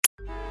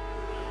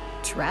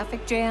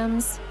Traffic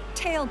jams,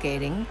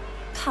 tailgating,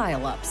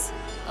 pile-ups.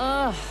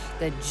 Ugh,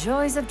 the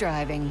joys of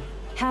driving.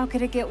 How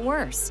could it get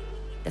worse?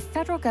 The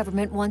federal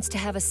government wants to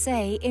have a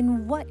say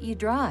in what you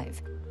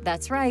drive.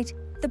 That's right.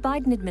 The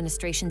Biden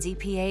administration's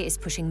EPA is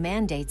pushing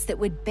mandates that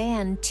would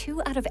ban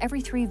 2 out of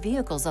every 3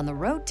 vehicles on the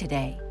road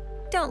today.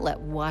 Don't let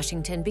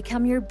Washington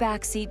become your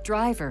backseat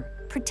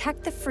driver.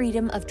 Protect the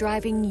freedom of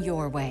driving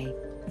your way.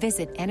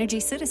 Visit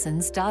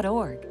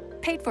EnergyCitizens.org.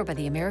 Paid for by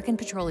the American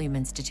Petroleum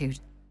Institute.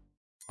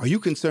 Are you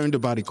concerned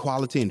about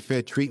equality and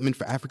fair treatment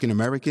for African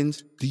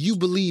Americans? Do you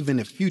believe in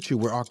a future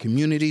where our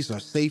communities are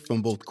safe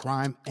from both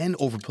crime and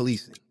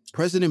over-policing?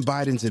 President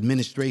Biden's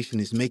administration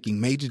is making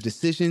major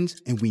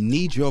decisions, and we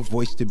need your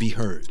voice to be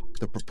heard.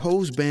 The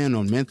proposed ban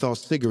on menthol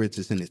cigarettes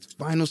is in its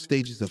final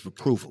stages of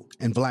approval,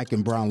 and Black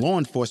and brown law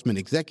enforcement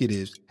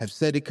executives have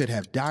said it could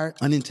have dire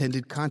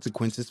unintended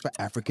consequences for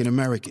African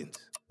Americans.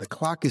 The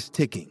clock is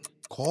ticking.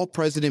 Call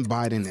President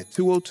Biden at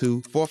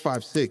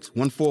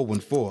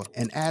 202-456-1414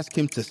 and ask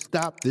him to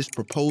stop this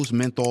proposed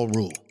menthol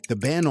rule. The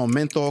ban on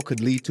menthol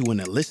could lead to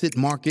an illicit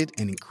market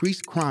and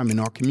increased crime in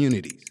our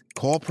communities.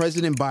 Call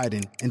President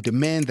Biden and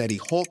demand that he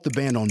halt the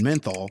ban on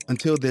menthol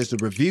until there's a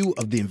review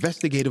of the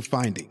investigative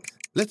findings.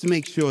 Let's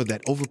make sure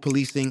that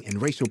over-policing and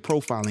racial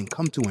profiling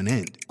come to an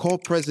end. Call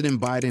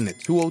President Biden at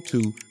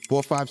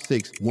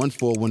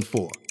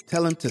 202-456-1414.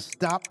 Tell him to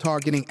stop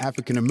targeting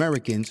African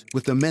Americans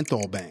with a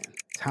menthol ban.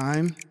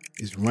 Time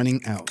is running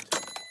out.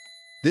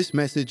 This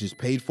message is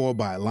paid for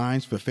by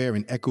Alliance for Fair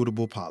and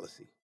Equitable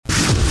Policy.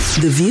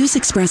 The views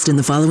expressed in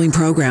the following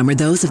program are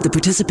those of the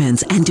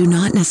participants and do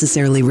not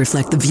necessarily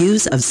reflect the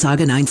views of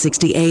Saga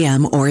 960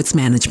 AM or its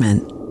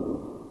management.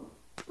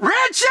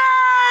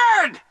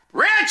 Richard!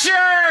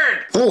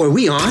 Richard! Oh, are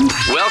we on?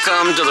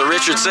 Welcome to the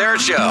Richard Syrett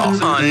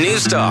Show on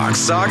News Talk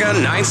Saga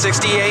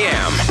 960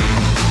 AM.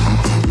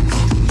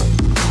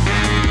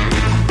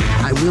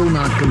 I will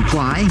not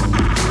comply.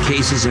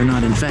 Cases are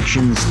not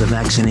infections. The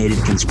vaccinated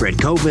can spread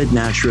COVID.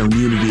 Natural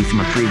immunity from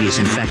a previous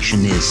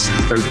infection is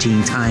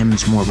 13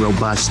 times more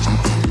robust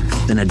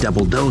than a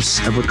double dose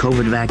of a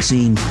COVID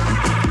vaccine.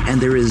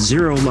 And there is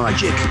zero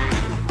logic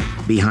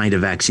behind a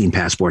vaccine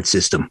passport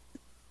system.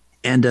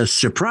 And a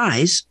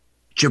surprise,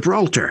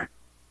 Gibraltar.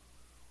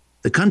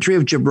 The country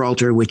of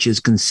Gibraltar, which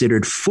is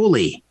considered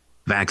fully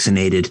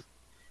vaccinated,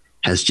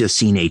 has just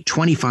seen a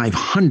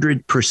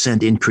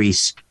 2,500%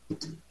 increase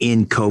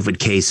in COVID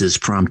cases,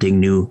 prompting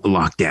new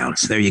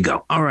lockdowns. There you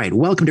go. All right.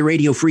 Welcome to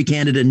Radio Free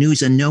Canada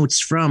news and notes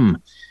from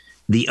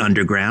the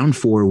underground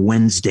for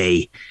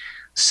Wednesday,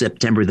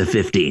 September the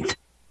 15th.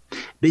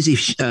 Busy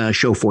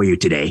show for you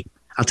today.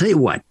 I'll tell you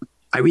what.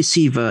 I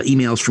receive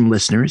emails from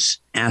listeners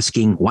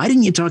asking, why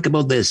didn't you talk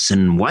about this?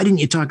 And why didn't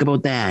you talk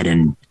about that?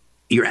 And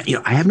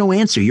I have no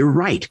answer. You're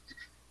right.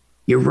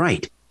 You're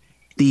right.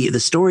 The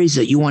stories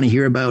that you want to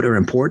hear about are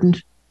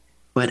important,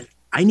 but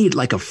I need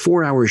like a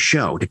 4-hour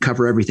show to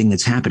cover everything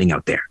that's happening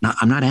out there. Now,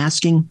 I'm not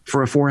asking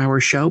for a 4-hour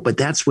show, but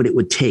that's what it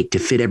would take to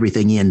fit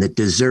everything in that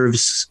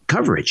deserves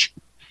coverage.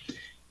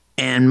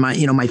 And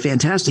my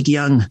fantastic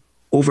young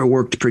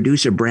overworked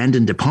producer,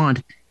 Brandon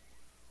DuPont,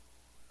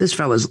 this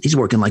he's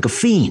working like a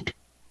fiend.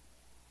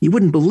 You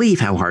wouldn't believe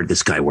how hard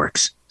this guy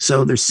works.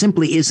 So there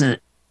simply isn't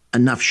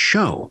enough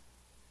show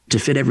to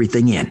fit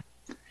everything in.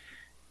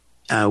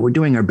 We're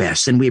doing our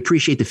best, and we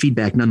appreciate the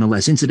feedback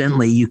nonetheless.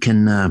 Incidentally, you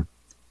can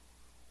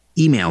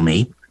email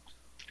me.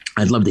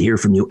 I'd love to hear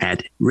from you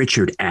at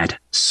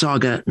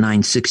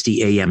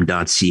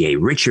richard@saga960am.ca.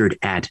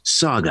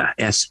 Richard@saga,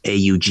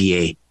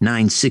 SAUGA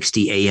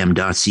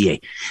 960am.ca.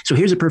 So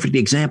here's a perfect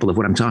example of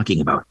what I'm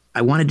talking about.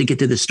 I wanted to get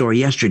to this story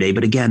yesterday,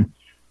 but again,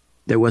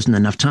 there wasn't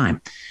enough time.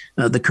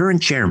 The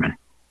current chairman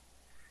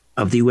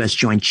of the U.S.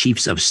 Joint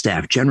Chiefs of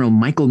Staff, General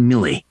Michael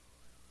Milley.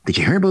 Did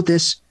you hear about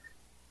this?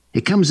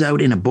 It comes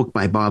out in a book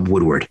by Bob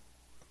Woodward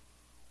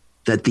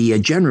that the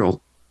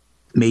general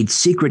made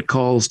secret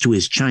calls to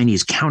his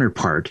Chinese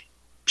counterpart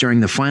during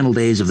the final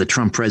days of the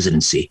Trump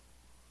presidency.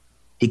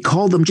 He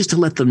called them just to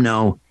let them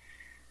know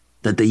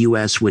that the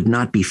U.S. would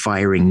not be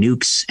firing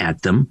nukes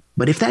at them.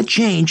 But if that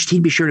changed,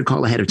 he'd be sure to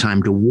call ahead of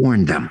time to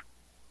warn them.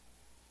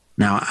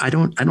 Now, I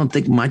don't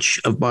think much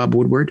of Bob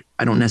Woodward.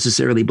 I don't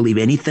necessarily believe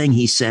anything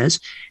he says.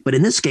 But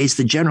in this case,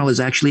 the general has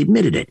actually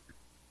admitted it.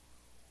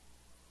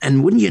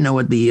 And wouldn't you know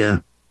it,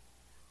 the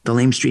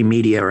lamestream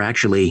media are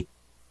actually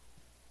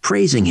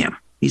praising him.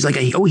 He's like,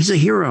 he's a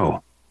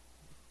hero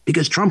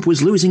because Trump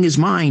was losing his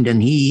mind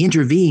and he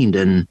intervened.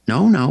 And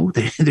no,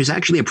 there's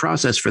actually a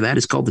process for that.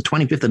 It's called the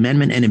 25th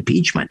Amendment and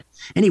impeachment.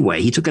 Anyway,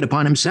 he took it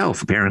upon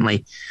himself,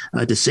 apparently,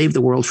 to save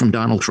the world from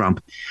Donald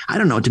Trump. I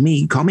don't know. To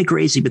me, call me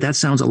crazy, but that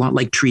sounds a lot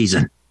like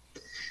treason.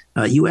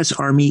 U.S.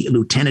 Army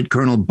Lieutenant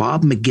Colonel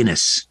Bob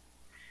McGinnis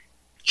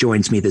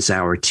joins me this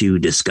hour to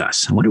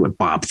discuss. I wonder what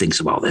Bob thinks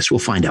of all this. We'll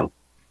find out.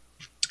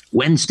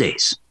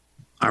 Wednesdays.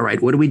 All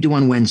right. What do we do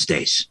on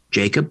Wednesdays?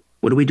 Jacob?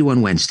 What do we do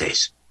on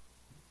Wednesdays?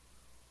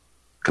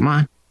 Come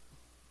on.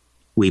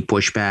 We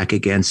push back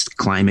against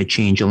climate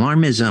change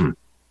alarmism.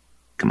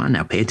 Come on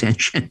now, pay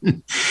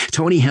attention.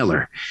 Tony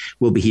Heller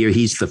will be here.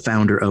 He's the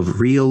founder of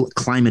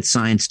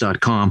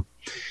realclimatescience.com.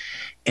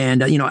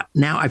 And,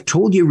 now I've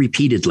told you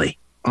repeatedly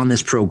on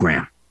this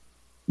program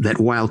that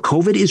while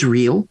COVID is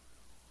real,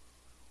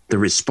 the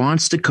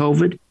response to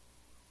COVID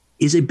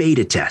is a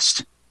beta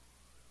test.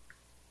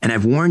 And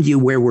I've warned you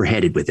where we're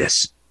headed with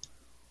this.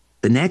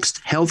 The next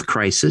health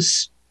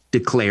crisis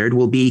declared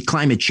will be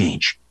climate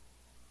change.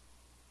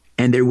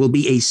 And there will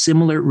be a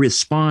similar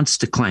response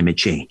to climate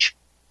change.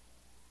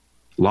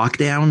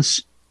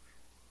 Lockdowns,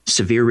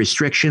 severe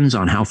restrictions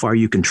on how far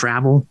you can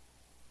travel.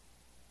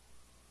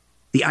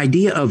 The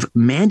idea of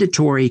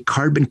mandatory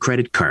carbon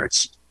credit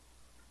cards.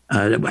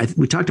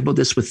 We talked about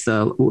this with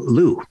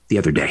Lou the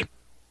other day.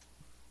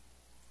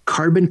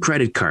 Carbon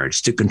credit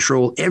cards to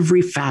control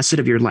every facet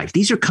of your life.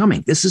 These are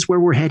coming. This is where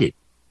we're headed.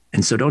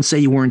 And so don't say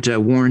you weren't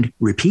warned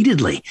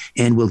repeatedly.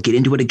 And we'll get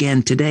into it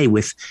again today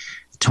with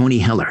Tony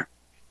Heller.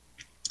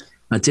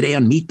 Today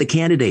on Meet the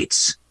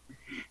Candidates,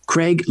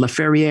 Craig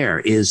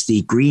LaFerriere is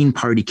the Green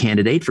Party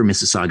candidate for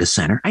Mississauga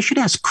Centre. I should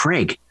ask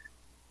Craig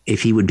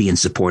if he would be in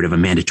support of a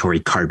mandatory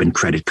carbon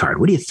credit card.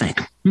 What do you think?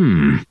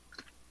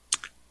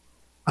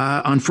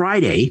 On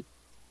Friday,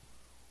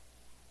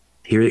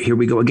 here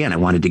we go again. I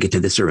wanted to get to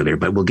this earlier,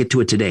 but we'll get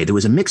to it today. There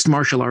was a mixed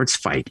martial arts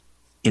fight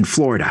in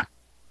Florida.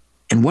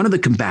 And one of the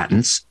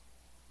combatants,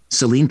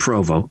 Celine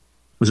Provo,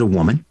 was a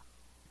woman.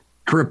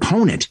 Her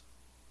opponent,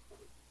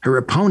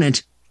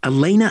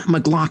 Elena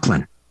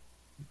McLaughlin,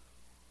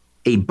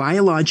 a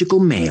biological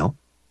male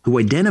who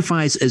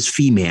identifies as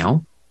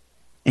female.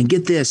 And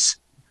get this,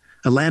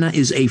 Elena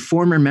is a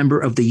former member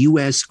of the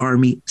U.S.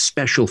 Army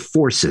Special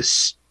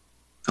Forces.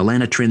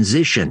 Elena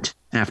transitioned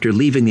after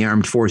leaving the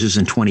armed forces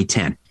in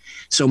 2010.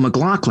 So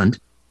McLaughlin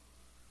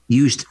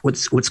used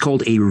what's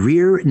called a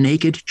rear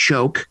naked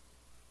choke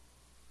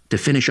to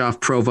finish off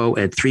Provo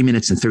at 3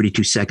 minutes and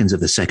 32 seconds of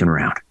the second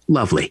round.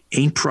 Lovely.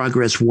 Ain't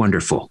progress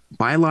wonderful?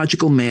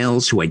 Biological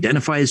males who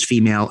identify as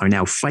female are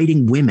now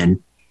fighting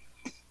women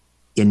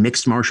in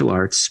mixed martial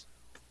arts.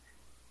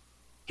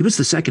 He was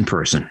the second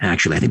person,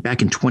 actually. I think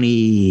back in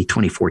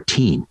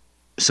 2014,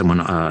 someone,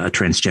 a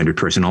transgendered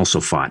person, also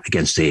fought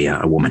against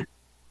a woman.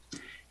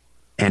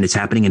 And it's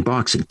happening in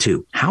boxing,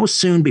 too. How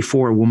soon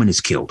before a woman is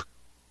killed?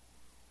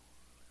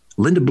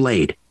 Linda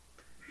Blade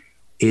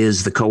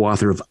is the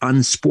co-author of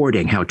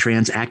Unsporting, How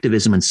Trans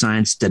Activism and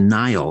Science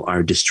Denial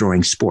Are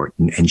Destroying Sport.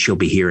 And she'll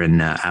be here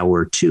in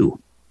hour 2.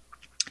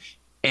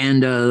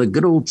 And the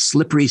good old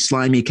slippery,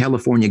 slimy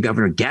California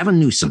Governor Gavin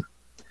Newsom,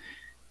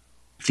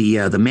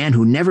 the man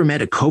who never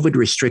met a COVID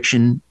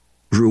restriction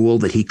rule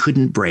that he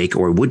couldn't break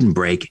or wouldn't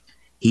break,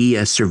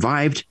 he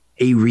survived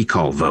a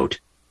recall vote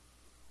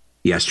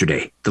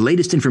yesterday. The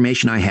latest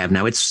information I have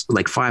now, it's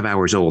like 5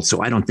 hours old,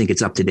 so I don't think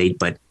it's up to date,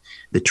 but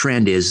the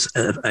trend is,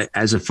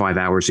 as of 5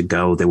 hours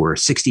ago, there were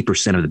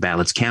 60% of the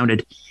ballots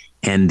counted,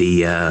 and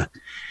the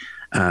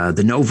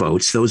no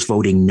votes, those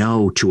voting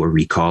no to a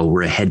recall,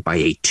 were ahead by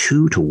a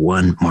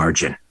 2-1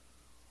 margin.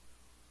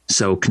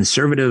 So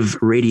conservative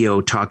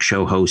radio talk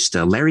show host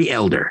Larry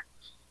Elder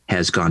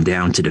has gone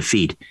down to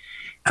defeat.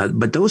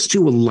 But those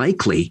two will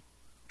likely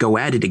go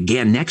at it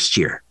again next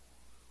year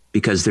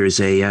because there's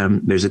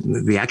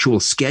the actual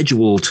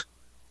scheduled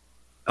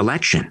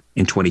election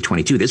in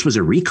 2022. This was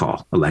a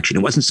recall election.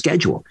 It wasn't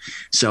scheduled.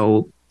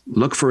 So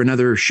look for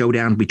another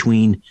showdown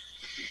between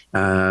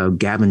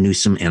Gavin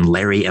Newsom and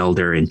Larry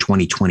Elder in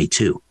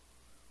 2022.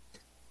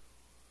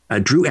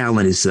 Drew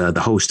Allen is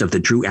the host of the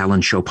Drew Allen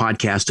Show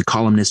podcast, a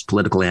columnist,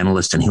 political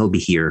analyst, and he'll be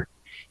here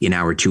in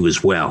hour 2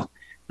 as well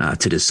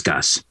to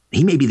discuss.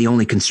 He may be the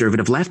only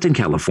conservative left in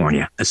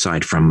California,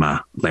 aside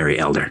from Larry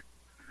Elder.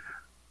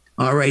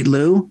 All right,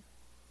 Lou,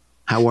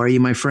 how are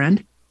you, my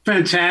friend?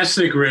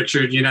 Fantastic,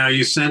 Richard.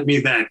 You sent me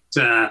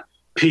that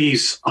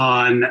piece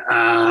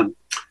on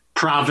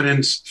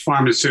Providence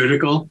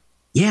Pharmaceutical.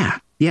 Yeah.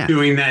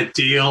 Doing that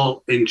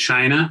deal in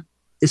China.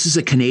 This is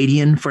a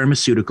Canadian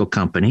pharmaceutical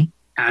company.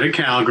 Out of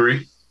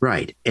Calgary.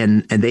 Right.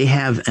 And they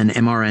have an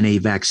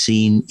mRNA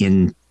vaccine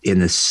in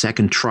the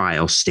second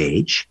trial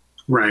stage.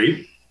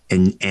 Right.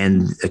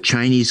 And a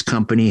Chinese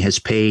company has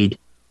paid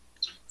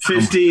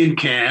 $50 in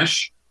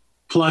cash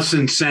plus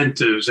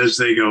incentives as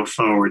they go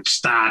forward,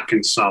 stock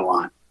and so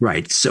on.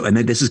 Right. So, and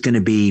then this is going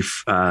to be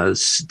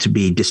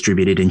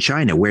distributed in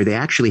China, where they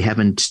actually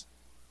haven't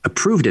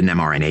approved an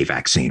mRNA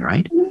vaccine,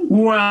 right?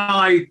 Well,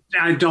 I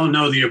don't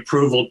know the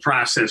approval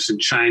process in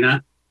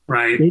China,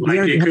 right?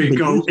 It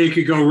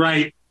could go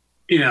right,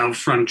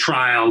 from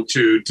trial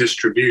to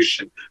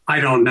distribution. I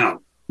don't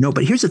know. No,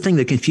 but here's the thing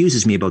that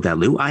confuses me about that,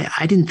 Lou.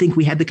 I didn't think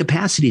we had the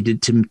capacity to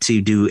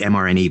do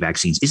mRNA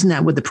vaccines. Isn't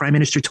that what the Prime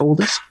Minister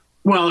told us?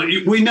 Well,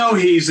 we know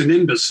he's an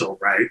imbecile,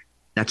 right?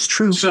 That's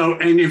true. So,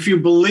 and if you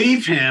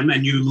believe him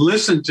and you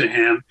listen to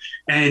him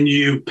and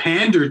you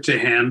pander to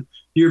him,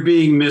 you're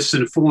being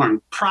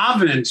misinformed.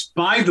 Providence,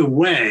 by the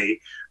way,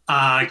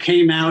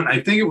 came out,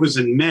 I think it was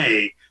in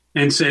May,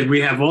 and said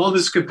we have all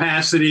this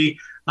capacity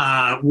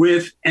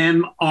with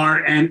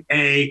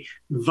mRNA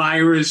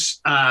virus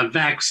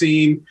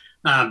vaccine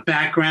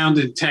background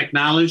and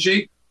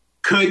technology.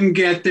 Couldn't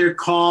get their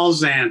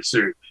calls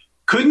answered.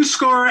 Couldn't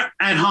score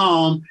at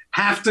home,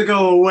 have to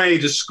go away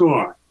to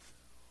score.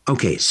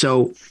 Okay,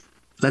 so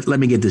let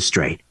me get this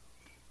straight.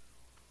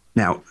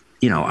 Now,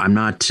 I'm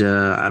not,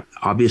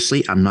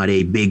 obviously, I'm not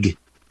a big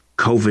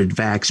COVID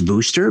vax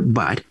booster,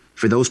 but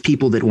for those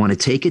people that want to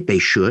take it, they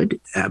should,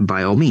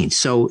 by all means.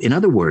 So in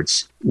other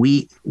words,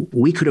 we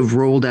could have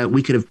rolled out,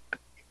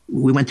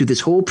 we went through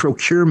this whole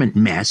procurement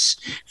mess.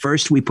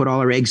 First, we put all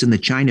our eggs in the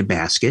China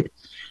basket.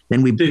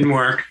 Then we didn't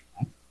work.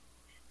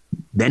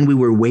 Then we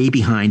were way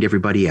behind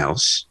everybody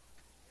else.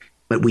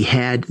 But we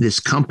had this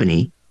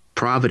company,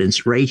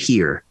 Providence, right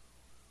here,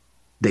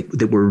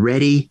 that were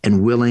ready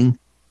and willing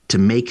to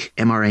make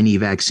mRNA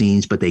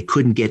vaccines, but they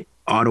couldn't get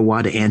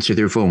Ottawa to answer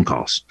their phone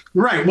calls.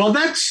 Right. Well,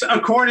 that's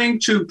according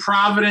to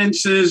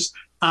Providence's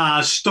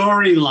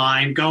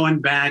storyline going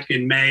back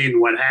in May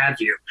and what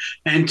have you.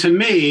 And to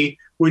me,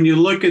 when you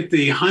look at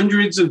the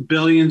hundreds of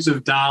billions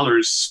of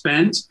dollars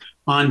spent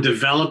on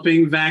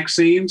developing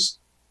vaccines,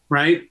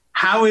 right?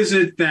 How is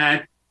it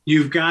that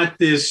you've got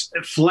this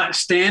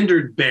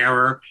standard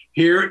bearer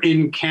here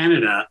in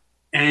Canada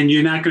and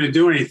you're not going to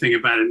do anything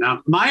about it?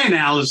 Now, my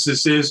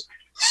analysis is,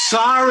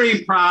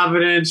 sorry,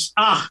 Providence.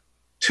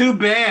 Too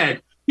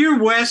bad.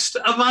 You're west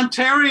of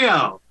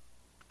Ontario.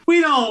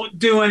 We don't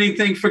do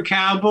anything for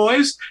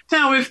cowboys.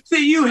 Now, if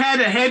you had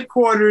a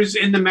headquarters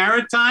in the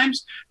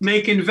Maritimes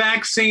making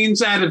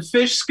vaccines out of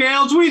fish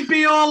scales, we'd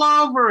be all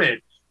over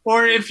it.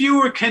 Or if you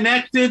were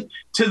connected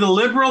to the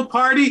Liberal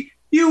Party,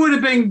 you would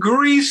have been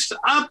greased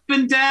up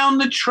and down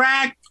the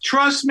track.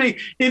 Trust me,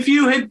 if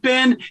you had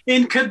been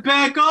in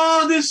Quebec,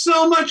 there's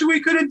so much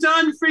we could have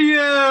done for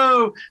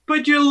you,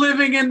 but you're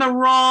living in the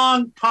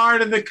wrong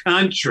part of the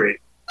country.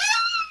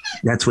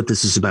 That's what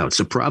this is about.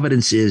 So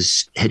Providence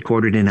is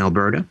headquartered in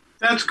Alberta?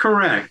 That's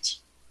correct.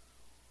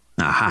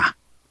 Aha.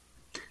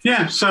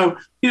 Yeah, so,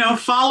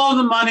 follow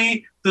the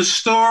money. The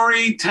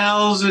story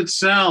tells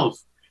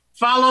itself.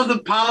 Follow the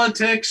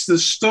politics. The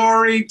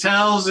story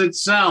tells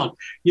itself.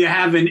 You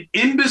have an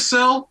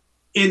imbecile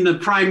in the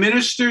prime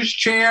minister's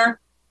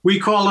chair. We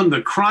call him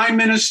the crime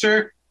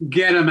minister.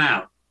 Get him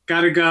out.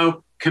 Got to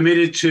go.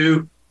 Committed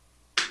to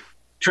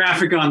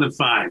traffic on the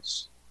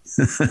fives.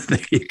 There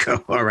you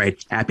go. All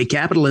right. Happy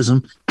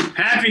capitalism.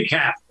 Happy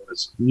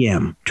capitalism.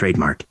 Yeah,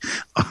 trademark.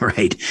 All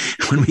right.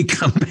 When we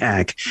come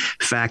back,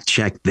 fact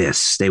check this.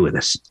 Stay with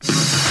us.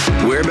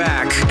 We're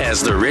back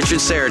as the Richard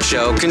Syrett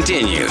Show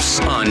continues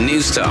on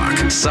News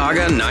Talk,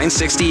 Saga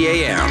 960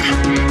 AM.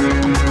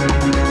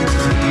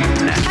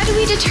 How do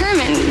we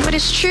determine what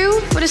is true,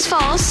 what is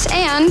false,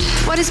 and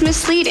what is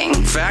misleading?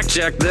 Fact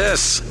check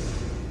this.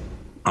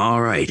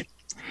 All right.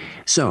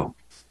 So,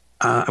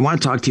 I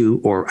want to talk to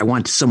you, or I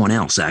want someone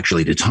else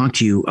actually to talk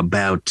to you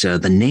about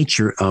the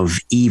nature of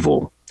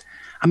evil.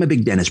 I'm a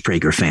big Dennis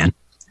Prager fan.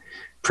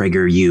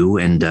 PragerU,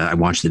 and I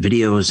watch the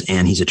videos,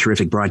 and he's a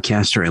terrific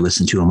broadcaster. I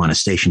listen to him on a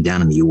station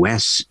down in the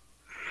U.S.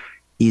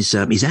 He's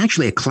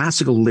actually a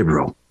classical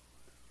liberal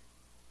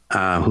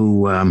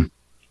who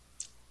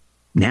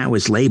now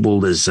is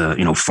labeled as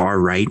far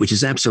right, which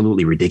is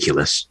absolutely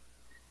ridiculous.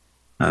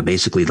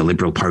 Basically, the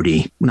Liberal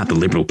Party, not the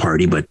Liberal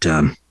Party, but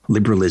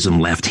liberalism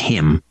left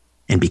him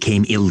and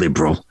became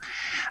illiberal.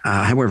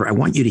 However, I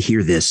want you to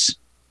hear this,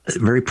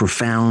 very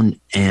profound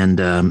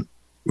and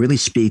really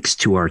speaks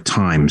to our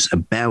times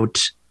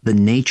about the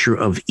nature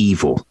of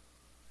evil.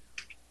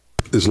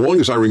 As long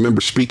as I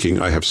remember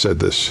speaking, I have said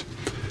this.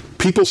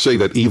 People say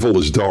that evil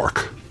is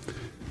dark,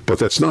 but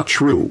that's not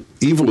true.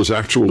 Evil is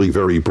actually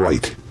very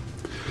bright.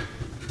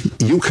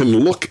 You can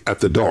look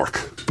at the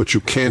dark, but you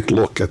can't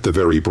look at the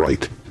very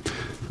bright.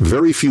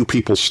 Very few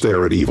people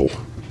stare at evil.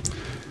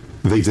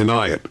 They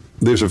deny it.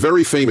 There's a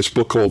very famous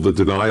book called The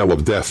Denial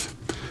of Death,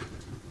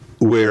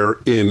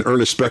 wherein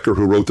Ernest Becker,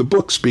 who wrote the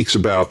book, speaks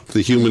about the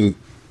human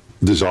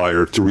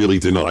desire to really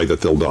deny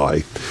that they'll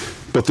die.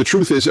 But the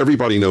truth is,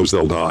 everybody knows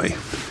they'll die.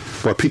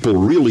 What people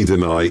really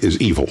deny is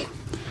evil.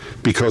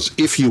 Because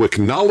if you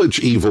acknowledge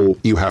evil,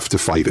 you have to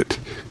fight it.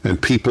 And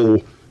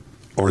people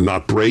are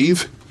not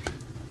brave.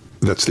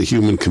 That's the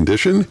human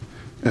condition.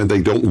 And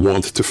they don't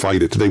want to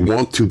fight it. They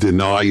want to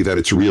deny that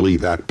it's really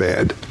that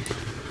bad.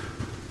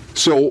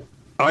 So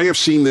I have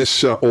seen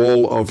this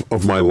all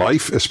of my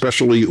life,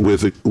 especially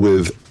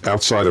with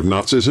outside of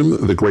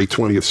Nazism, the great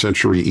 20th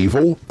century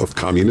evil of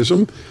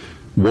communism.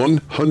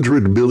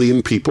 100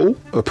 million people,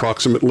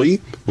 approximately,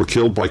 were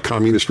killed by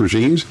communist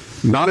regimes,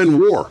 not in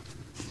war.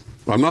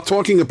 I'm not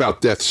talking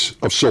about deaths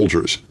of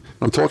soldiers.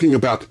 I'm talking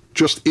about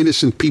just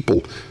innocent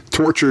people,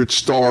 tortured,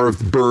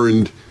 starved,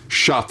 burned,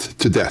 shot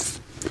to death.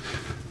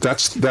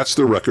 That's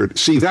the record.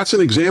 See, that's an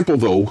example,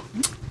 though,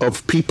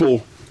 of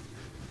people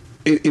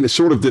in a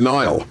sort of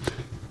denial.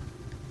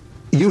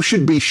 You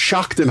should be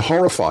shocked and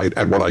horrified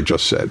at what I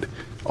just said.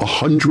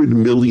 100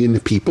 million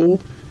people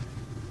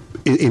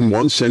in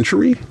one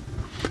century?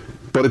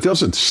 But it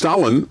doesn't.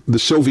 Stalin, the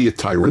Soviet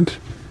tyrant,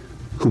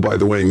 who, by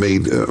the way,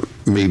 made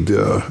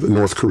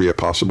North Korea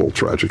possible,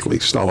 tragically.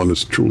 Stalin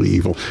is truly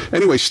evil.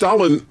 Anyway,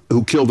 Stalin,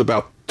 who killed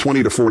about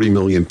 20 to 40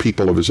 million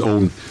people of his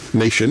own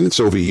nation,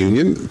 Soviet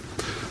Union,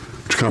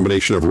 a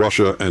combination of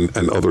Russia and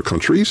other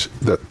countries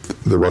that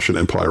the Russian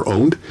Empire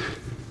owned,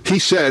 he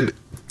said,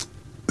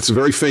 it's a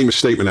very famous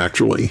statement,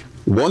 actually,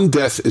 one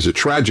death is a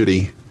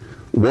tragedy,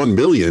 1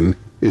 million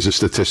is a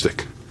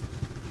statistic.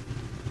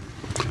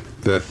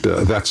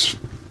 That's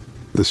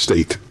the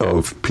state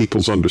of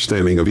people's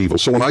understanding of evil.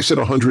 So when I said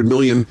 100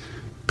 million,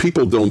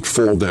 people don't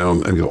fall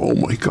down and go, "Oh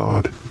my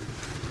God!"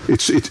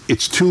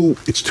 It's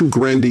too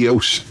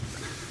grandiose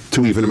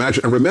to even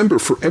imagine. And remember,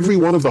 for every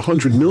one of the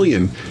 100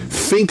 million,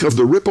 think of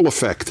the ripple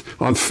effect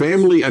on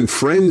family and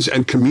friends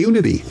and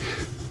community.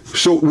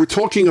 So we're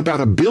talking about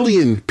 1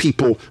 billion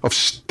people of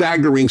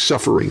staggering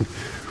suffering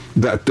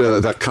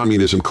that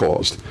communism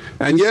caused.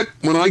 And yet,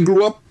 when I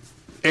grew up,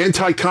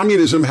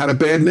 anti-communism had a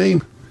bad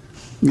name.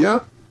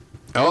 Yeah?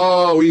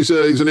 Oh, he's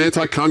an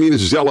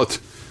anti-communist zealot.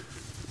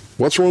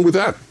 What's wrong with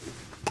that?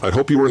 I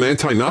hope you were an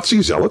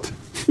anti-Nazi zealot.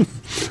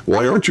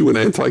 Why aren't you an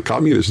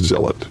anti-communist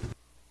zealot?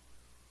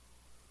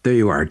 There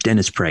you are,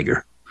 Dennis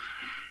Prager.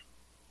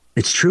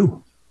 It's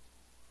true.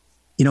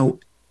 You know,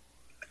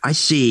 I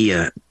see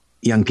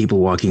young people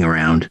walking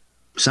around,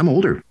 some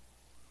older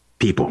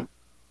people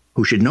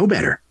who should know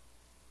better,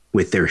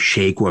 with their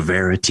Che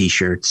Guevara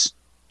t-shirts.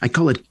 I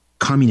call it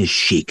communist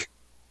chic.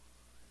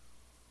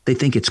 They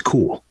think it's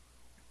cool.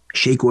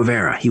 Che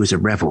Guevara, he was a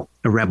rebel.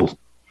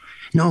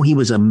 No, he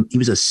was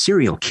a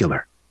serial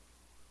killer.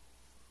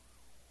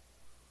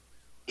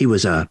 He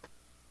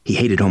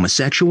hated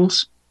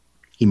homosexuals.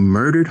 He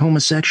murdered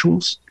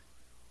homosexuals.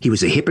 He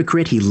was a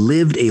hypocrite. He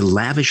lived a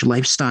lavish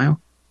lifestyle.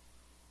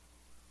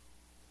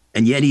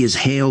 And yet he is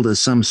hailed as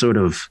some sort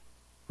of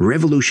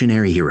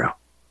revolutionary hero.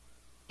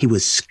 He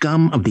was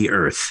scum of the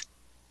earth.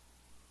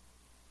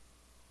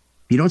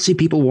 You don't see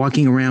people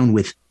walking around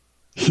with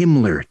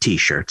Himmler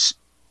t-shirts.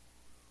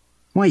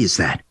 Why is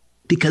that?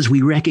 Because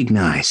we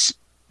recognize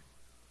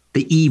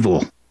the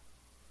evil,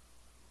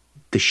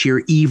 the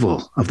sheer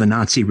evil of the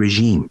Nazi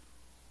regime.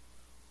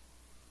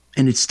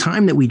 And it's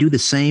time that we do the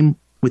same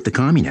with the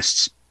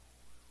communists.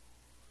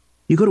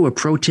 You go to a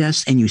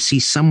protest and you see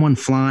someone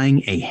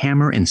flying a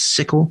hammer and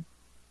sickle.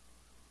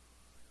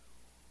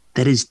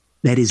 That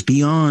is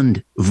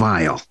beyond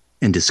vile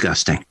and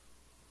disgusting.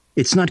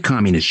 It's not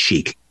communist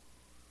chic.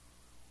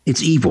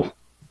 It's evil.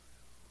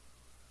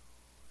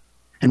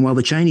 And while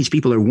the Chinese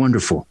people are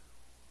wonderful,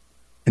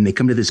 and they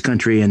come to this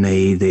country and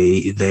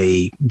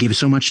they give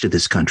so much to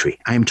this country,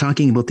 I am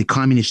talking about the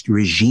communist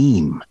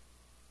regime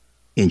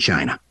in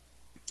China.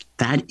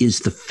 That is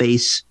the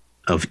face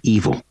of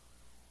evil.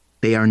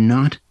 They are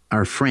not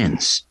our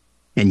friends.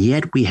 And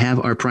yet we have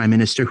our prime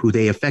minister, who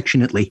they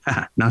affectionately,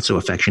 not so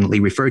affectionately,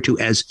 refer to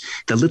as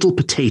the little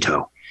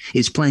potato,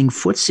 is playing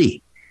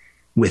footsie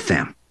with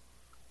them.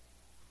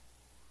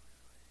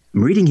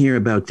 I'm reading here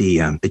about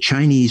the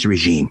Chinese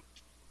regime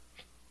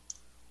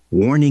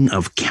warning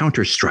of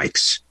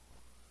counterstrikes,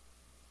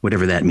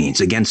 whatever that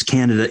means, against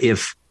Canada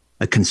if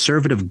a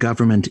conservative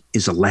government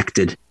is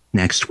elected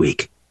next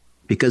week,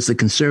 because the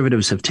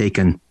conservatives have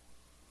taken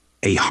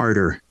a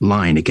harder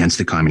line against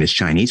the communist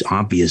Chinese.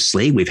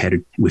 Obviously, we've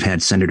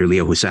had Senator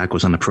Leo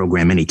Husakos on the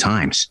program many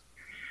times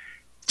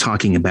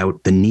talking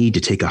about the need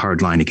to take a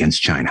hard line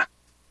against China,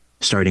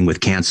 starting with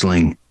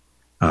canceling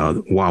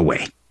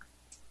Huawei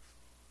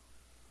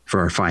for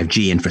our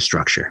 5G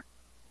infrastructure,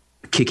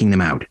 kicking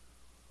them out.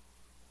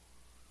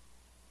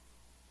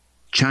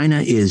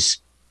 China is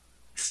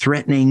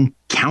threatening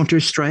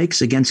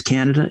counterstrikes against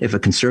Canada if a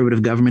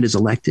conservative government is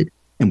elected.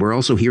 And we're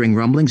also hearing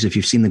rumblings, if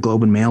you've seen the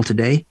Globe and Mail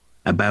today,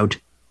 about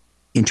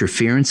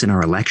interference in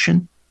our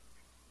election.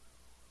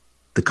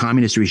 The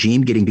communist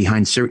regime getting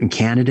behind certain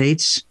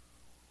candidates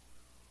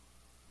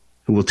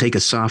who will take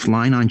a soft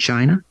line on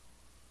China.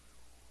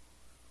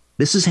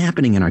 This is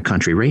happening in our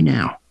country right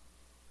now.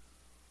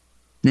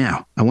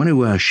 Now, I want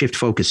to shift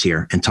focus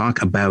here and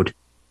talk about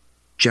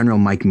General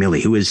Mike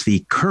Milley, who is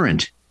the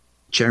current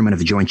chairman of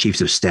the Joint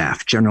Chiefs of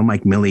Staff. General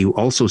Mike Milley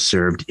also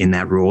served in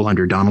that role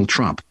under Donald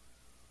Trump.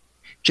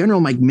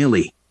 General Mike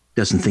Milley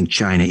doesn't think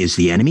China is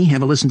the enemy.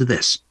 Have a listen to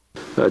this.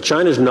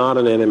 China is not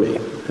an enemy,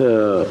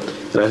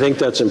 and I think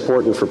that's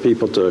important for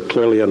people to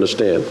clearly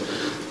understand.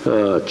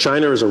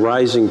 China is a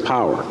rising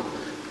power.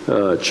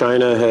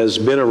 China has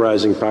been a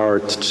rising power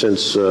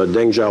since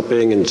Deng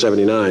Xiaoping in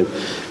 '79,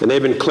 and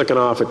they've been clicking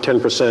off at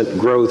 10%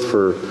 growth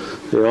for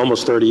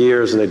almost 30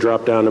 years, and they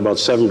dropped down to about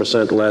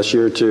 7% the last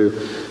year or two,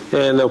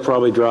 and they'll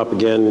probably drop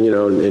again,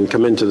 and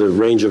come into the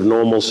range of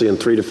normalcy and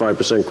 3 to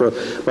 5%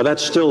 growth. But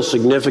that's still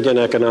significant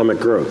economic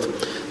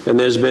growth, and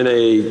there's been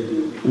a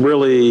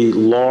really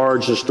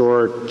large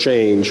historic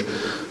change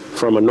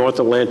from a North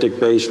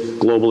Atlantic-based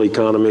global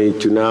economy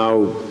to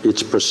now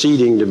it's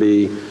proceeding to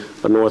be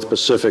a North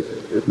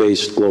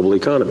Pacific-based global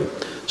economy.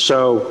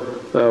 So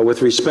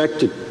with respect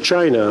to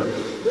China,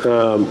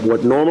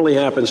 what normally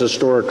happens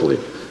historically,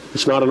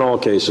 it's not in all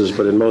cases,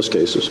 but in most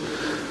cases,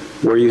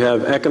 where you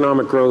have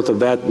economic growth of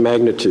that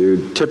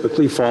magnitude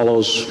typically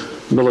follows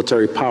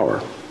military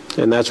power.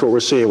 And that's what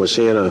we're seeing. We're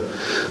seeing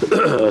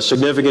a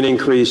significant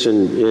increase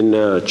in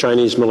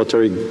Chinese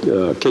military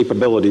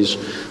capabilities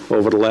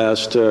over the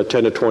last 10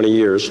 to 20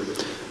 years.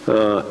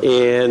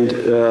 And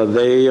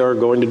they are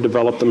going to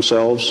develop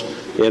themselves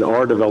and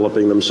are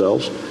developing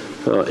themselves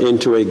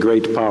into a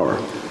great power.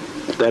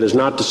 That is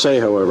not to say,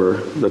 however,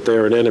 that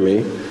they're an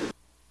enemy.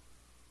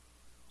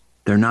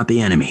 They're not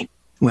the enemy.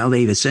 Well,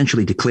 they've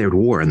essentially declared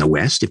war in the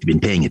West, if you've been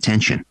paying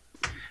attention.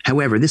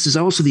 However, this is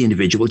also the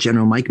individual,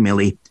 General Mike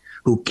Milley,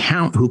 who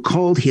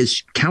called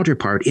his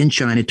counterpart in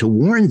China to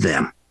warn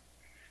them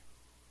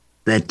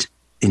that,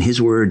 in his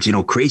words,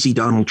 crazy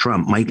Donald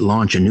Trump might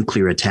launch a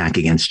nuclear attack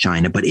against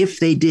China. But if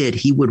they did,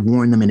 he would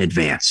warn them in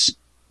advance.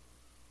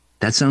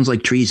 That sounds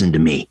like treason to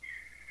me.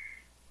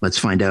 Let's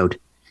find out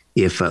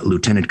if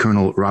Lieutenant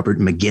Colonel Robert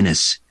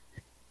McGinnis,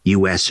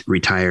 U.S.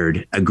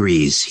 retired,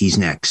 agrees. He's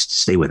next.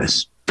 Stay with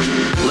us.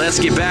 Let's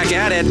get back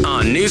at it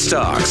on News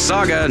Talk,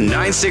 Saga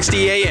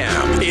 960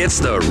 AM. It's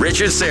the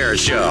Richard Syrett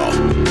Show.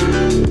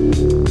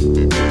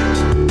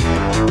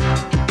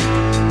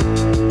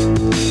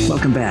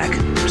 Welcome back.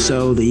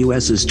 So the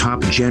U.S.'s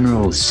top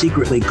general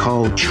secretly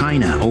called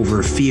China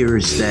over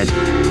fears that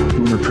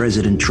former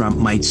President Trump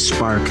might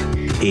spark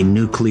a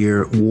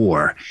nuclear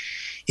war.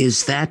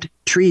 Is that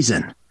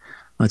treason?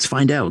 Let's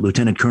find out.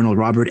 Lieutenant Colonel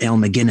Robert L.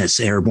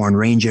 McGinnis, Airborne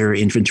Ranger,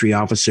 infantry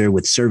officer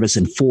with service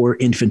in 4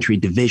 infantry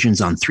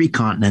divisions on 3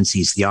 continents.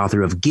 He's the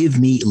author of Give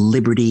Me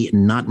Liberty,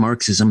 Not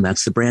Marxism.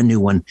 That's the brand new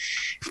one.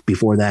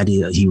 Before that,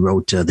 he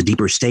wrote The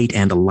Deeper State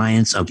and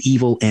Alliance of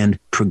Evil and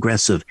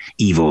Progressive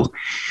Evil.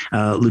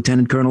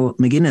 Lieutenant Colonel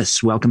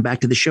McGinnis, welcome back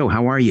to the show.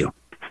 How are you?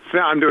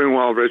 Yeah, I'm doing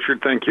well, Richard.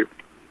 Thank you.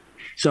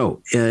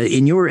 So,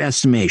 in your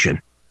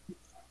estimation,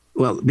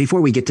 well,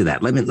 before we get to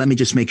that, let me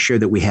just make sure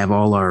that we have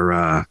all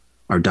our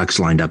ducks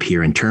lined up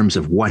here in terms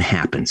of what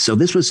happened. So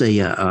this was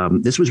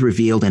this was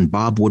revealed in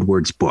Bob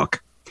Woodward's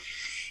book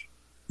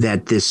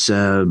that this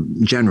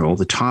general,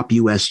 the top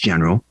U.S.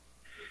 general,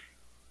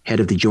 head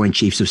of the Joint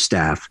Chiefs of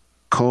Staff,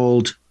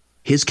 called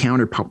his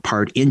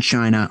counterpart in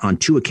China on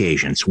 2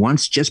 occasions,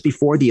 once just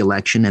before the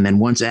election and then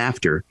once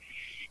after,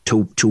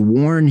 to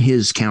warn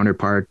his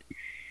counterpart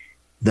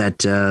that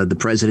the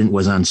president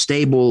was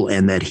unstable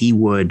and that he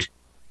would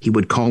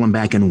call him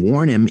back and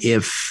warn him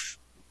if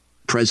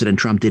President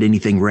Trump did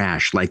anything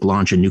rash, like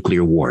launch a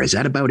nuclear war. Is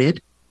that about it?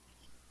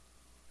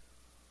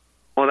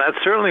 Well,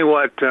 that's certainly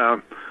what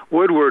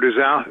Woodward is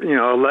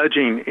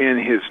alleging in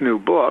his new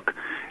book.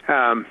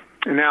 Now,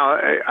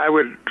 I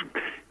would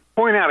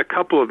point out a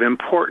couple of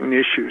important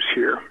issues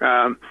here.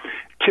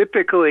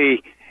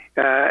 Typically,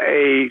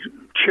 a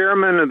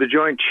chairman of the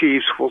Joint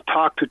Chiefs will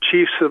talk to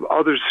chiefs of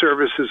other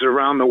services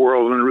around the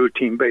world on a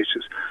routine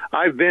basis.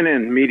 I've been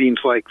in meetings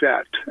like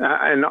that,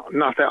 and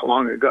not that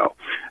long ago.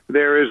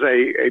 There is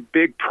a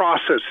big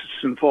process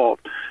that's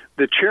involved.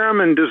 The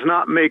chairman does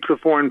not make the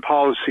foreign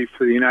policy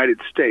for the United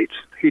States.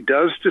 He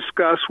does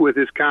discuss with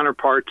his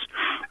counterparts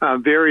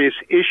various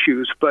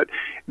issues, but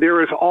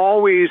there is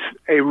always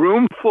a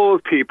room full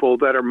of people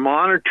that are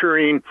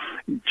monitoring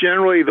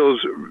generally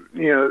those,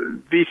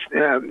 these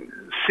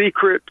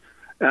secret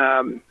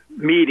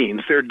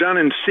meetings. They're done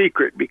in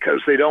secret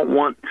because they don't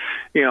want,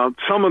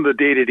 some of the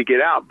data to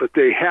get out, but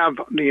they have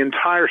the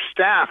entire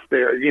staff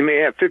there. You may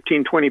have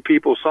 15, 20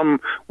 people, some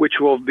which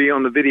will be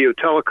on the video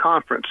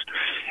teleconference.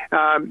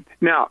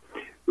 Now,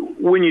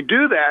 when you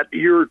do that,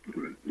 you're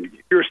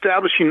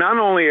establishing not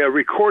only a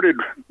recorded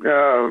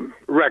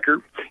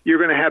record, you're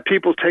going to have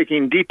people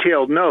taking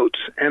detailed notes,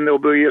 and there'll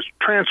be a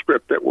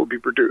transcript that will be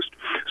produced.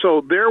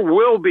 So there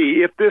will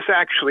be, if this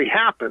actually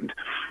happened,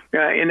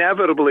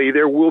 inevitably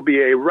there will be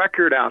a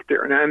record out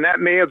there. And that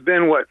may have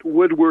been what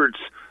Woodward's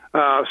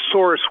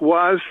source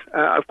was.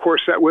 Of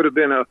course, that would have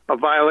been a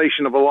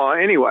violation of a law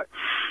anyway.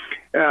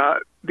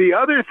 The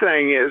other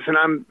thing is, and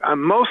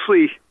I'm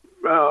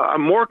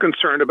more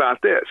concerned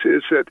about this,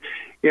 is that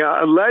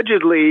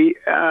allegedly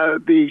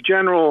the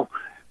general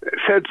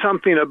said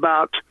something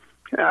about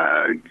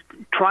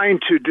trying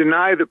to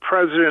deny the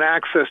president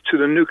access to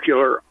the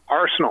nuclear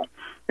arsenal,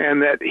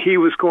 and that he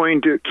was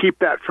going to keep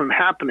that from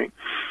happening.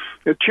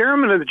 The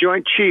chairman of the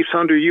Joint Chiefs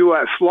under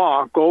U.S.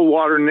 law,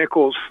 Goldwater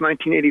Nichols,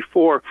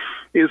 1984,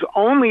 is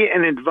only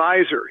an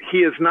advisor. He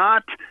is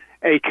not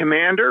a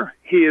commander.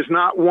 He is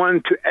not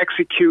one to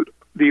execute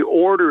the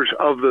orders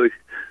of the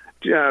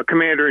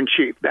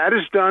commander-in-chief. That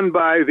is done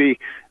by the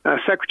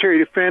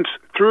Secretary of Defense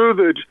through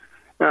the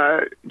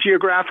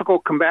geographical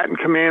combatant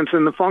commands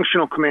and the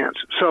functional commands.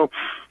 So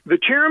the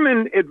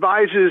chairman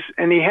advises,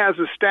 and he has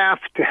a staff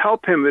to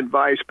help him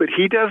advise, but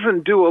he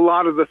doesn't do a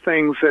lot of the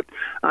things that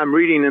I'm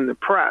reading in the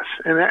press,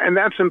 and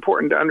that's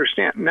important to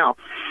understand. Now,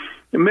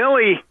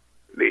 Milley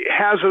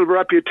has a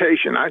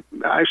reputation. I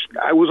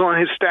was on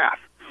his staff.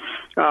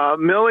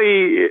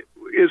 Milley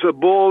is a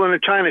bull in a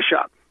china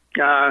shop.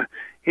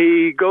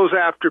 He goes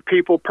after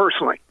people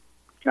personally.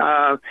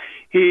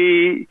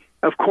 He,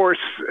 of course,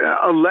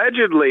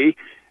 allegedly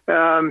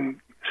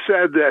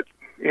said that,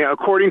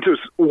 according to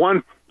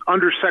one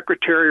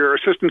undersecretary or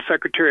assistant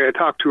secretary I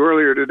talked to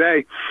earlier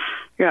today,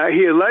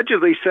 he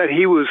allegedly said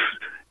he was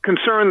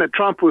concerned that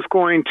Trump was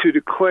going to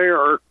declare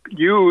or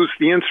use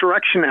the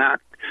Insurrection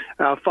Act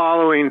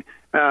following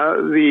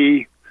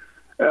the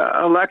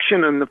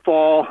election in the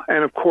fall,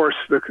 and, of course,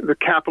 the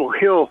Capitol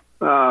Hill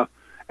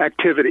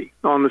activity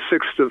on the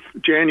 6th of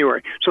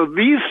January. So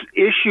these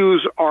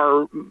issues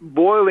are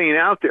boiling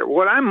out there.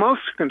 What I'm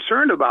most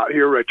concerned about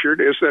here, Richard,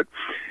 is that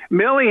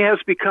Milley has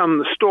become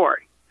the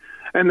story.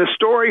 And the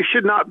story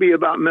should not be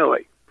about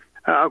Milley.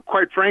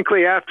 Quite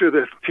frankly, after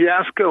the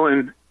fiasco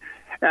in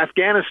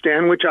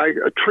Afghanistan, which I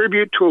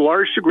attribute to a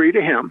large degree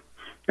to him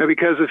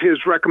because of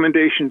his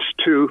recommendations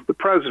to the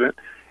president,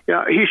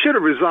 he should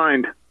have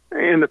resigned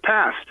in the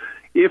past.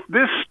 If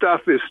this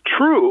stuff is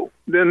true,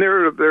 then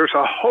there's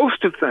a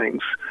host of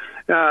things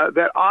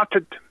that ought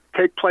to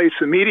take place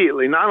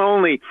immediately, not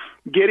only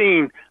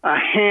getting a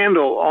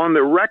handle on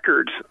the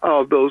records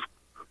of those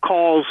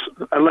calls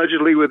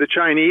allegedly with the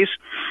Chinese,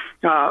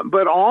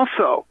 but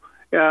also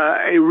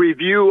a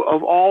review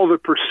of all the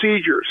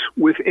procedures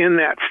within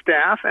that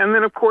staff. And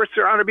then, of course,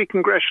 there ought to be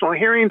congressional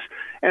hearings,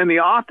 and the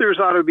authors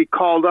ought to be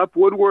called up,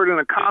 Woodward and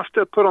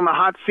Acosta, put on the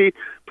hot seat,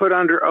 put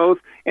under oath,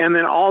 and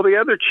then all the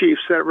other chiefs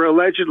that were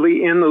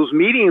allegedly in those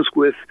meetings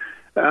with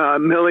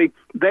Milley,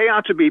 they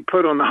ought to be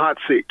put on the hot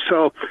seat.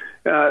 So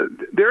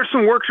there's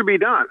some work to be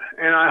done,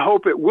 and I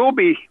hope it will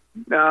be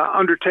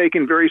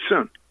undertaken very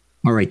soon.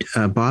 All right,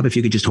 Bob, if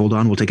you could just hold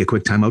on, we'll take a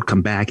quick timeout,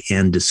 come back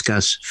and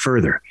discuss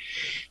further.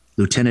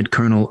 Lieutenant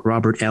Colonel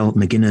Robert L.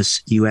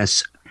 McGinnis,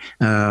 U.S.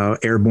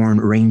 Airborne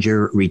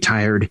Ranger,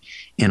 retired,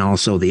 and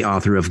also the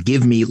author of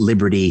Give Me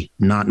Liberty,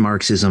 Not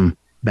Marxism.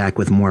 Back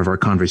with more of our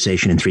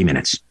conversation in 3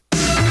 minutes.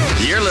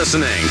 You're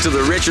listening to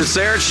The Richard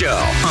Syrett Show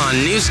on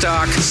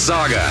Newstalk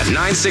Saga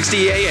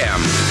 960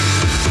 AM.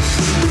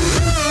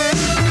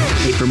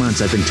 Hey, for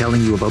months, I've been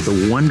telling you about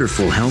the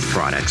wonderful health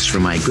products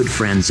from my good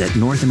friends at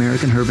North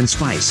American Herb and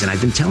Spice, and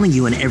I've been telling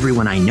you and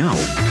everyone I know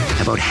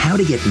about how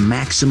to get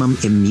maximum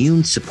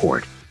immune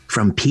support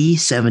from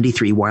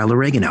P73 wild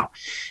oregano.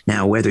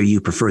 Now, whether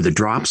you prefer the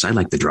drops, I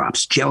like the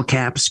drops, gel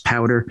caps,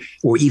 powder,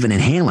 or even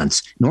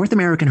inhalants, North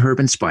American Herb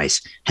and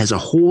Spice has a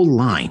whole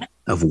line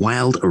of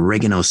wild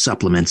oregano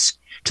supplements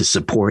to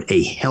support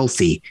a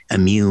healthy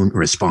immune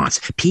response.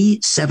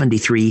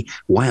 P73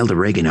 wild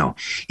oregano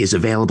is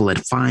available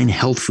at fine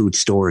health food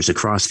stores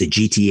across the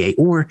GTA,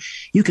 or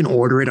you can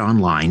order it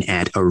online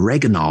at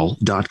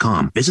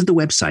oreganol.com. Visit the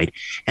website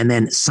and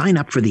then sign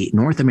up for the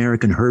North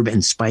American Herb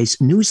and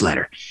Spice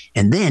newsletter.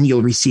 And then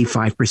you'll receive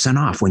 5%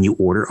 off when you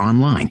order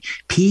online.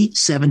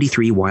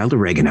 P73 wild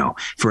oregano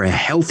for a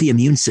healthy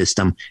immune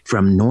system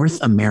from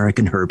North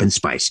American Herb and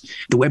Spice.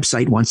 The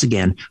website, once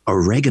again,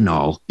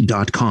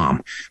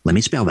 oreganol.com. Let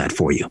me spell that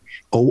for you.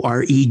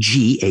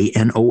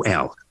 OREGANOL.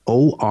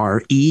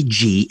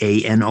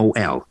 OREGANOL.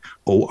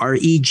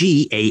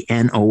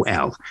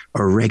 OREGANOL.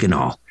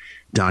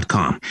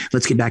 Oreganol.com.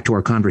 Let's get back to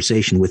our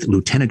conversation with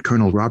Lieutenant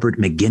Colonel Robert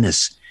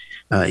McGinnis,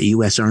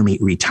 U.S. Army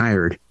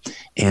retired,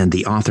 and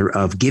the author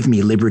of Give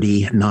Me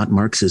Liberty, Not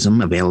Marxism,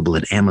 available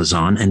at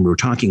Amazon. And we're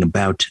talking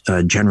about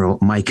General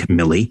Mike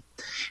Milley.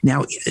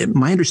 Now,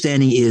 my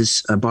understanding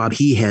is, Bob,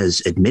 he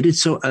has admitted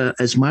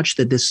as much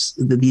that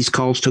these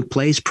calls took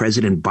place.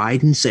 President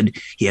Biden said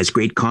he has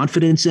great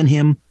confidence in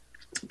him.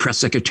 Press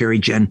Secretary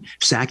Jen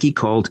Psaki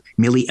called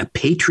Milley a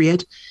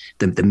patriot.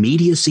 The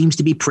media seems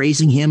to be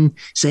praising him,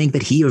 saying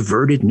that he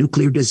averted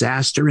nuclear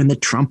disaster and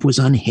that Trump was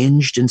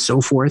unhinged and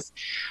so forth.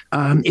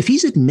 If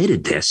he's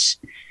admitted this,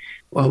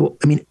 well,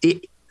 I mean,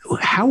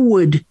 how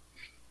would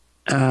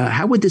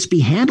this be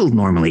handled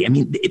normally? I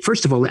mean,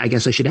 first of all, I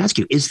guess I should ask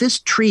you: is this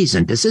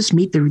treason? Does this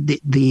meet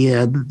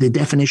the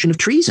definition of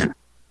treason?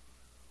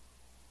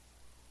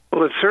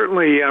 Well, it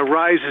certainly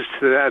rises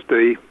to that.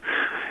 The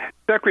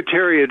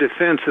Secretary of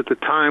Defense at the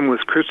time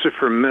was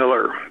Christopher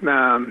Miller.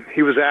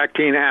 He was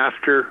acting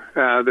after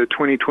the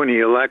 2020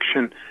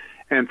 election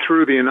and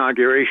through the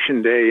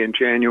inauguration day in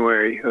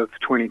January of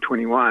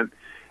 2021.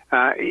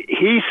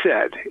 He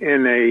said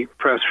in a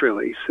press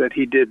release that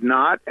he did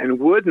not and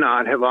would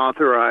not have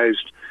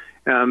authorized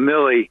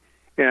Milley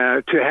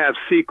to have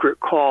secret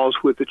calls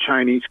with the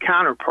Chinese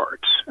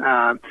counterparts.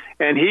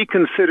 And he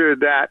considered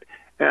that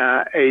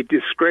a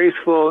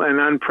disgraceful and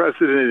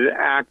unprecedented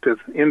act of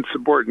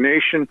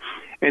insubordination,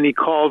 and he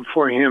called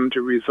for him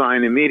to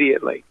resign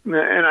immediately.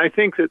 And I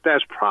think that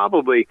that's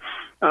probably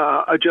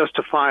a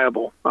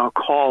justifiable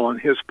call on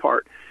his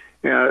part.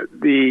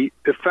 The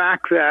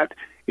fact that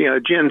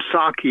Jen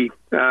Psaki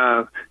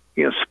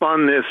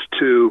spun this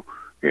to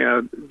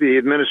the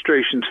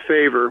administration's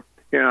favor,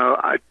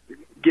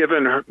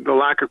 given the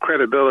lack of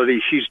credibility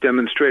she's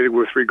demonstrated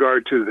with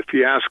regard to the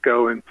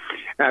fiasco in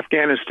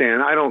Afghanistan,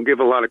 I don't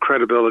give a lot of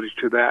credibility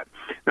to that.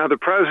 Now, the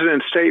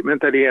president's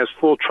statement that he has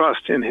full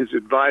trust in his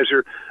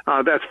advisor,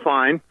 that's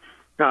fine.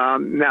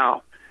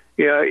 Now,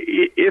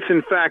 if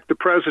in fact the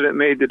president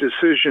made the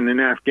decision in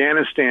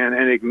Afghanistan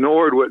and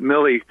ignored what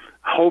Milley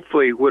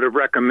hopefully would have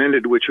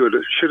recommended, which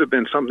should have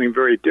been something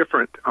very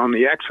different on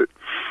the exit,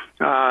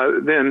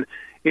 then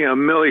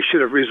Milley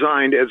should have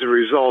resigned as a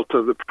result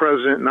of the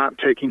president not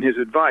taking his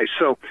advice.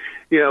 So,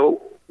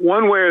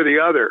 one way or the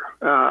other,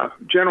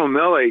 General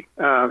Milley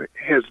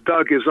has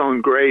dug his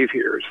own grave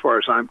here, as far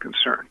as I'm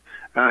concerned.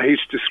 He's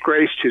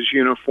disgraced his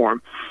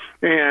uniform.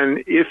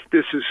 And if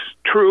this is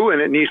true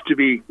and it needs to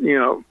be,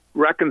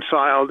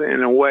 reconciled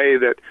in a way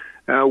that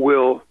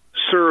will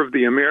serve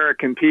the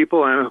American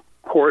people and, of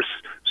course,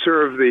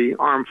 serve the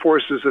armed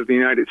forces of the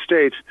United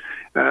States.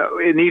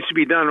 It needs to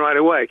be done right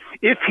away.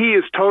 If he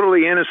is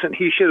totally innocent,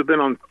 he should have been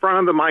on front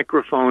of the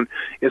microphone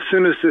as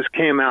soon as this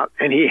came out,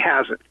 and he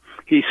hasn't.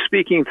 He's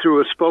speaking through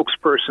a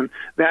spokesperson.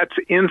 That's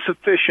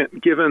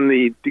insufficient given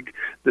the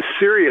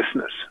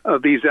seriousness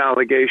of these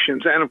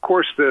allegations. And, of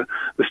course, the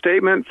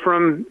statement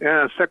from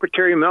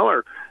Secretary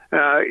Miller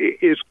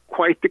is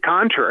quite the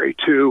contrary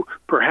to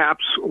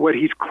perhaps what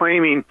he's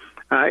claiming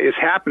is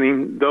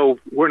happening, though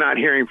we're not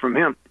hearing from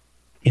him.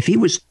 If he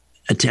was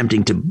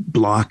attempting to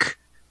block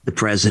the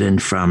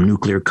president from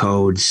nuclear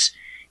codes,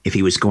 if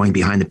he was going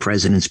behind the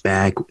president's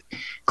back,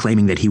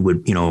 claiming that he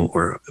would,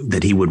 or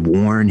that he would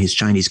warn his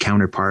Chinese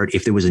counterpart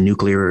if there was a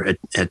nuclear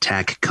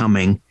attack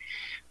coming,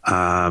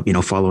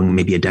 following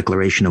maybe a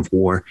declaration of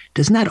war,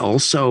 doesn't that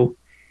also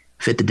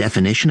fit the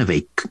definition of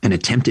an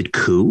attempted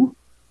coup?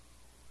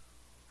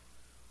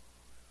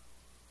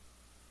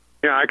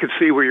 Yeah, I could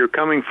see where you're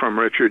coming from,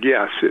 Richard.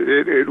 Yes,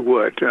 it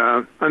would.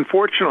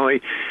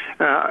 Unfortunately,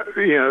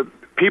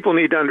 people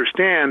need to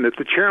understand that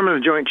the chairman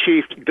of the Joint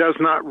Chiefs does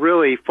not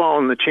really fall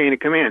in the chain of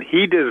command.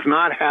 He does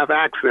not have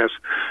access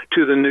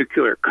to the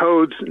nuclear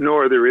codes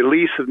nor the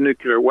release of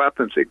nuclear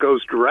weapons. It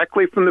goes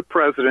directly from the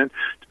president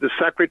to the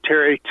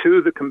secretary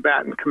to the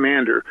combatant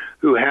commander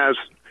who has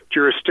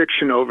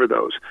jurisdiction over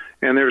those.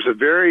 And there's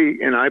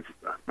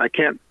I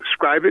can't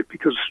describe it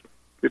because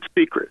it's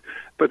secret,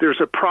 but there's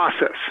a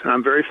process, and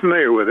I'm very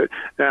familiar with it,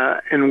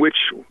 in which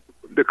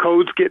the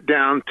codes get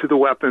down to the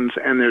weapons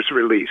and there's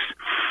release.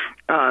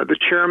 The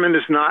chairman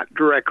is not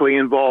directly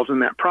involved in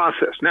that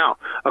process. Now,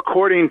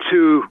 according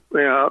to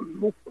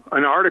an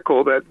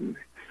article that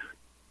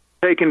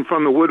taken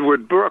from the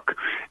Woodward book,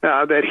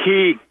 that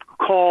he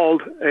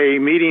called a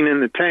meeting in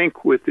the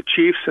tank with the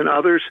chiefs and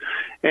others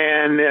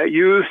and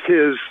used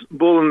his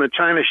bull in the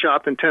china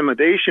shop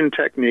intimidation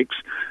techniques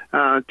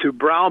to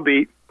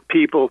browbeat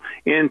people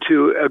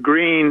into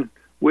agreeing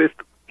with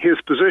his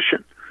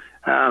position.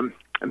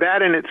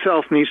 That in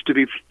itself needs to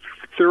be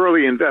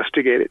thoroughly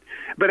investigated.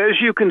 But as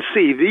you can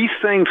see, these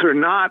things are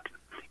not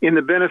in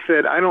the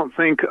benefit, I don't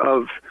think,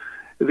 of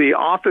the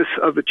office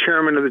of the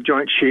chairman of the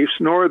Joint Chiefs,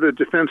 nor the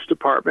Defense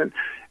Department.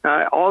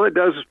 All it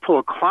does is pull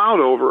a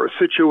cloud over a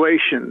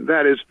situation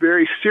that is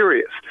very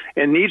serious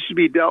and needs to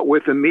be dealt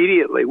with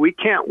immediately. We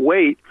can't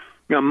wait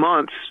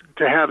months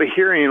to have a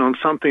hearing on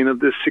something of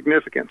this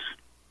significance.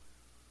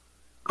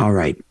 All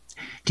right.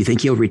 Do you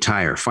think he'll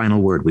retire?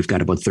 Final word. We've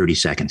got about 30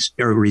 seconds.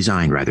 Or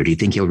resign, rather. Do you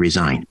think he'll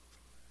resign?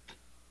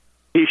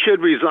 He should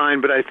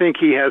resign, but I think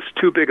he has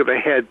too big of a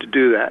head to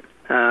do that.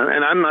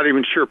 And I'm not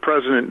even sure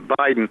President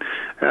Biden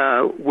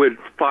would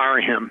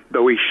fire him,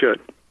 though he should.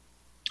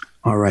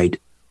 All right.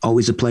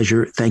 Always a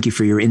pleasure. Thank you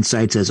for your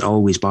insights, as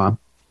always, Bob.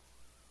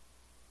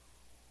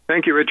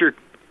 Thank you, Richard.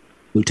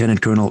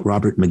 Lieutenant Colonel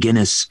Robert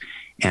McGinnis.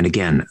 And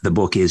again, the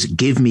book is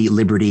Give Me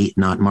Liberty,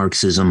 Not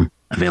Marxism,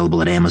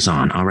 available at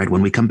Amazon. All right,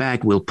 when we come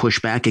back, we'll push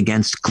back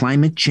against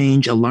climate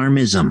change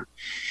alarmism.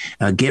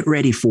 Get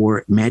ready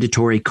for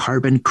mandatory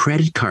carbon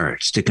credit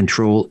cards to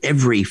control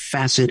every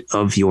facet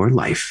of your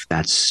life.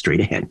 That's straight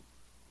ahead.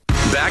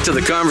 Back to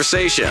the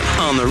conversation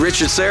on The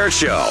Richard Syrett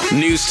Show.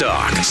 News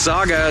Talk,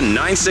 Saga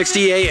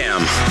 960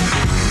 AM.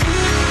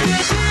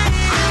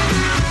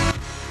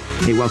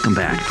 Hey, welcome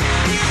back.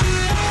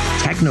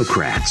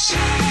 Technocrats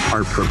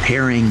are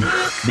preparing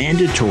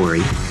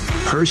mandatory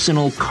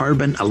personal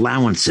carbon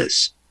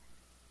allowances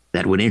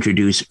that would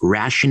introduce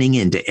rationing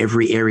into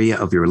every area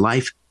of your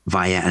life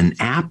via an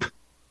app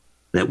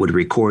that would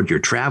record your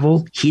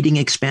travel, heating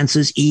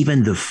expenses,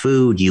 even the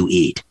food you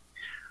eat.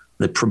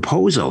 The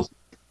proposal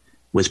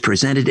was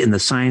presented in the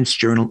science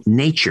journal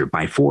Nature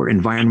by 4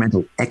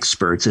 environmental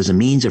experts as a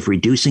means of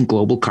reducing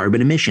global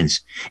carbon emissions.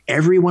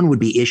 Everyone would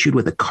be issued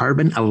with a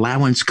carbon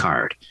allowance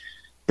card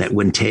that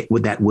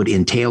would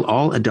entail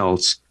all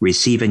adults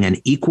receiving an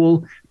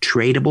equal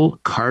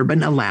tradable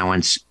carbon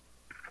allowance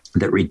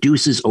that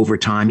reduces over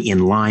time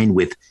in line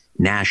with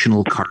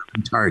national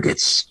carbon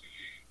targets.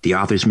 The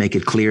authors make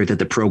it clear that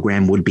the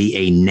program would be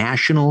a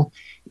national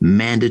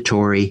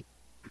mandatory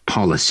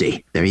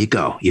policy. There you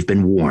go. You've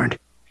been warned.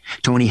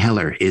 Tony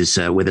Heller is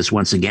with us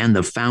once again,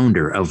 the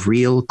founder of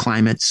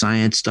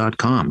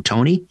RealClimateScience.com.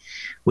 Tony,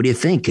 what do you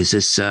think? Is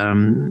this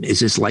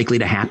likely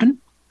to happen?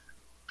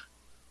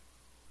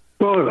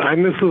 Well,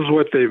 and this is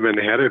what they've been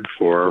headed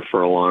for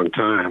a long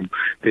time.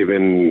 They've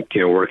been,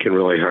 working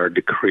really hard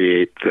to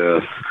create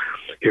this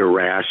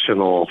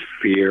irrational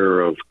fear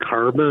of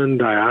carbon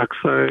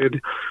dioxide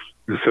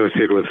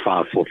associated with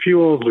fossil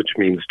fuels, which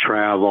means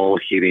travel,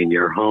 heating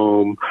your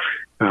home.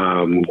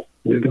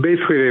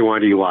 Basically, they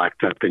want you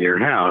locked up in your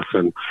house.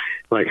 And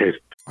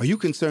Are you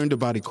concerned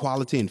about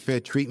equality and fair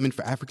treatment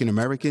for African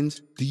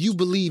Americans? Do you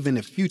believe in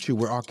a future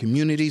where our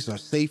communities are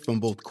safe from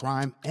both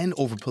crime and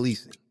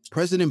over-policing?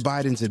 President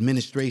Biden's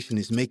administration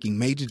is making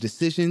major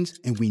decisions,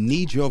 and we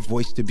need your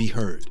voice to be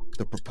heard.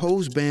 The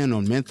proposed ban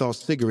on menthol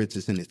cigarettes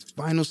is in its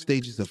final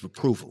stages of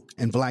approval,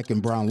 and Black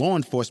and brown law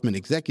enforcement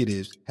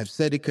executives have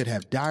said it could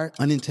have dire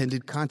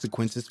unintended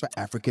consequences for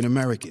African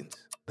Americans.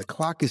 The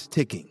clock is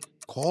ticking.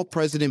 Call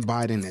President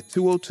Biden at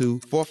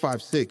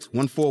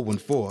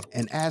 202-456-1414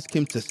 and ask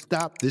him to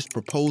stop this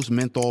proposed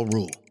menthol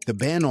rule. The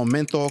ban on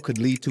menthol could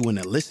lead to an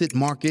illicit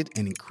market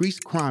and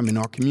increased crime in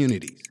our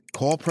communities.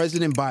 Call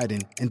President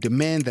Biden and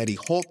demand that he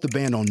halt the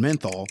ban on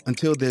menthol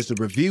until there's a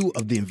review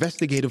of the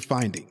investigative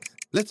findings.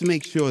 Let's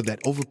make sure that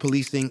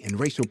over-policing and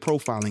racial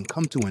profiling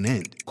come to an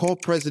end. Call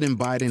President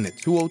Biden at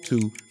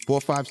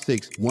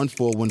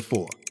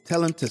 202-456-1414.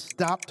 Tell him to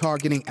stop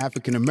targeting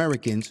African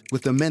Americans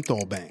with a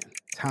menthol ban.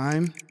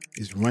 Time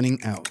is running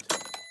out.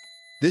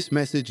 This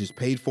message is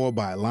paid for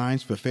by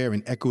Alliance for Fair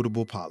and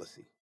Equitable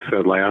Policy.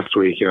 Said last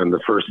week on the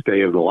first day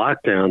of the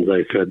lockdowns,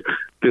 I said,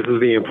 this is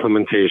the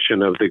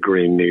implementation of the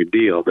Green New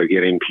Deal. They're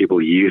getting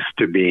people used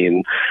to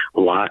being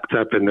locked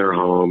up in their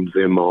homes,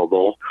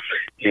 immobile,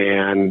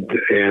 and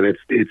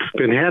it's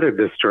been headed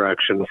this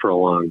direction for a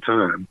long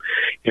time.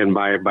 And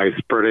by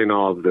spreading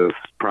all of this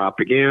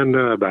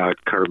propaganda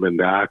about carbon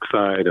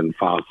dioxide and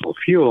fossil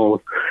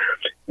fuels,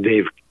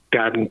 they've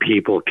gotten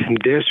people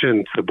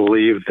conditioned to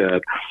believe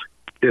that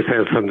this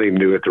has something to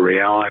do with the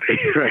reality,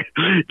 right?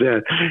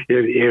 That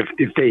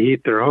if they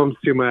heat their homes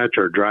too much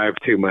or drive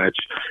too much,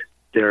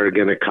 they're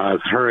going to cause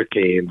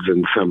hurricanes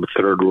in some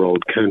third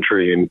world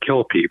country and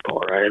kill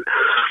people, right?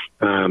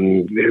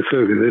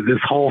 So this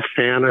whole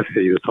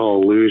fantasy, this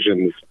whole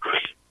illusion's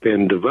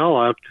been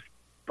developed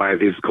by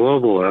these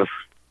globalists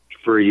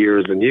for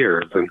years and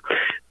years. And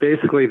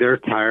basically they're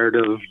tired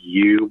of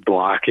you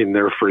blocking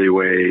their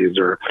freeways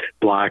or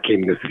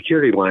blocking the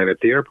security line at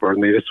the airport,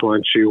 and they just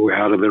want you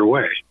out of their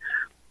way.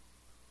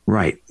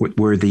 Right.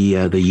 We're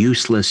the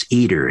useless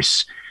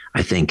eaters,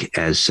 I think,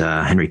 as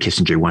Henry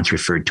Kissinger once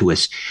referred to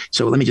us.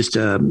 So let me just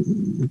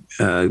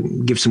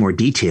give some more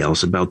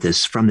details about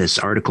this from this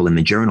article in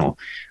the Journal.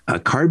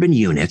 Carbon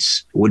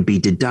units would be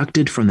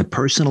deducted from the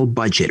personal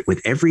budget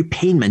with every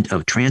payment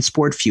of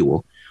transport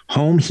fuel,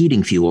 home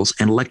heating fuels,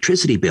 and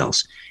electricity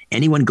bills.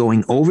 Anyone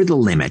going over the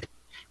limit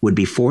would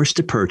be forced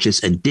to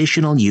purchase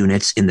additional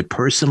units in the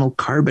personal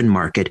carbon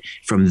market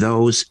from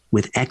those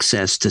with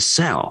excess to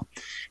sell.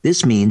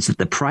 This means that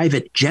the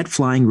private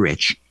jet-flying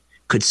rich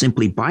could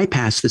simply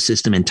bypass the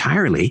system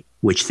entirely,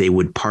 which they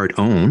would part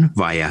own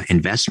via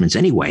investments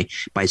anyway,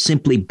 by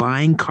simply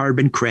buying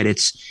carbon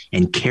credits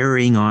and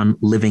carrying on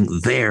living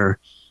their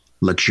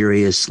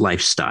luxurious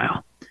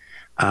lifestyle.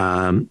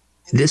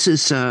 This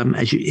is,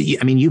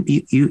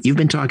 you've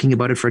been talking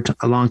about it for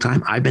a long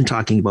time. I've been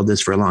talking about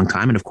this for a long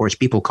time. And of course,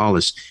 people call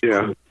us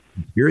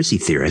conspiracy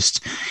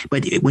theorists.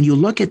 But when you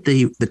look at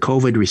the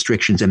COVID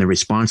restrictions and the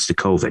response to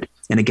COVID,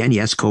 and again,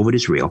 yes, COVID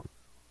is real,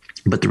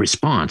 but the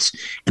response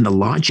and the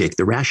logic,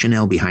 the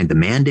rationale behind the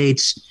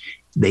mandates,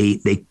 they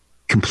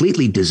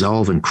completely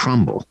dissolve and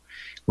crumble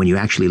when you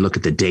actually look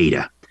at the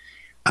data.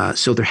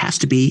 So there has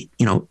to be,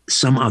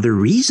 some other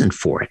reason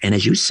for it. And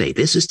as you say,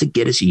 this is to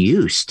get us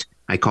used.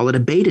 I call it a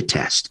beta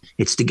test.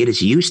 It's to get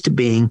us used to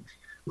being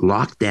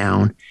locked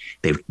down.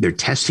 They're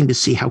testing to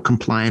see how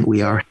compliant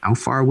we are, how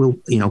far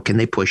can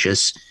they push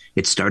us.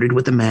 It started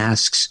with the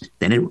masks,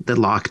 then the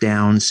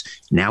lockdowns.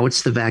 Now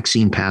it's the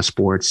vaccine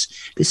passports.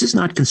 This is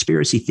not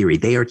conspiracy theory.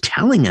 They are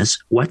telling us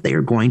what they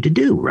are going to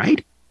do,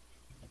 right?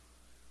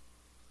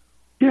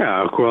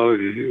 Yeah, well,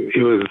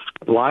 it was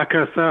lock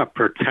us up,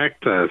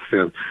 protect us.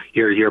 And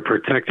you're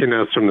protecting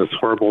us from this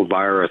horrible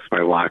virus by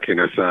locking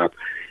us up.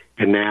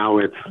 And now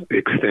it's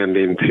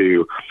extending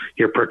to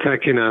you're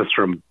protecting us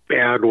from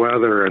bad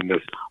weather and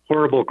this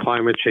horrible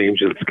climate change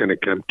that's going to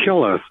come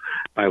kill us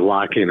by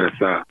locking us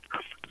up.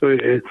 So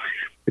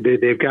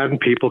they've gotten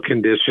people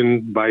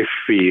conditioned by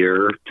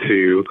fear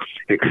to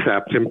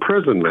accept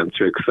imprisonment,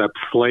 to accept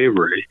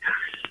slavery,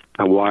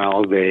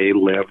 while they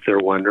live their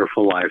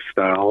wonderful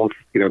lifestyles.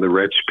 The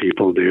rich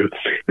people do.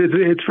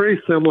 It's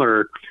very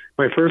similar.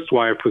 My first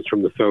wife was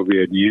from the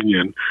Soviet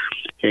Union,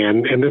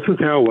 and this is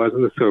how it was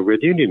in the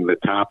Soviet Union. The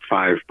top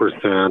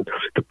 5%,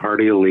 the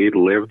party elite,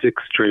 lived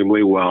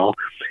extremely well,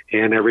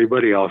 and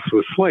everybody else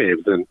was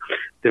slaves. And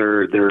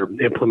they're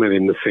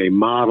implementing the same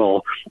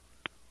model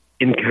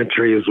in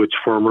countries which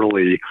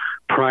formerly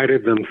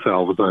prided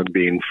themselves on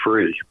being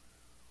free.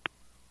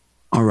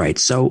 All right.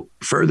 So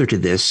further to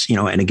this,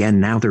 and again,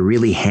 now they're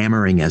really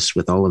hammering us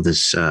with all of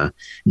this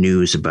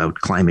news about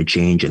climate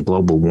change and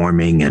global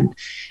warming. And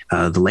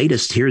the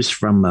latest here's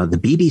from the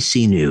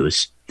BBC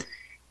News.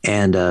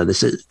 And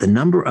this is the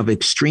number of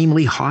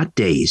extremely hot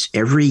days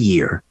every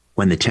year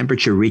when the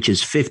temperature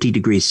reaches 50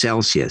 degrees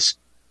Celsius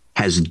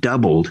has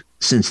doubled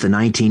since the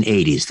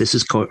 1980s. This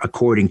is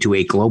according to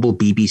a global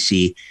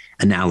BBC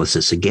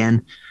analysis.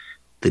 Again,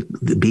 the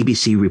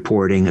BBC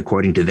reporting,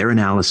 according to their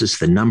analysis,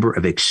 the number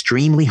of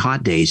extremely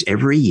hot days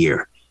every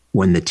year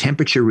when the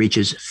temperature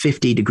reaches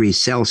 50 degrees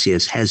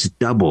Celsius has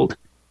doubled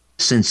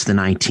since the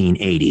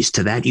 1980s.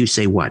 To that, you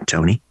say what,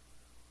 Tony?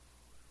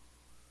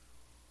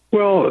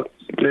 Well,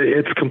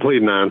 it's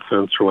complete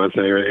nonsense for one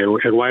thing.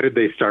 And why did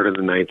they start in the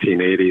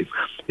 1980s?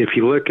 If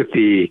you look at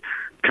the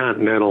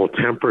continental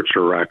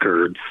temperature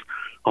records,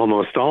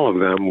 almost all of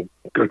them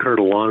occurred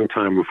a long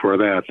time before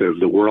that.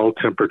 The world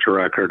temperature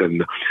record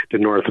and the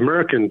North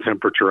American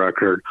temperature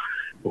record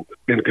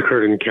It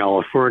occurred in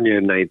California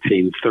in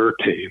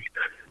 1913.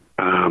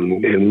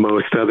 In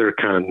most other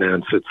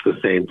continents, it's the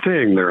same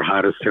thing. Their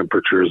hottest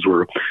temperatures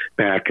were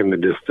back in the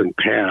distant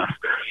past.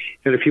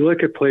 And if you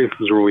look at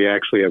places where we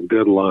actually have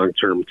good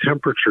long-term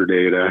temperature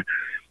data,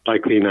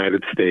 like the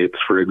United States,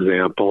 for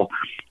example,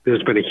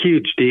 there's been a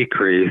huge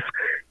decrease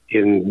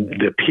in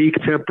the peak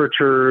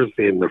temperatures,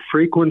 in the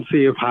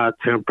frequency of hot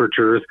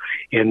temperatures,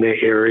 in the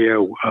area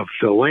of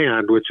the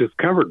land which is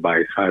covered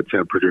by hot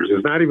temperatures.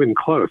 It's not even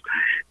close.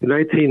 The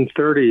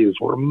 1930s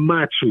were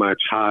much,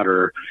 much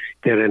hotter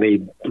than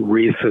any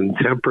recent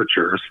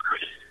temperatures.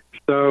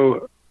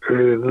 So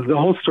the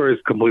whole story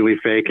is completely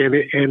fake.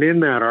 And in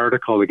that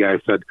article, the guy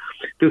said,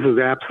 this is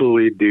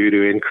absolutely due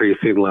to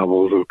increasing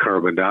levels of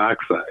carbon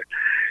dioxide.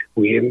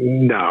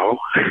 No,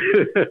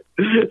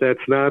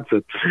 that's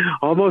nonsense.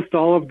 Almost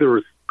all of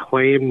the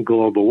claimed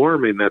global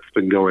warming that's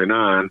been going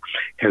on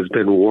has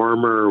been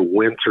warmer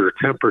winter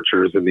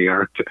temperatures in the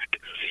Arctic.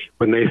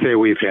 When they say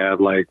we've had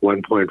like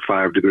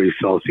 1.5 degrees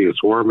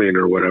Celsius warming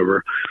or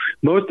whatever,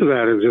 most of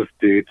that is just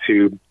due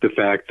to the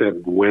fact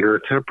that winter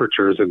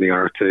temperatures in the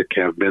Arctic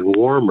have been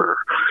warmer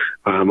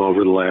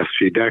over the last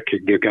few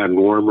decades. They've gotten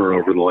warmer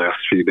over the last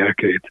few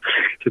decades.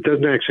 So it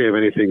doesn't actually have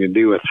anything to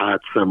do with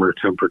hot summer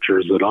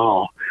temperatures at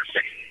all.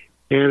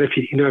 And if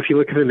you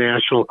look at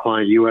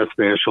the U.S.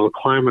 National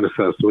Climate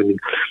Assessment,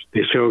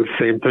 they show the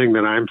same thing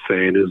that I'm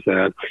saying, is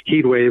that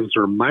heat waves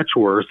are much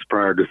worse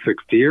prior to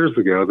 60 years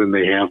ago than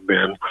they have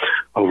been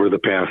over the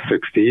past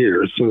 60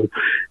 years. So,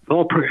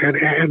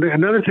 and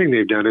another thing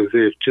they've done is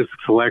they've just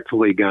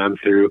selectively gone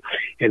through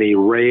and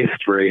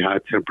erased very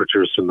hot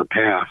temperatures from the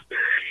past.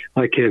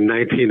 Like in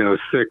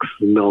 1906,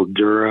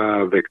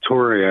 Mildura,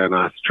 Victoria in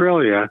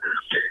Australia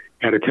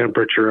had a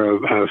temperature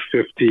of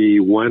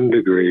 51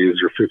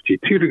 degrees or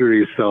 52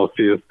 degrees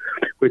Celsius,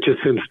 which has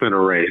since been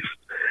erased.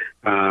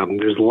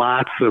 There's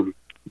lots of,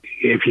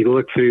 if you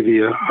look through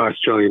the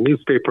Australian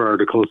newspaper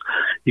articles,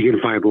 you can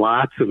find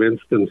lots of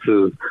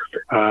instances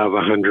of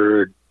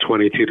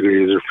 122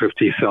 degrees or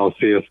 50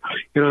 Celsius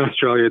in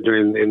Australia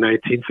in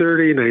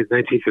 1930,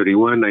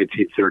 1931,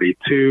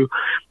 1932,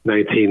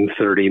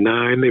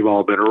 1939. They've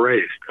all been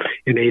erased.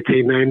 In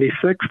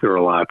 1896, there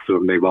are lots of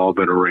them. They've all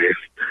been erased.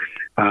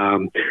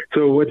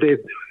 So what they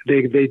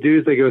do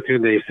is they go through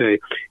and they say,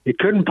 it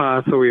couldn't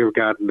possibly have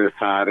gotten this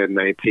hot in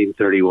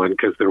 1931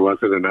 because there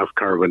wasn't enough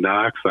carbon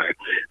dioxide.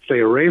 So they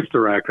erase the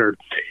record,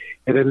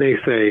 and then they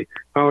say,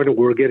 oh,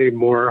 we're getting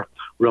more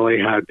really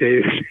hot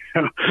days.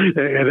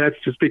 And that's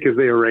just because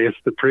they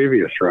erased the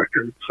previous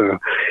record. So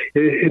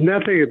it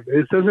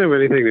doesn't have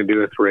anything to do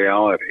with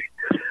reality.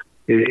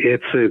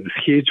 It's a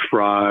huge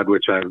fraud,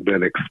 which I've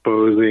been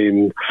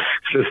exposing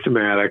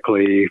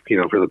systematically,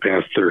 for the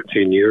past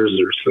 13 years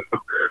or so.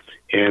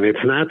 And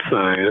it's not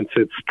science;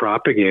 it's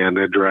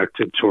propaganda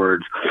directed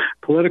towards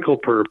political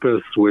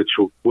purpose, which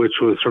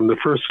was from the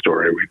first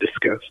story we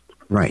discussed.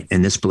 Right,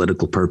 and this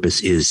political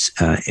purpose is,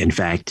 in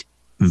fact,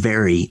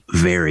 very,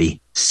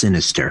 very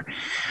sinister.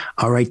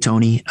 All right,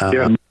 Tony.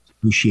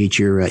 Appreciate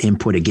your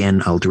input.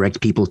 Again, I'll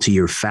direct people to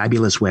your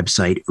fabulous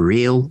website,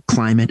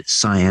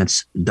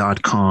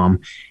 realclimatescience.com.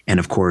 And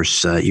of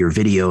course, your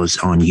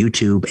videos on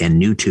YouTube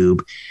and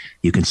NewTube.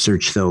 You can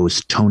search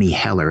those, Tony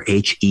Heller,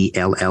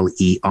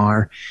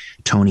 Heller,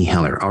 Tony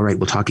Heller. All right.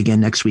 We'll talk again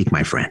next week,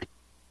 my friend.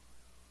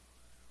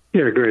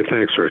 Yeah, great.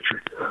 Thanks,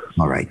 Richard.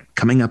 All right.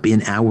 Coming up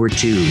in hour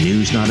 2,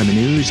 news not in the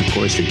news, of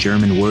course, the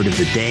German word of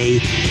the day.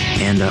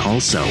 And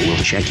also, we'll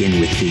check in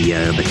with the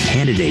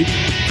candidate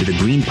for the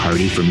Green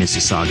Party for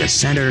Mississauga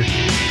Centre.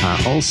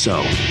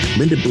 Also,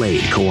 Linda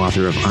Blade,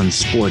 co-author of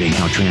Unsporting,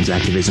 How Trans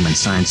Activism and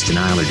Science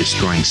Denial Are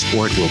Destroying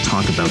Sport. We'll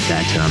talk about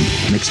that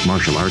mixed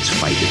martial arts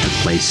fight that took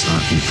place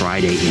on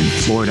Friday in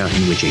Florida,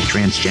 in which a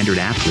transgendered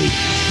athlete,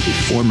 a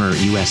former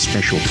U.S.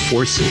 Special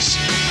Forces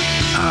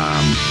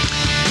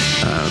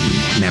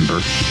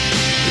member,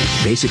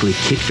 basically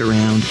kicked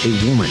around a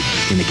woman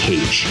in a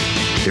cage.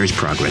 There's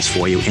progress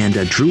for you. And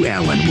Drew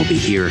Allen will be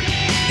here,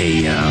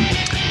 a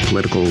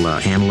political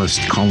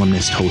analyst,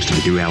 columnist, host of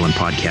the Drew Allen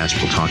podcast.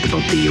 We'll talk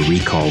about the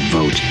recall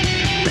vote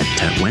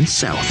that went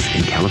south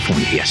in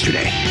California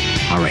yesterday.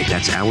 All right,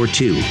 that's hour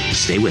 2.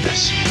 Stay with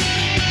us.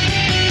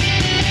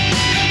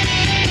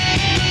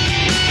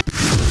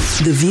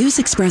 The views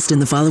expressed in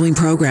the following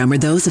program are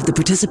those of the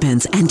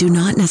participants and do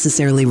not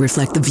necessarily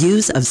reflect the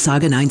views of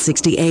Saga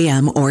 960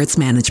 AM or its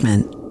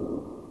management.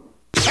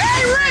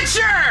 Hey,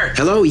 Richard!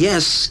 Hello,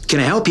 yes. Can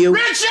I help you?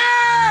 Richard!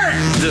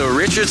 The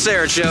Richard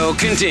Syrett Show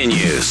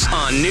continues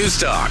on News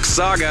Talk,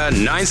 Saga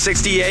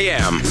 960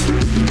 AM.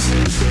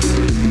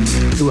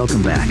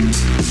 Welcome back.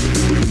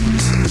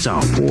 So,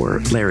 poor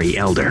Larry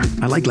Elder.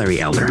 I like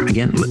Larry Elder.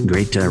 Again,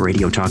 great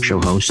radio talk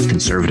show host,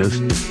 conservative,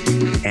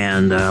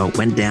 and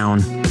went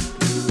down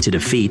to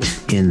defeat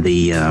in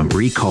the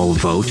recall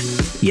vote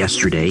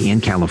yesterday in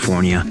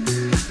California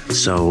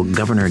So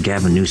Governor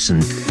Gavin Newsom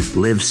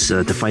lives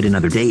to fight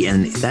another day,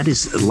 and that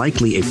is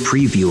likely a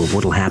preview of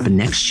what will happen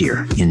next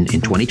year. In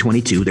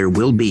 2022, there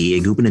will be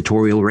a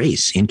gubernatorial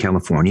race in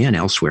California and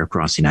elsewhere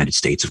across the United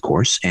States, of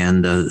course.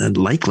 And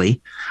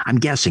likely, I'm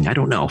guessing, I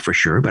don't know for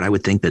sure, but I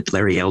would think that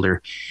Larry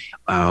Elder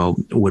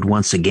would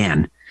once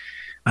again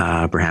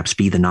perhaps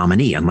be the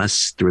nominee,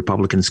 unless the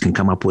Republicans can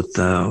come up with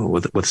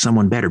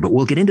someone better. But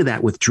we'll get into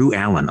that with Drew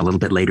Allen a little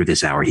bit later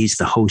this hour. He's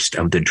the host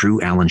of the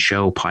Drew Allen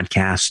Show,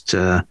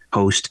 podcast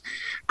host,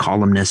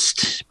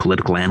 columnist,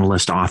 political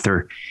analyst,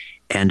 author,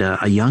 and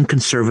a young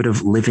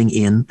conservative living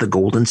in the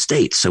Golden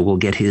State. So we'll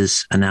get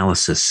his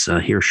analysis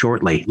here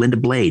shortly. Linda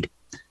Blade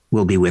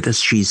will be with us.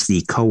 She's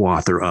the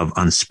co-author of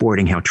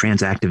Unsporting: How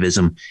Trans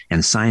Activism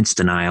and Science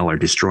Denial Are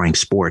Destroying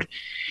Sport.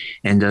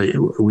 And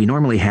we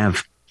normally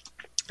have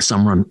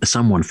someone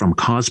from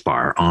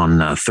CAUSEBAR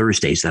on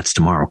Thursdays. That's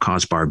tomorrow.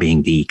 CAUSEBAR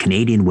being the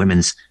Canadian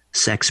Women's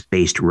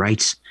Sex-Based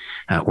Rights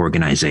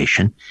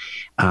Organization.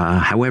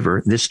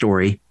 However, this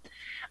story,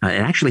 it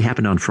actually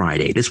happened on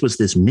Friday. This was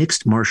this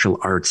mixed martial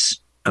arts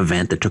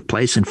event that took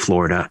place in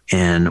Florida,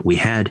 and we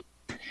had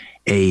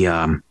a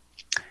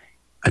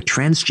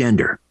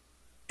transgender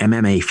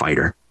MMA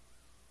fighter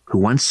who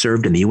once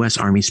served in the U.S.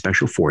 Army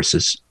Special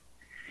Forces,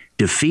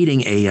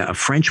 defeating a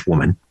French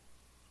woman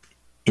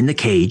in the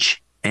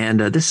cage.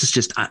 And this is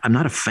just, I'm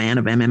not a fan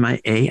of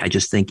MMA. I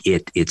just think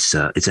it's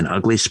an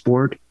ugly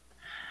sport.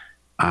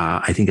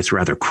 I think it's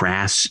rather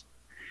crass.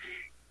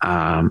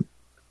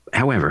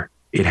 However,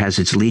 it has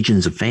its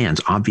legions of fans,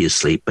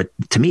 obviously. But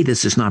to me,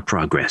 this is not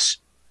progress.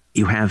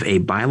 You have a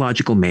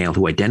biological male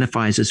who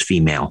identifies as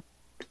female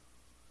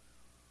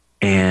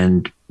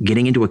and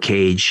getting into a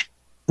cage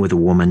with a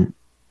woman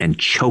and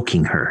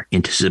choking her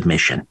into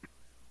submission.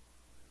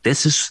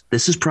 This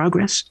is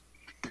progress.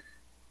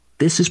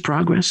 This is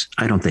progress?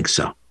 I don't think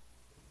so.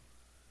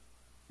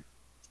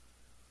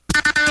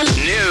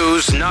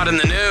 News not in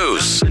the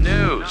news.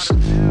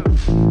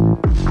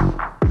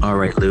 All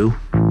right, Lou.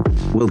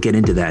 We'll get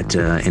into that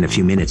in a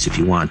few minutes if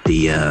you want.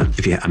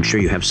 I'm sure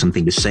you have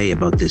something to say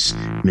about this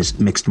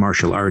mixed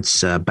martial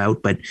arts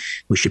bout, but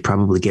we should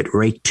probably get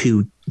right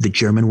to the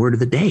German word of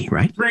the day,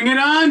 right? Bring it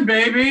on,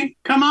 baby.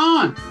 Come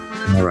on.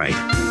 All right.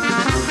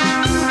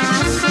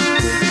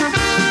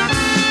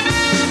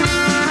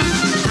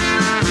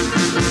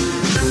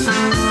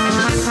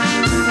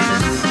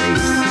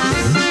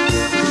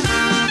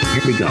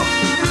 Here we go.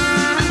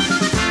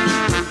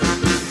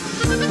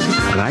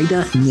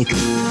 Reida nicht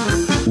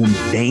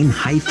den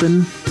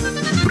Hyphen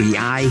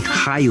Briai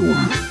Hayum.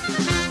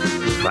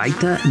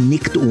 Reiter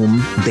nicht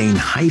den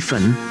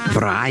Hyphen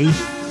Brei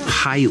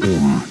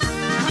Hayum.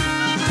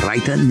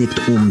 Reiter nicht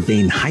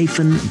den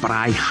Hyphen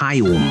Brei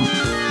Hayum.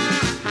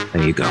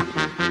 There you go.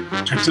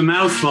 That's a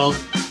mouthful.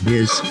 It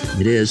is.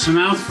 It's a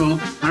mouthful.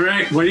 All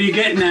right, what are you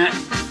getting at?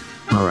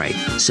 All right.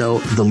 So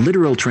the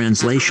literal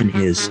translation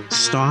is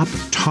stop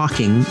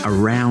talking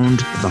around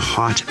the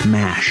hot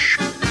mash.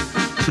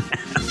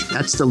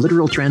 That's the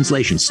literal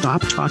translation.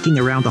 Stop talking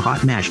around the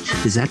hot mash.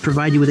 Does that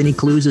provide you with any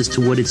clues as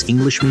to what its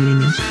English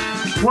meaning is?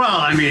 Well,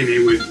 I mean,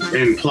 it would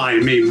imply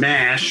to me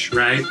mash,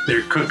 right?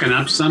 They're cooking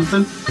up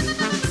something.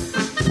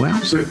 Well,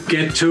 so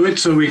get to it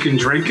so we can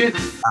drink it.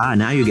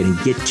 Now you're going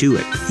to get to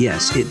it.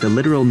 Yes, the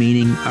literal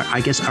meaning,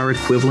 I guess our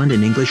equivalent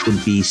in English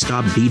would be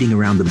stop beating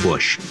around the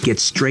bush. Get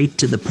straight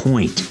to the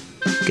point.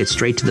 Get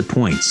straight to the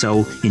point.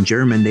 So in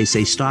German, they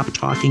say stop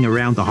talking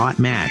around the hot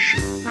mash.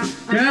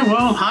 Yeah,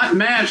 well, hot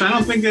mash. I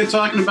don't think they're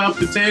talking about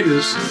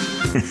potatoes.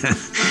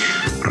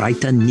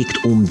 Reiter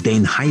nicht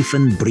den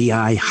Hyphen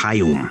Briai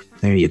Hayum.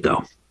 There you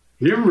go.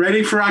 You're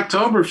ready for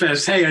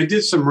Oktoberfest. Hey, I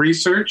did some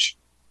research.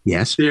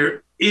 Yes.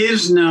 There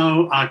is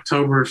no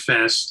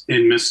Oktoberfest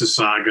in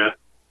Mississauga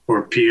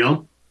or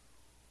Peel.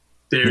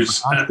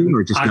 There's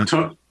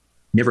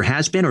never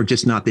has been, or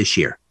just not this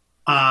year?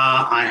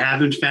 I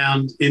haven't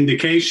found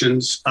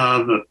indications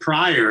of a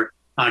prior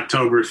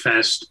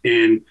Oktoberfest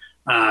in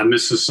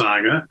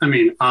Mississauga. I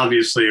mean,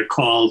 obviously a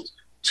call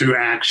to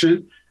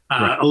action,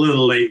 right. A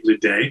little late in the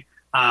day.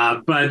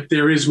 But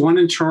there is one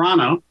in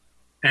Toronto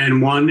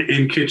and one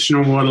in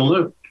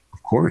Kitchener-Waterloo.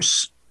 Of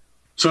course.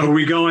 So are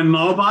we going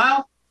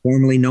mobile?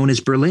 Formerly known as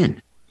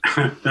Berlin.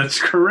 That's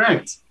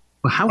correct.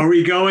 Well, are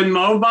we going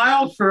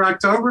mobile for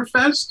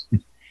Oktoberfest?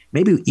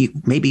 Maybe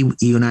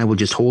you and I will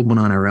just hold one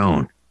on our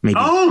own. Maybe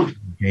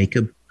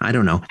Jacob. I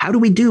don't know. How do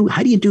you do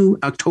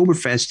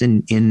Oktoberfest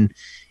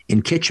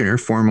in Kitchener,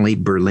 formerly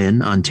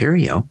Berlin,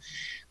 Ontario,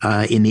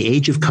 in the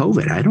age of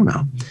COVID? I don't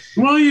know.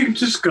 Well, you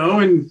just go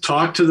and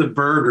talk to the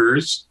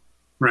burgers,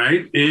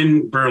 right,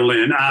 in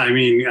Berlin.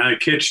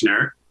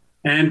 Kitchener,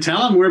 and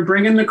tell them we're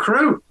bringing the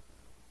crew.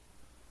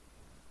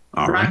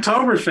 All right.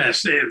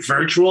 Oktoberfest,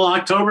 virtual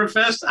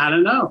Oktoberfest. I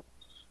don't know.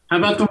 How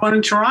about the one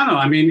in Toronto?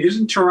 I mean,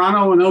 isn't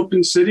Toronto an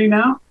open city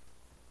now?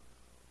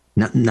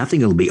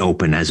 Nothing will be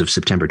open as of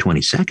September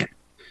 22nd.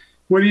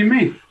 What do you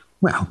mean?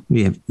 Well,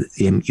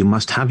 you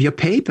must have your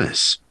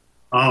papers.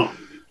 Oh,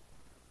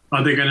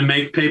 are they going to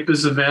make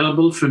papers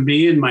available for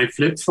me and my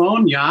flip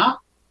phone? Yeah.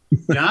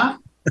 Yeah.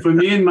 For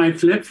me and my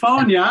flip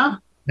phone? Yeah.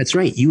 That's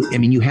right.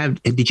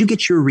 Did you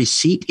get your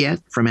receipt yet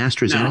from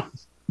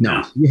AstraZeneca?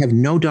 No. You have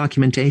no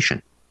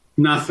documentation.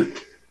 Nothing.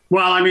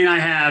 Well, I mean, I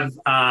have,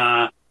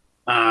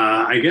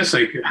 I guess,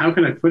 how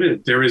can I put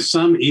it? There is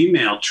some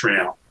email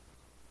trail.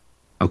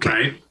 Okay.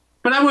 Right?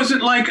 But I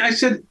wasn't I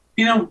said,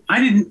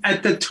 I didn't,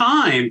 at the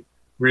time,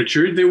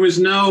 Richard, there was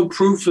no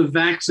proof of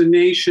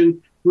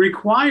vaccination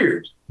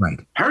required. Right.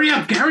 Hurry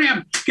up,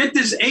 get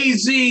this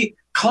AZ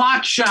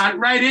clot shot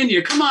right in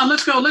you. Come on,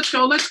 let's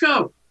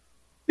go.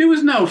 There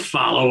was no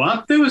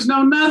follow-up. There was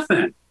no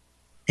nothing.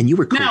 And you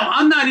were clear. Now,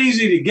 I'm not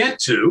easy to get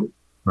to.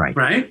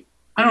 Right?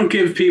 I don't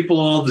give people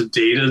all the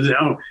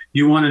data.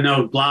 You want to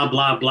know blah,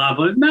 blah, blah,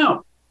 blah.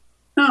 No,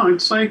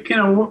 it's like,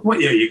 what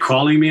are you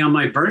calling me on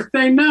my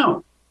birthday?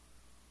 No.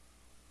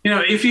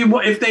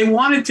 If they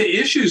wanted to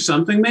issue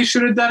something, they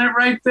should have done it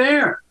right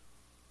there.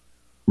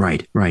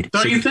 Right.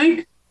 Don't you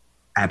think?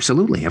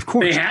 Absolutely, of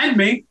course. They had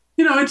me.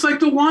 It's like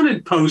the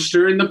wanted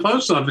poster in the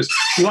post office.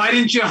 Why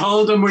didn't you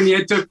hold him when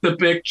you took the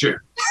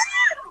picture?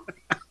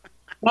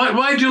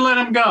 Why'd you let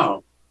him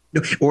go?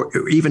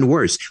 Or even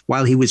worse,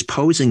 while he was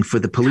posing for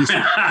the police.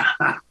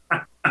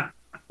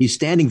 He's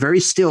standing very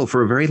still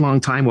for a very long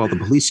time while the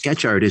police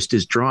sketch artist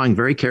is drawing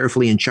very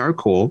carefully in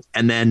charcoal.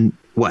 And then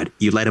what?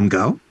 You let him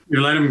go? You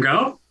let him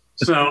go?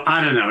 So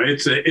I don't know.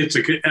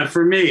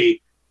 For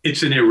me,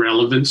 it's an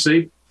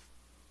irrelevancy,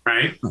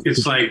 right?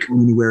 It's like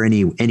anywhere,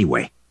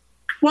 anyway.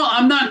 Well,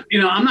 I'm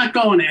not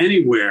going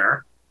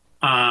anywhere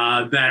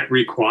that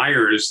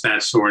requires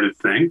that sort of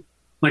thing.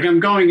 Like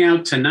I'm going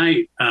out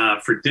tonight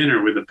for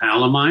dinner with a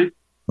pal of mine.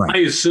 Right. I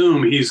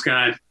assume he's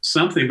got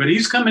something, but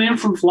he's coming in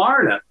from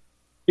Florida.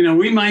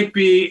 We might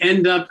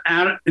end up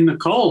out in the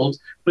cold,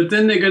 but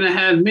then they're going to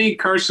have me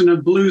cursing a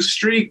blue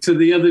streak to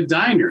the other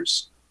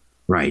diners.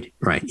 Right.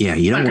 Yeah,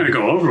 you don't not going to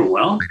go over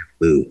well.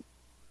 Blue.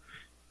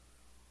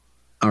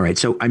 All right.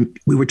 So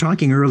we were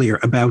talking earlier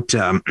about,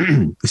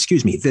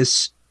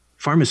 this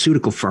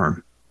pharmaceutical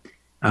firm,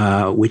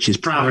 which is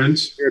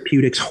Providence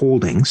Therapeutics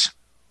Holdings,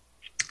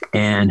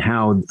 and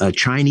how a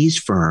Chinese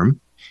firm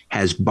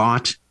has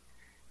bought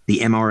the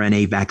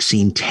mRNA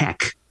vaccine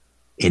tech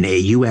in a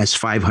U.S.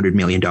 $500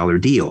 million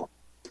deal.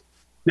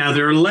 Now,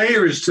 there are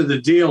layers to the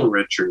deal,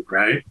 Richard,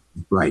 right?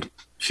 Right.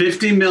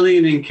 $50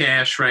 million in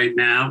cash right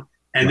now,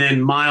 and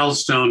then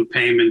milestone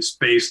payments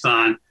based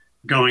on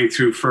going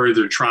through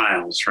further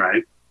trials,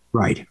 right?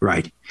 Right.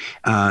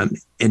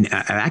 And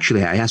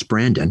actually, I asked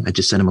Brandon, I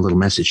just sent him a little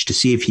message to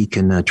see if he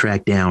can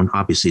track down.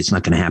 Obviously, it's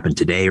not going to happen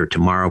today or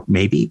tomorrow,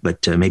 maybe,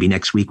 but maybe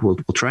next week we'll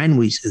try and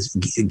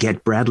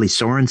get Bradley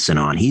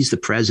Sorensen on. He's the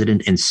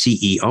president and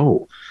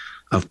CEO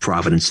of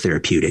Providence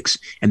Therapeutics.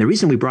 And the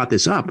reason we brought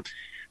this up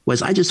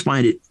was I just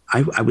find it,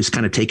 I was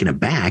kind of taken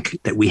aback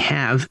that we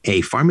have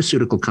a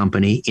pharmaceutical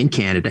company in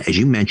Canada, as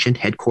you mentioned,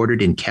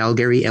 headquartered in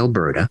Calgary,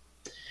 Alberta,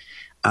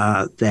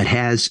 that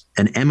has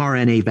an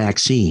mRNA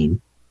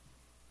vaccine,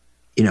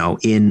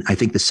 in, I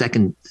think, the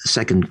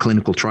second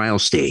clinical trial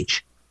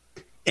stage.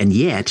 And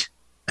yet,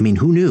 I mean,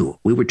 who knew?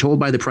 We were told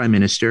by the prime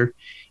minister,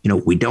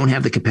 we don't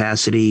have the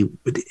capacity,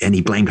 and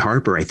he blamed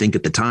Harper, I think,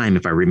 at the time,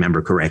 if I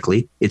remember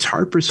correctly. It's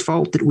Harper's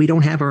fault that we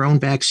don't have our own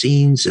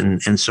vaccines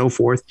and so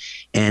forth.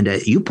 And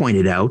you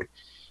pointed out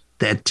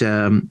that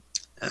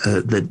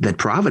that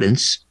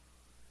Providence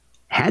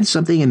had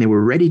something, and they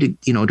were ready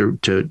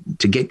to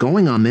get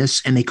going on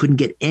this, and they couldn't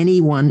get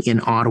anyone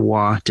in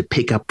Ottawa to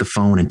pick up the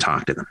phone and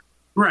talk to them.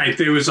 Right.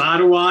 There was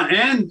Ottawa,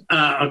 and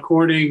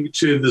according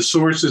to the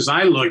sources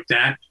I looked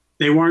at,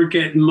 they weren't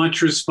getting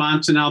much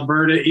response in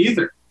Alberta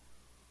either.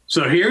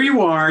 So here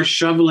you are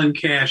shoveling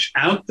cash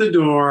out the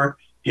door,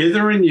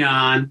 hither and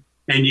yon,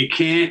 and you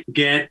can't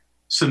get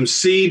some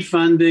seed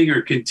funding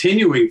or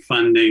continuing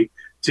funding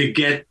to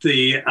get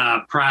the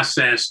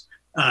process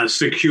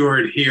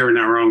secured here in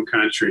our own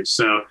country.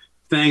 So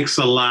thanks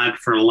a lot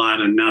for a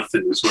lot of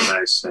nothing is what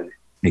I say.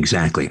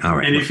 Exactly. All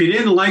right. And if you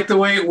didn't like the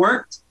way it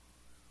worked,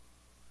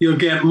 you'll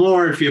get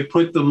more if you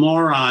put the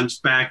morons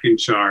back in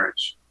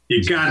charge.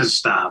 You got to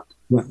stop.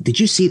 Well, did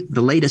you see the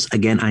latest?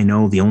 Again, I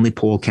know the only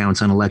poll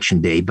counts on election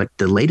day, but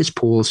the latest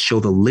polls show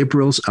the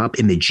Liberals up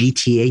in the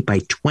GTA by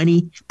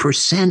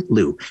 20%,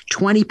 Lou.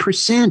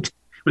 20%.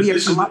 We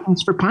have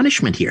gluttons for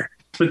punishment here.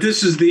 But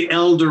this is the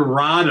El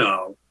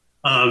Dorado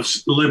of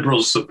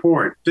Liberal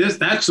support.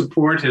 That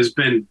support has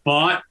been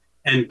bought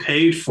and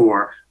paid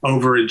for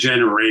over a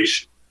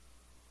generation,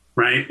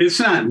 right? It's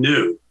not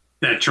new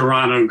that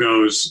Toronto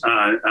goes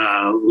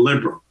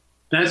Liberal.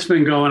 That's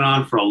been going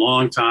on for a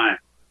long time.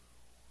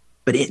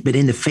 But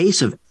in the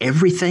face of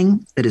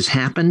everything that has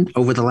happened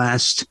over the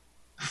last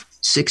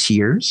 6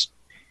 years,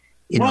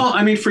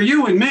 I mean, for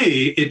you and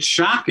me, it's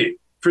shocking.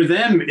 For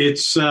them,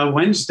 it's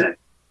Wednesday,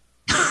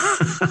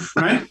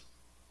 right?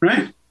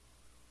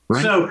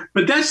 So,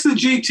 but that's the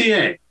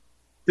GTA.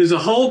 There's a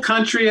whole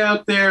country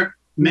out there.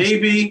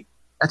 Maybe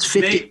that's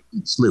 50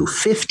 seats, Lou.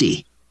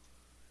 50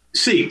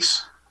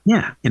 seats.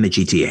 Yeah, in the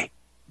GTA.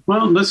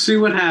 Well, let's see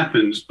what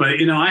happens. But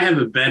I have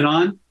a bet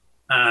on.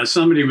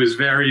 Somebody was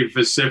very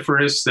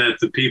vociferous that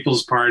the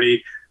People's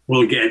Party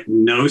will get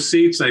no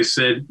seats. I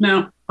said,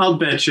 no, I'll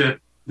bet you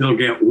they'll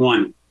get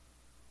one.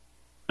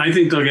 I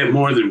think they'll get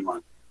more than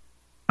one.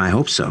 I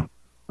hope so.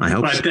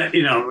 But that,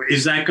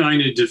 is that going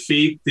to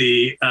defeat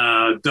the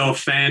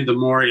Dauphin de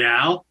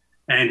Montréal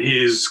and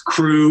his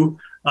crew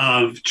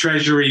of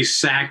Treasury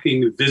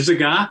sacking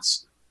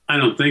Visigoths? I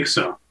don't think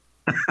so.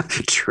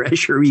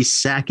 Treasury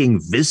sacking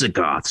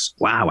Visigoths.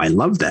 Wow, I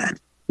love that.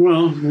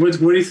 Well, what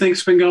do you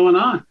think's been going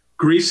on?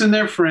 Greasing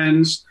their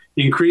friends,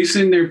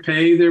 increasing their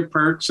pay, their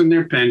perks, and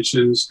their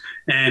pensions,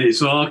 and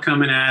it's all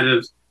coming out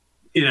of,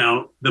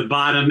 the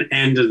bottom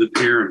end of the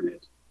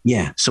pyramid.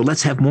 Yeah, so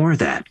let's have more of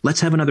that. Let's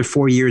have another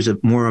 4 years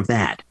of more of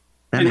that.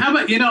 And how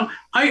about,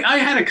 I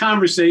had a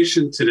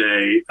conversation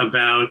today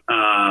about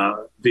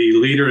the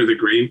leader of the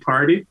Green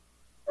Party,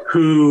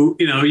 who,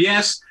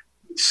 yes,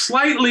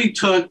 slightly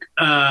took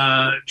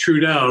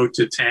Trudeau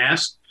to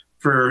task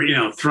for,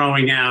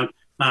 throwing out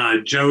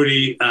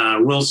Jody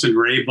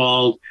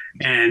Wilson-Raybould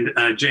and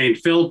Jane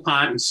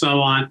Philpott and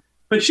so on.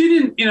 But she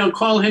didn't,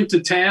 call him to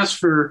task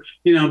for,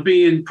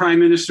 being Prime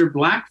Minister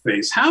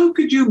blackface. How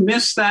could you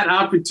miss that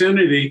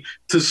opportunity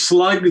to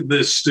slug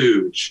the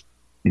stooge?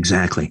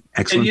 Exactly.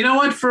 Excellent. And you know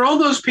what? For all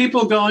those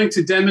people going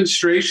to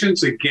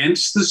demonstrations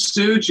against the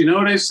stooge, you know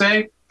what I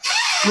say?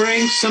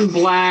 Bring some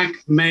black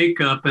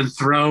makeup and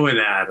throw it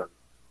at him.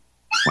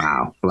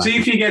 Wow. See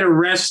if you get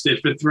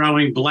arrested for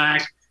throwing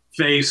black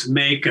face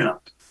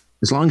makeup.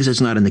 As long as it's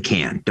not in the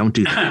can. Don't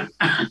do that.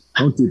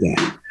 Don't do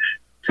that.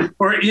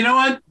 Or you know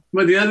what?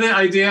 Well, the other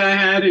idea I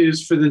had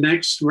is for the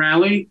next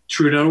rally,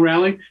 Trudeau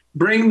rally,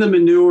 bring the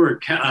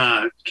manure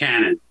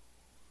cannon.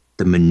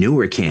 The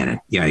manure cannon.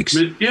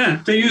 Yikes.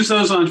 Yeah, they use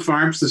those on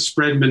farms to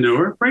spread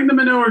manure. Bring the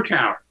manure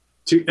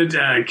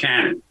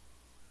cannon.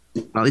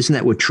 Well, isn't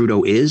that what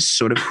Trudeau is,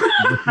 sort of?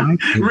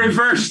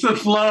 Reverse the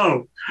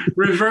flow.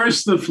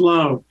 Reverse the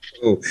flow.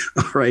 Oh,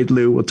 all right,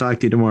 Lou. We'll talk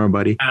to you tomorrow,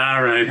 buddy.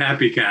 All right.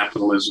 Happy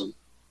capitalism.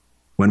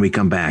 When we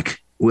come back,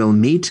 we'll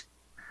meet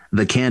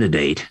the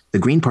candidate, the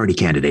Green Party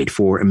candidate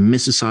for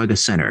Mississauga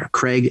Centre,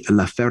 Craig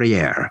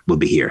Laferriere, will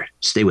be here.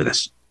 Stay with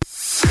us.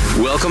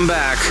 Welcome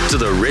back to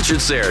the Richard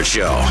Syrett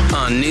Show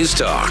on News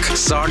Talk,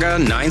 Saga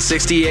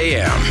 960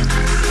 AM.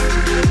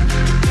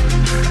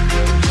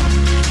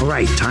 All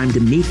right, time to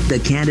meet the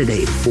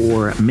candidate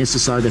for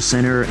Mississauga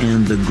Centre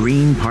and the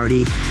Green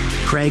Party,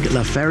 Craig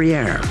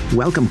Laferriere.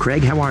 Welcome,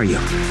 Craig. How are you?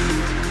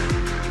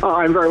 Oh,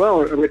 I'm very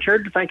well,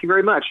 Richard. Thank you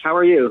very much. How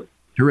are you?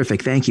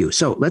 Terrific. Thank you.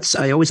 So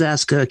I always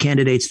ask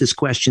candidates this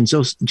question.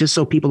 So just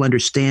so people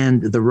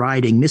understand the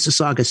riding,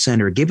 Mississauga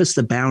Centre, give us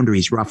the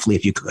boundaries roughly,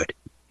 if you could.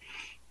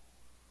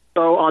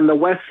 So on the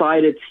west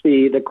side, it's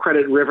the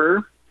Credit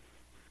River.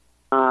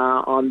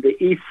 On the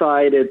east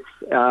side, it's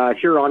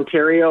Huron,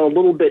 Ontario, a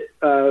little bit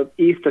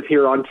east of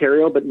Huron,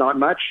 Ontario, but not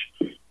much.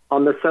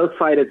 On the south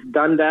side, it's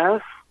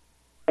Dundas.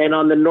 And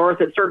on the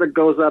north, it sort of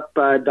goes up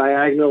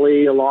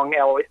diagonally along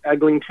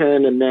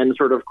Eglinton and then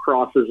sort of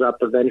crosses up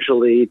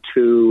eventually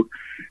to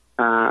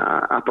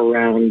up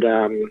around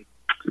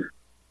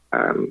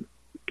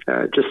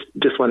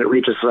just when it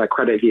reaches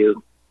Credit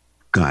View.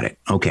 Got it.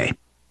 Okay.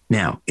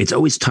 Now, it's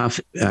always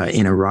tough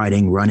in a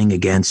riding running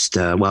against,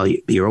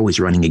 you're always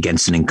running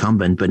against an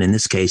incumbent, but in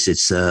this case,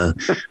 it's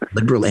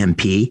Liberal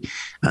MP,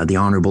 the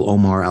Honourable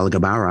Omar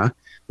Al-Gabara,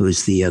 who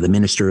is the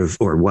Minister of,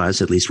 or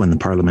was, at least when the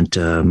Parliament,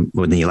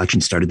 when the election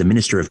started, the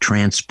Minister of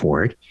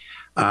Transport.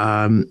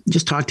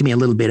 Just talk to me a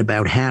little bit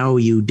about how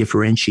you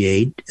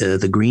differentiate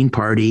the Green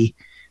Party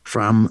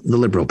from the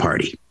Liberal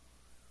Party.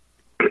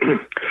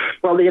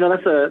 Well,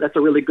 that's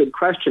a really good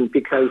question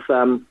because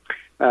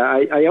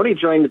I only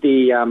joined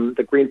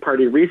the Green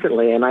Party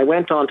recently, and I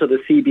went onto the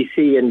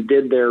CBC and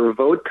did their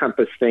vote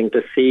compass thing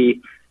to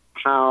see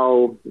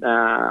how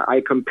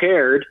I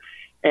compared.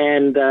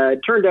 And it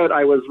turned out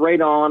I was right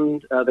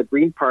on the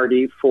Green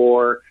Party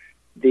for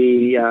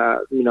the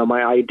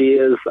my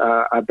ideas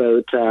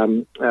about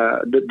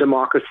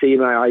democracy,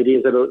 my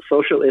ideas about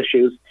social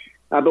issues.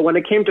 But when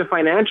it came to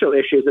financial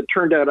issues, it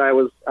turned out I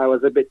was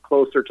a bit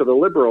closer to the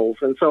Liberals,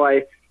 and so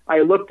I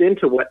looked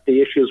into what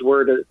the issues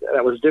were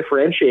that was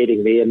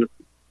differentiating me, and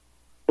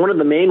one of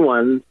the main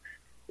ones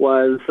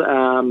was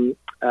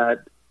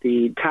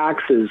the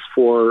taxes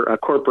for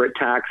corporate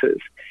taxes.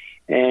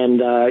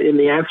 And in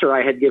the answer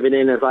I had given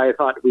in, as I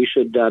thought we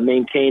should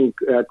maintain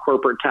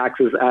corporate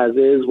taxes as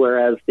is,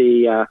 whereas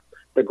the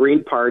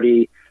Green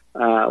Party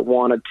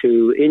wanted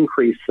to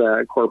increase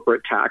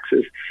corporate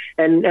taxes.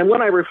 And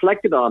when I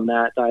reflected on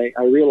that,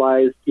 I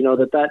realized,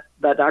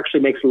 that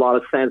actually makes a lot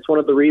of sense. One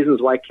of the reasons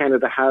why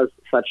Canada has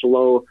such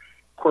low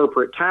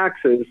corporate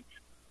taxes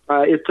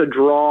is to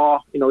draw,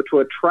 to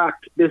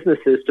attract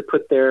businesses to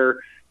put their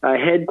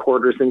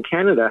headquarters in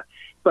Canada.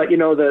 But,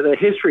 the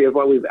history of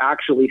what we've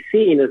actually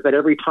seen is that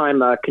every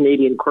time a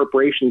Canadian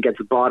corporation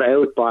gets bought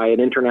out by an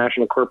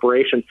international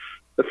corporation,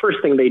 the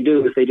first thing they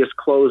do is they just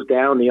close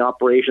down the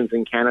operations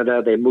in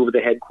Canada. They move the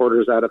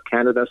headquarters out of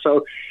Canada.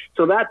 So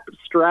that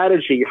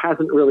strategy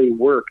hasn't really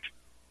worked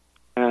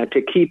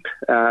to keep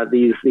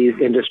these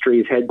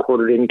industries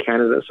headquartered in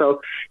Canada.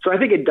 So I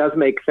think it does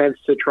make sense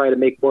to try to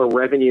make more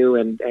revenue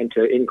and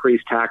to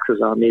increase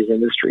taxes on these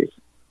industries.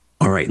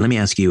 All right, let me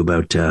ask you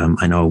about,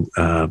 I know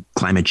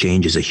climate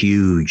change is a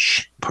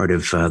huge part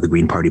of the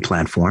Green Party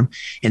platform.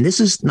 And this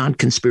is not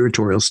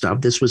conspiratorial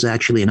stuff. This was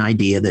actually an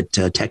idea that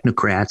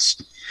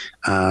technocrats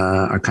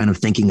are kind of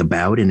thinking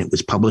about, and it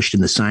was published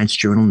in the science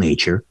journal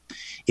Nature.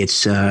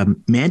 It's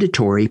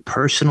mandatory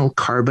personal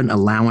carbon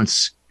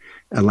allowances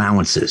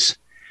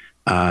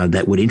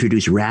that would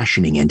introduce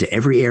rationing into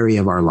every area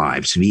of our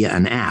lives via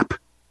an app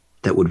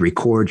that would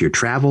record your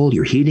travel,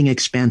 your heating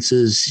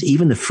expenses,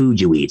 even the food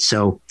you eat.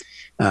 So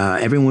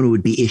everyone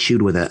would be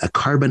issued with a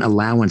carbon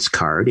allowance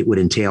card. It would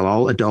entail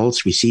all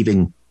adults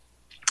receiving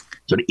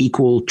sort of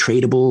equal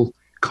tradable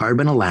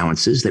carbon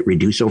allowances that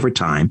reduce over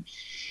time.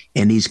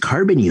 And these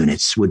carbon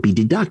units would be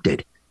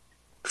deducted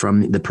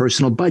from the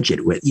personal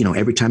budget. You know,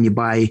 every time you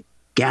buy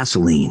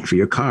gasoline for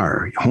your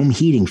car, home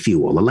heating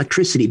fuel,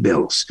 electricity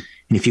bills.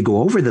 And if you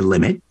go over the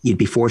limit, you'd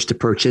be forced to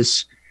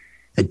purchase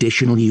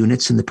additional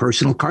units in the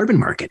personal carbon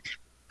market.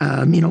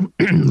 A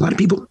lot of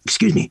people,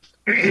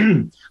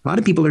 a lot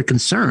of people are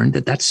concerned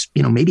that that's,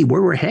 maybe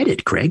where we're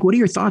headed. Craig, what are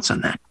your thoughts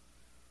on that?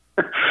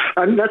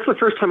 That's the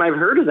first time I've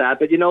heard of that,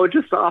 but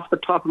just off the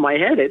top of my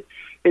head,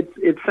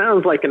 it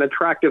sounds like an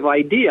attractive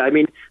idea. I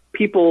mean,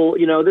 people,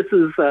 this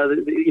is,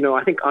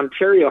 I think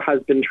Ontario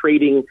has been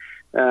trading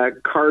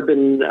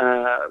carbon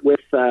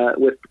with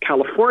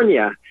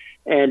California,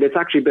 and it's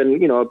actually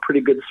been, a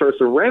pretty good source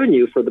of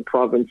revenue for the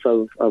province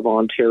of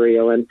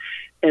Ontario,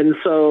 and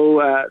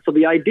so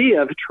the idea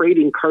of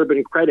trading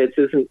carbon credits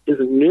isn't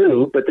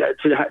new, but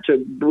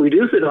to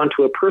reduce it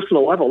onto a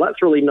personal level,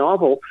 that's really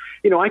novel.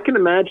 I can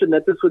imagine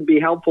that this would be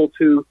helpful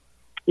to,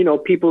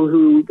 people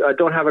who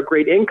don't have a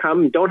great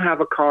income, don't have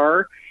a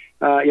car,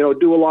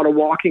 do a lot of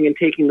walking and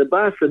taking the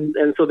bus,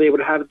 and so they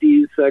would have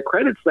these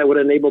credits that would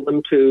enable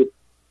them to,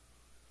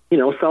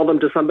 sell them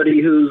to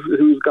somebody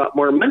who's got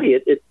more money.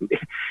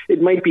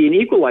 It might be an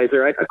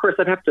equalizer. Of course,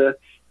 I'd have to,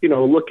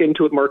 look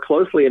into it more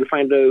closely and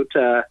find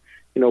out,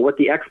 what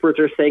the experts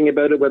are saying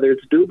about it, whether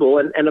it's doable.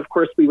 And of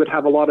course, we would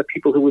have a lot of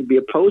people who would be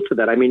opposed to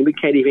that. I mean, we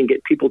can't even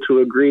get people to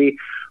agree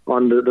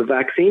on the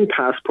vaccine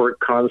passport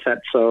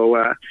concept.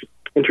 So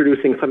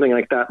introducing something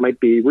like that might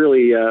be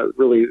really,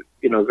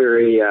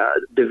 very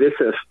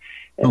divisive.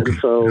 And okay.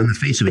 So, on the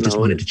face of it, just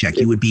wanted to check.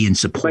 You would be in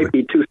support. It might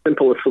be too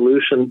simple a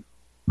solution.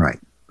 Right.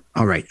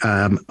 All right.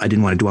 I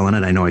didn't want to dwell on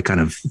it. I know I kind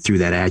of threw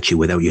that at you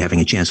without you having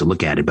a chance to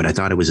look at it, but I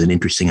thought it was an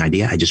interesting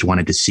idea. I just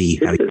wanted to see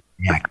how you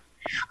react.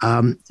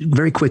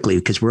 Very quickly,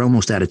 because we're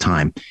almost out of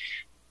time.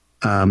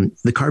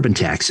 The carbon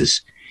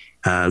taxes,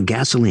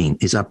 gasoline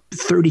is up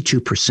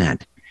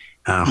 32%.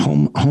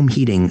 Home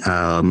heating,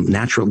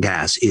 natural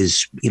gas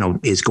is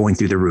going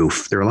through the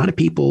roof. There are a lot of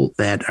people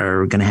that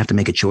are going to have to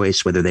make a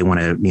choice whether they want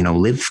to,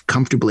 live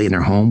comfortably in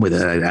their home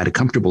at a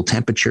comfortable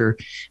temperature,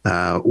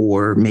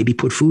 or maybe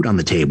put food on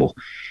the table.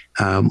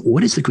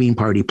 What is the Green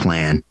Party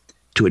plan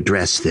to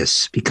address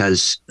this?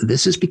 Because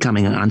this is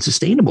becoming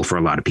unsustainable for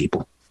a lot of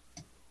people.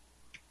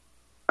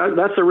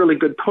 That's a really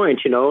good point,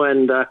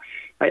 and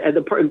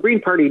the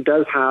Green Party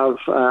does have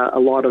a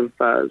lot of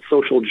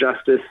social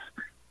justice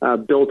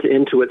built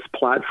into its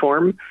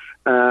platform.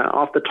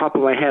 Off the top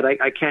of my head,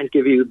 I can't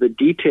give you the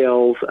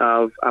details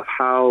of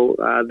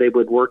how they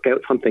would work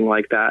out something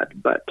like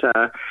that. But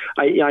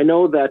I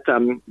know that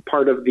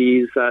part of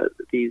these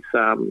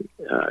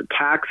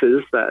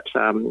taxes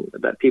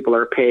that people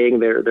are paying,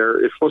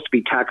 they're supposed to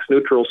be tax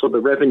neutral, so the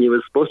revenue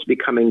is supposed to be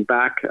coming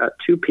back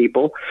to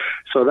people.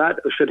 So that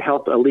should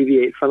help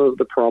alleviate some of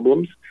the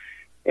problems.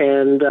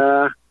 And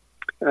I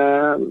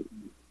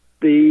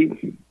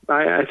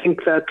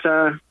think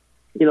that.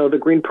 The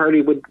Green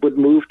Party would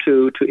move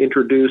to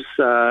introduce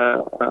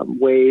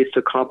ways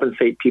to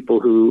compensate people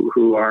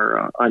who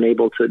are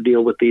unable to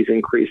deal with these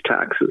increased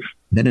taxes.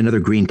 Then another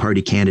Green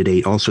Party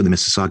candidate, also in the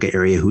Mississauga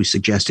area, who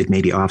suggested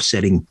maybe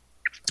offsetting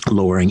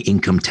lowering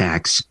income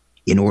tax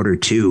in order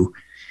to,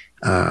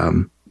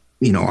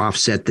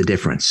 offset the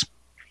difference.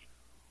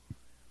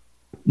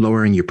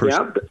 Lowering your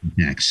personal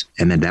tax,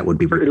 and then that would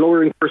be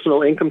lowering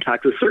personal income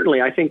taxes.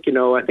 Certainly, I think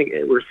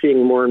we're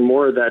seeing more and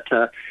more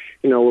that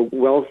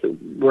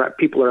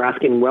people are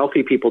asking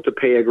wealthy people to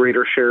pay a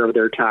greater share of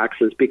their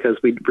taxes because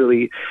we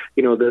really,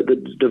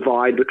 the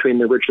divide between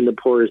the rich and the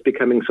poor is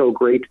becoming so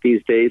great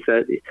these days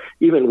that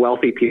even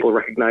wealthy people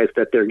recognize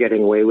that they're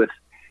getting away with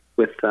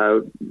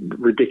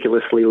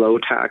ridiculously low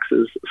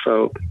taxes.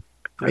 So.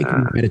 Greg,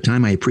 at a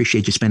time, I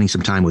appreciate you spending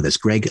some time with us.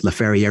 Greg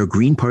Laferriere,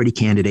 Green Party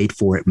candidate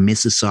for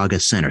Mississauga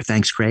Centre.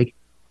 Thanks, Craig.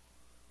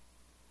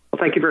 Well,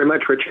 thank you very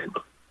much, Richard.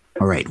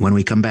 All right. When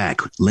we come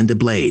back, Linda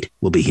Blade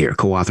will be here,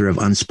 co-author of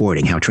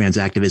Unsporting, How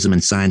Transactivism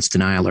and Science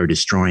Denial Are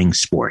Destroying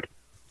Sport.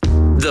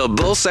 The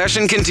Bull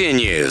Session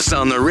continues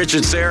on The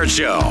Richard Syrett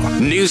Show.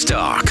 News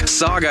Talk,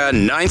 Saga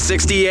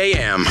 960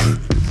 AM.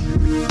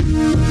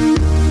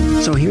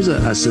 So here's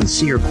a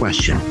sincere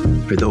question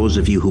for those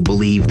of you who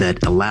believe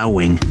that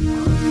allowing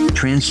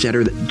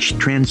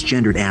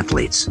transgendered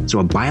athletes, so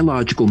a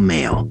biological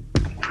male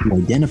who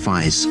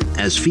identifies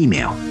as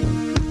female,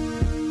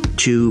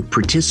 to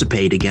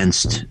participate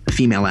against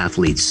female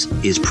athletes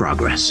is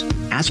progress.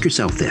 Ask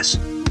yourself this.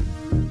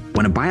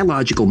 When a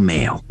biological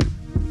male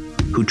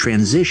who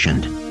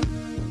transitioned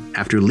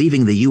after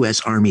leaving the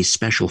U.S. Army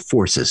Special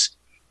Forces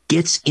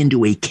gets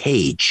into a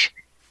cage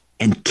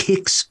and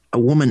kicks a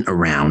woman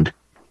around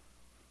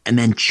and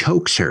then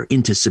chokes her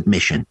into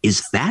submission.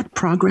 Is that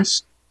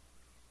progress?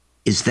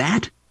 Is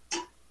that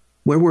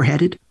where we're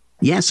headed?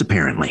 Yes,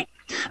 apparently.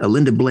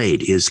 Linda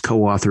Blade is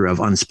co-author of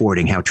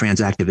Unsporting, How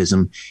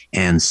Transactivism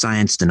and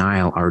Science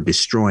Denial Are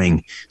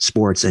Destroying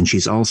Sports. And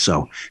she's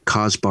also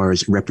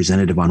CAUSEBAR's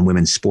representative on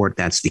women's sport.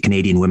 That's the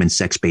Canadian Women's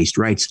Sex-Based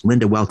Rights.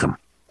 Linda, welcome.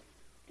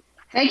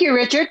 Thank you,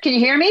 Richard. Can you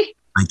hear me?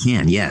 I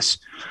can, yes.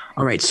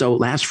 All right. So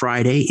last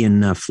Friday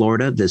in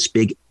Florida, this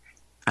big,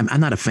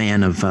 I'm not a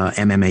fan of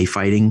MMA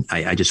fighting.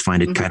 I just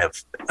find it kind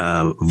of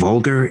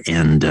vulgar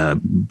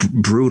and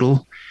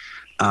brutal.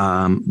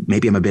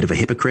 Maybe I'm a bit of a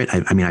hypocrite.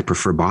 I mean, I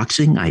prefer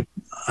boxing. I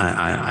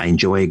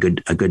enjoy a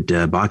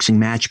good boxing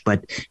match,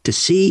 but to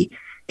see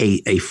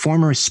a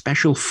former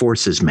Special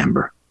Forces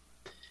member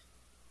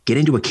get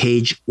into a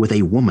cage with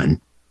a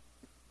woman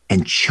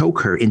and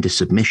choke her into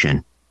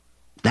submission,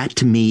 that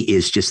to me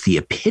is just the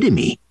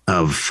epitome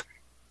of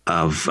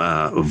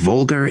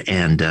vulgar,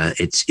 and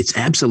it's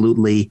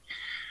absolutely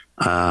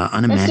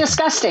unimaginable. It's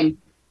disgusting.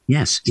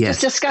 Yes, yes,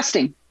 it's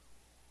disgusting.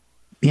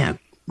 Yeah.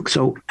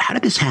 So how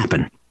did this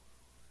happen?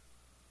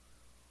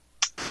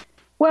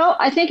 Well,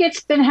 I think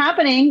it's been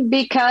happening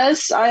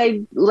because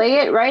I lay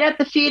it right at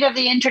the feet of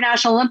the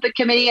International Olympic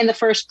Committee in the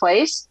first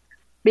place,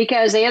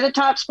 because they are the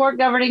top sport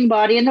governing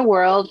body in the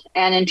world.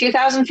 And in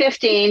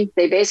 2015,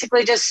 they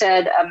basically just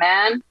said a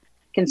man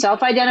can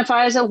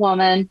self-identify as a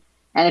woman.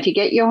 And if you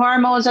get your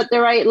hormones at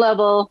the right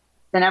level,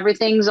 then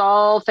everything's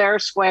all fair,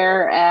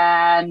 square,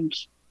 and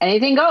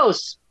anything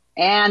goes.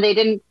 And they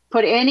didn't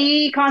put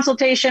any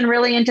consultation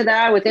really into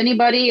that with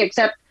anybody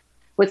except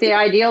with the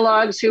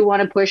ideologues who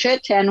want to push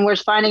it. And we're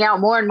finding out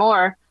more and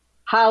more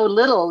how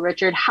little,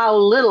 Richard,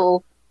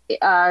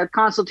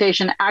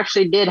 consultation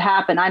actually did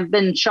happen. I've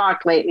been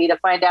shocked lately to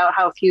find out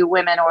how few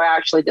women were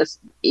actually just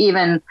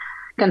even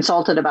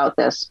consulted about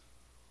this.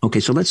 Okay,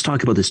 so let's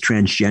talk about this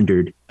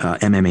transgendered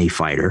MMA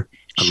fighter.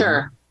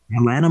 Sure.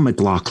 Alana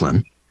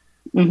McLaughlin,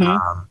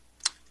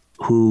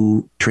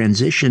 who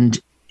transitioned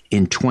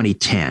in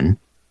 2010.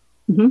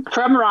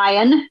 From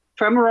Ryan,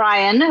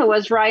 who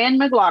was Ryan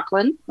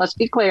McLaughlin, let's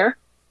be clear.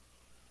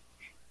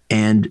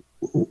 And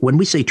when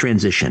we say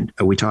transition,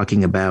 are we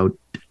talking about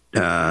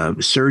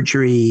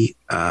surgery,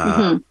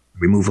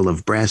 removal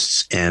of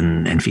breasts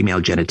and female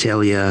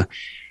genitalia,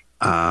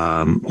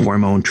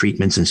 hormone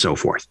treatments, and so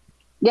forth?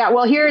 Yeah,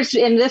 well, here's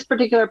in this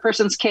particular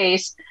person's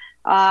case,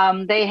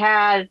 they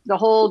had the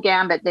whole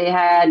gambit. They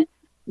had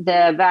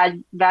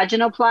the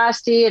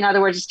vaginoplasty, in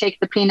other words, just take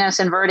the penis,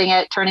 inverting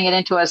it, turning it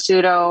into a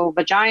pseudo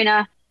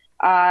vagina,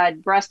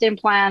 breast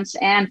implants,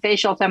 and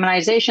facial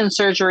feminization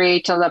surgery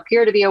to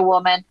appear to be a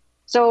woman.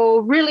 So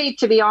really,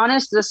 to be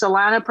honest, this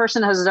Alana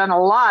person has done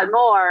a lot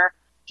more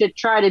to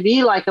try to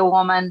be like a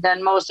woman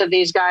than most of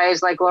these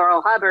guys like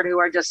Laurel Hubbard, who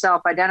are just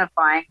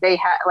self-identifying.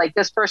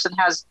 This person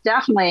has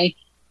definitely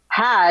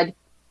had,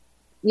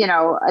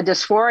 a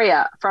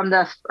dysphoria from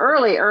the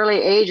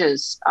early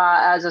ages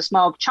as a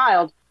small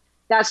child.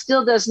 That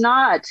still does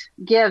not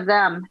give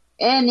them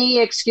any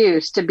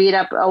excuse to beat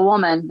up a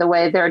woman the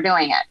way they're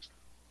doing it.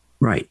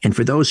 Right. And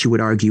for those who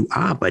would argue,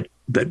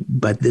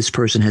 but this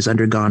person has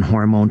undergone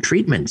hormone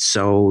treatment,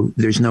 so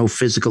there's no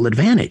physical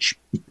advantage.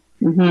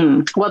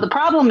 Well, the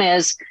problem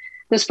is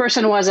this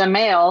person was a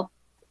male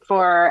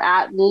for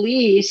at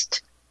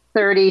least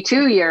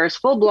 32 years,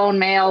 full-blown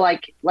male,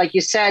 like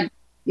you said,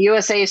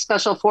 USA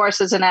Special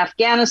Forces in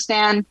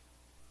Afghanistan,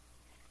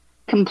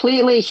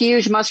 completely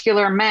huge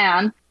muscular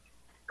man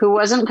who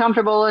wasn't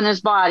comfortable in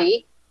his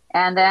body.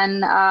 And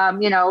then,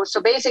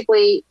 so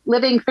basically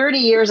living 30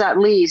 years at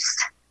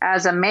least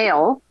as a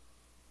male.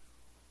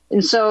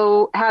 And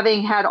so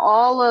having had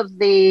all of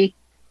the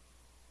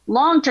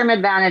long-term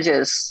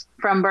advantages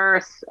from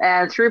birth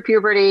and through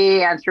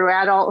puberty and through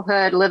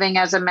adulthood, living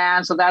as a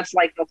man. So that's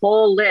like the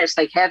whole list,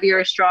 like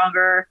heavier,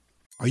 stronger.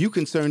 Are you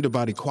concerned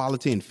about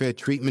equality and fair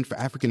treatment for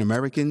African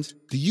Americans?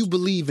 Do you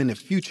believe in a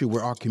future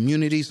where our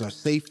communities are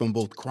safe from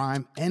both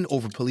crime and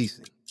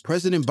over-policing?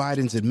 President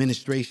Biden's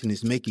administration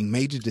is making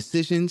major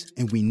decisions,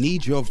 and we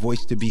need your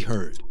voice to be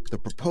heard. The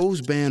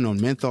proposed ban on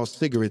menthol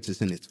cigarettes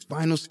is in its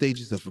final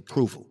stages of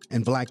approval,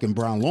 and Black and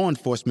brown law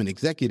enforcement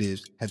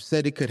executives have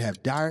said it could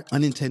have dire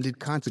unintended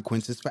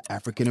consequences for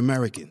African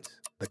Americans.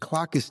 The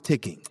clock is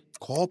ticking.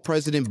 Call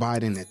President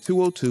Biden at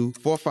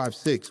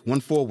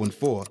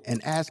 202-456-1414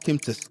 and ask him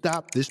to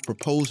stop this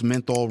proposed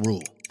menthol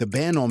rule. The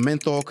ban on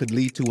menthol could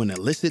lead to an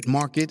illicit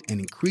market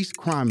and increased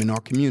crime in our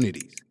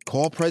communities.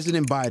 Call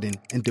President Biden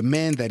and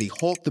demand that he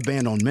halt the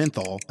ban on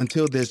menthol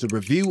until there's a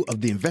review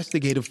of the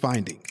investigative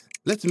findings.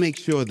 Let's make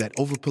sure that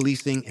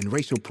over-policing and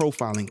racial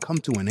profiling come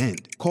to an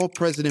end. Call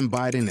President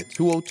Biden at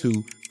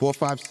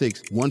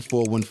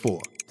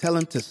 202-456-1414. Tell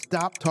him to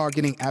stop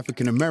targeting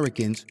African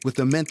Americans with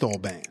a menthol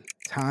ban.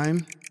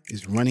 Time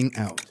is running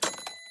out.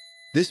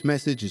 This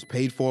message is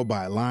paid for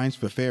by Alliance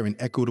for Fair and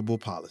Equitable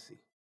Policy.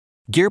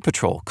 Gear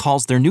Patrol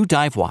calls their new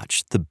dive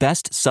watch the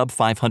best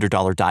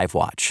sub-$500 dive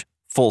watch.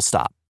 Full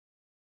stop.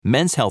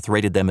 Men's Health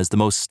rated them as the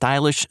most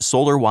stylish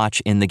solar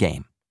watch in the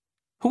game.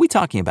 Who are we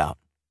talking about?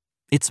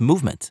 It's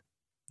Movement.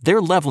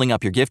 They're leveling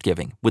up your gift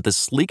giving with the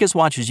sleekest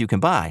watches you can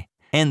buy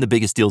and the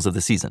biggest deals of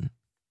the season.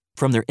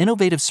 From their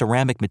innovative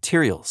ceramic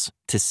materials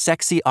to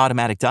sexy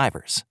automatic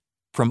divers,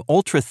 from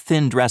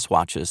ultra-thin dress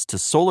watches to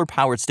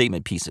solar-powered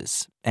statement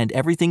pieces, and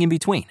everything in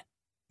between,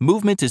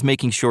 Movement is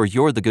making sure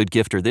you're the good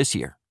gifter this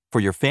year for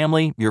your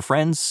family, your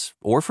friends,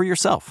 or for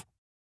yourself.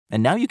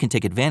 And now you can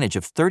take advantage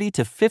of 30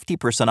 to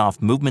 50% off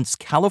Movement's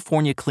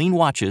California clean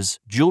watches,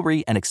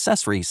 jewelry, and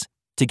accessories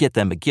to get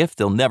them a gift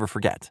they'll never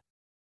forget.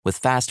 With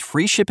fast,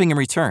 free shipping and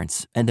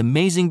returns and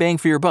amazing bang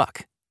for your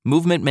buck,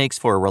 Movement makes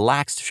for a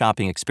relaxed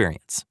shopping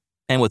experience.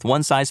 And with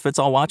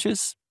one-size-fits-all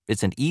watches,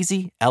 it's an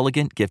easy,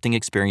 elegant gifting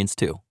experience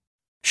too.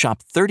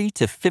 Shop 30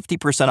 to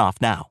 50%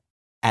 off now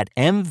at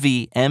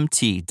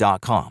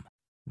mvmt.com.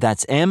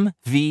 That's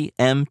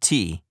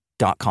mvmt.com.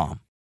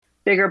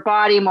 Bigger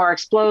body, more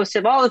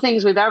explosive, all the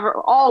things we've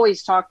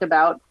always talked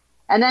about.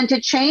 And then to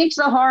change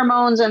the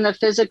hormones and the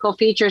physical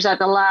features at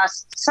the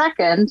last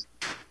second,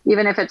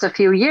 even if it's a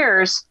few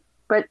years,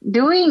 but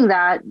doing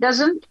that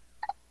doesn't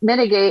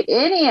mitigate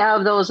any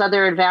of those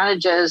other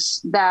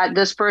advantages that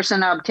this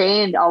person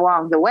obtained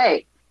along the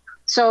way.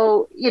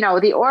 So,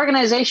 the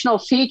organizational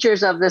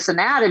features of this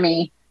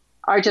anatomy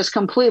are just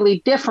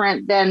completely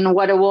different than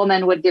what a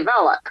woman would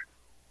develop.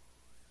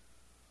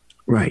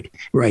 Right.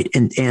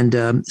 And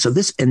so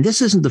this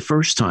isn't the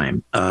first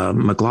time.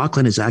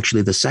 McLaughlin is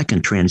actually the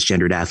second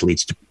transgendered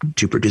athlete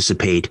to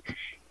participate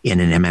in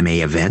an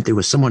MMA event. There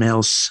was someone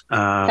else.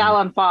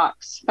 Fallon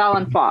Fox.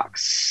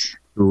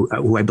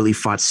 Who I believe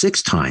fought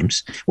 6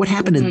 times. What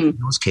happened in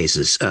those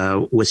cases?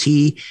 Was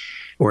he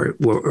or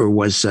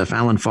was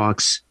Fallon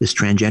Fox, this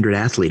transgendered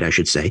athlete, I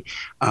should say,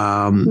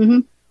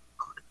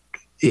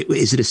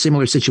 is it a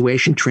similar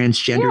situation,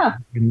 transgender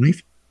in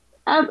life?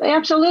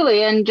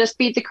 Absolutely. And just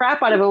beat the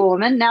crap out of a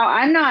woman. Now,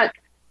 I'm not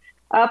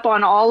up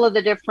on all of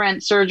the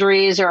different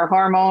surgeries or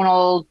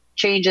hormonal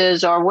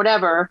changes or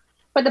whatever.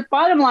 But the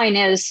bottom line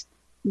is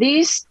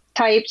these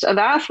types of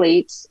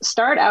athletes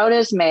start out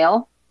as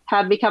male,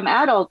 have become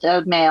adult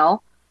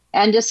male,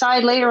 and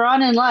decide later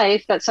on in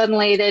life that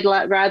suddenly they'd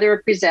rather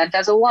present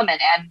as a woman.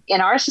 And in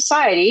our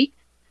society,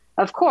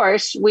 of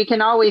course, we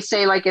can always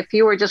say, like, if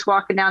you were just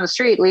walking down the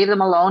street, leave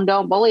them alone,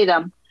 don't bully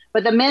them.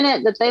 But the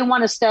minute that they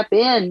want to step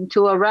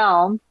into a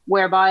realm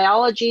where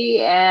biology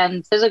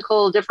and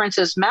physical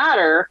differences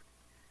matter,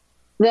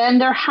 then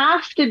there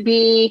have to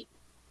be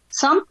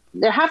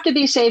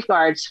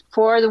safeguards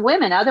for the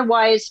women.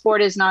 Otherwise,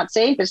 sport is not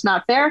safe. It's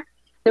not fair.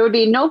 There would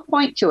be no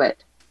point to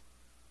it.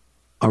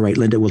 All right,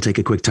 Linda, we'll take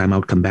a quick time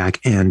out, come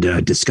back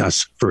and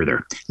discuss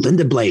further.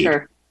 Linda Blade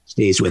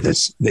stays with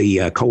us,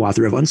 the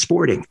co-author of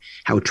Unsporting,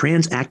 How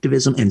Trans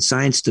Activism and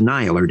Science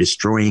Denial Are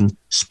Destroying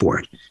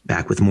Sport.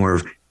 Back with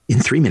more in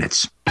 3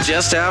 minutes.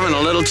 Just having a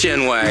little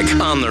chin wag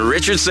on the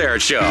Richard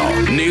Syrett Show.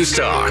 News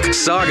Talk,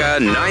 Saga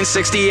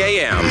 960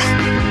 AM.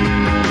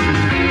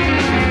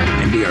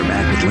 And we are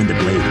back with Linda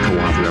Blade,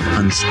 co-author of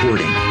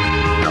Unsporting,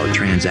 How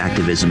Trans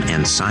Activism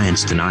and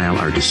Science Denial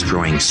Are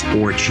Destroying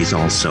Sport. She's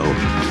also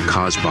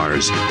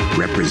COSBAR's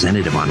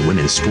representative on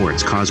women's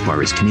sports.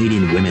 COSBAR is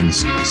Canadian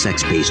Women's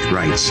Sex-Based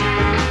Rights.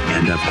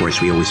 And of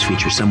course, we always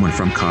feature someone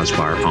from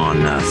COSBAR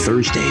on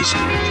Thursdays.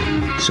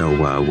 So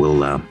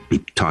we'll be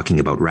talking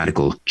about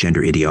radical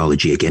gender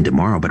ideology again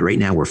tomorrow. But right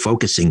now we're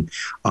focusing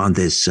on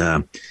this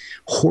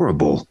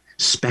horrible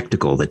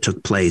spectacle that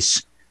took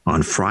place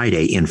on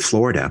Friday in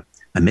Florida,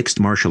 a mixed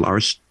martial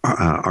arts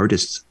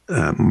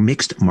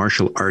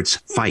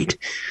fight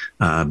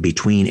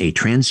between a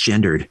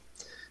transgendered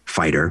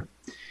fighter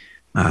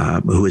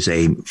who is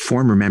a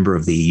former member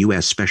of the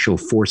U.S. Special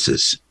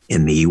Forces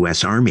in the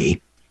U.S.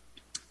 Army,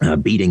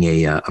 beating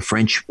a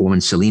French woman,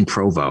 Céline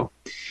Provost,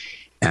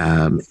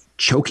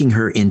 choking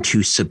her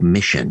into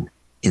submission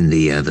in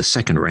the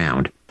second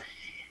round.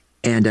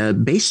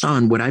 And based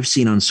on what I've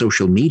seen on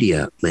social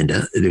media,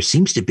 Linda, there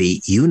seems to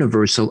be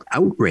universal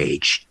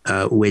outrage,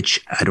 which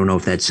I don't know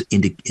if that's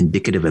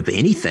indicative of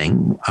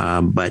anything,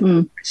 but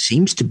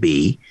seems to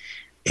be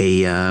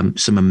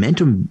some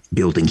momentum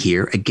building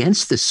here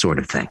against this sort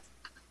of thing.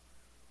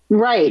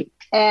 Right.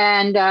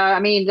 And I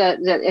mean,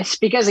 it's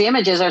because the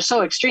images are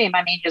so extreme.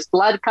 I mean, just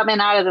blood coming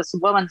out of this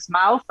woman's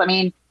mouth. I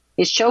mean,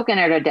 he's choking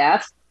her to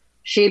death.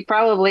 She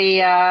probably,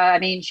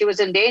 she was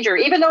in danger,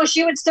 even though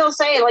she would still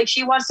say, like,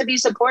 she wants to be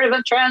supportive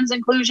of trans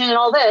inclusion and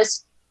all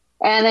this.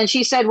 And then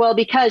she said, well,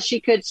 because she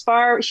could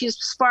she's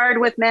sparred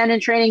with men in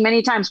training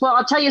many times. Well,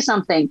 I'll tell you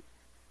something.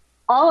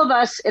 All of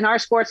us in our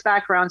sports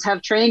backgrounds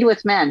have trained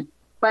with men.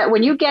 But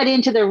when you get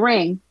into the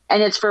ring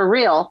and it's for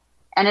real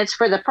and it's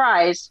for the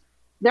prize,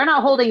 they're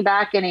not holding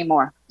back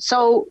anymore.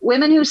 So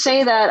women who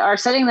say that are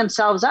setting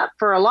themselves up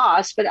for a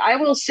loss. But I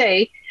will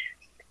say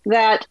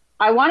that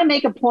I want to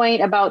make a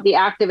point about the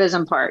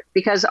activism part,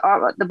 because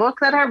the book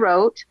that I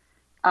wrote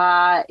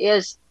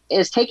is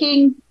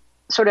taking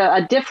sort of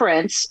a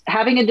difference,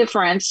 having a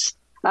difference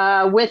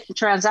with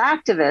trans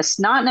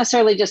activists, not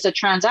necessarily just a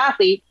trans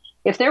athlete.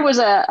 If there was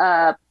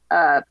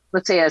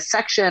let's say a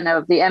section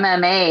of the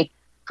MMA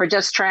for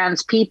just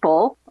trans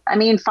people, I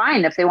mean,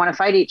 fine if they want to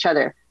fight each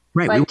other.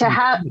 Right. But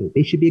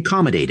they should be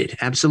accommodated.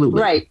 Absolutely.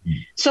 Right.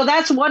 So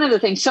that's one of the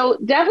things. So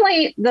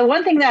definitely the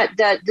one thing that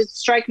did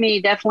strike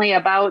me definitely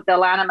about the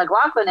Alana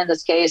McLaughlin in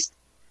this case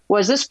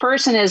was this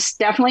person is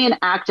definitely an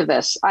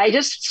activist. I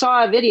just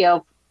saw a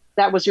video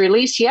that was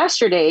released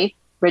yesterday,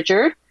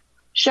 Richard,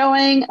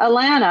 showing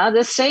Alana,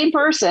 the same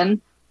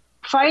person,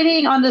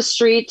 fighting on the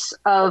streets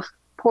of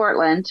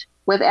Portland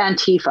with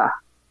Antifa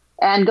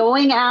and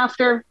going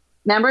after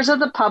members of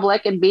the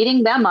public and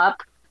beating them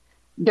up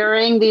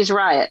during these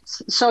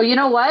riots. So you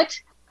know what?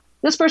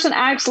 This person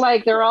acts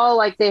like they're all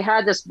like they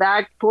had this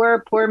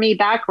poor me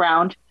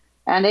background,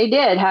 and they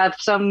did have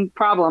some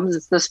problems.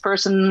 It's this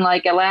person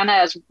like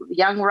Alana, as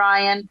young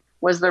Ryan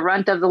was the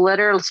runt of the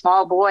litter, a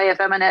small boy,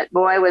 effeminate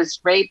boy, was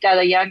raped at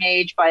a young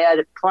age by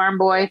a farm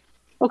boy.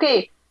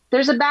 Okay,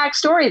 there's a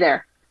backstory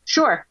there,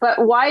 sure,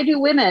 but why do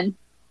women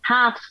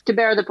have to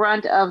bear the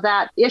brunt of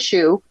that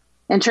issue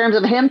in terms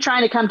of him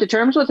trying to come to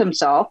terms with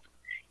himself?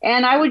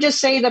 And I would just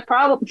say the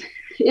problem,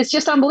 it's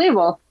just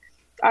unbelievable.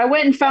 I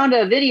went and found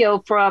a video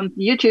from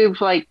YouTube,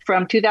 like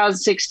from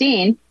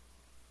 2016.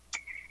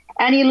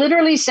 And he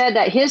literally said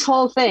that his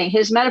whole thing,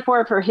 his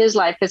metaphor for his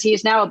life, because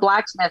he's now a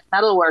blacksmith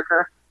metal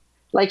worker,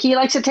 like he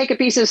likes to take a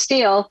piece of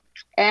steel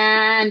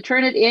and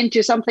turn it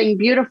into something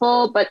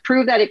beautiful, but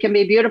prove that it can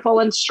be beautiful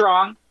and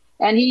strong.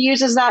 And he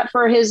uses that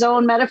for his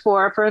own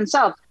metaphor for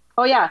himself.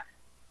 Oh yeah,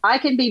 I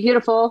can be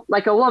beautiful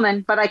like a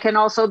woman, but I can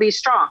also be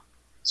strong.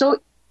 So,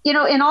 you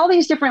know, in all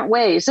these different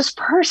ways, this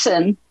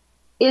person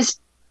is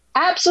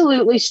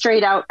absolutely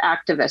straight out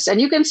activist.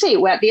 And you can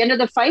see at the end of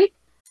the fight.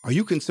 Are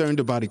you concerned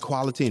about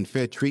equality and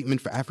fair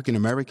treatment for African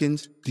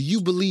Americans? Do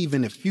you believe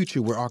in a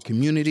future where our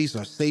communities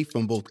are safe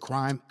from both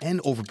crime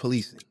and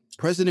over-policing?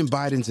 President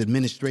Biden's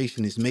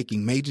administration is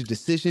making major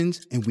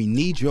decisions, and we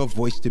need your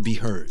voice to be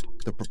heard.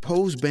 The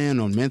proposed ban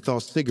on menthol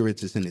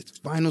cigarettes is in its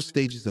final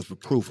stages of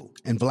approval,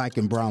 and Black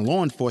and brown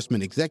law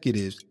enforcement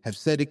executives have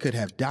said it could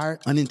have dire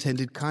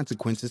unintended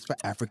consequences for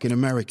African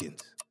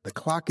Americans. The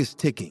clock is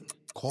ticking.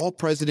 Call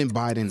President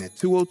Biden at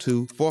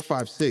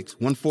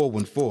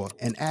 202-456-1414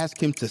 and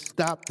ask him to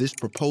stop this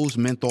proposed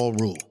menthol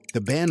rule. The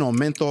ban on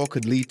menthol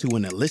could lead to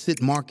an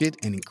illicit market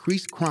and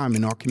increased crime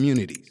in our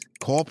communities.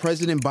 Call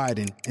President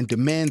Biden and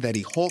demand that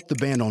he halt the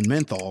ban on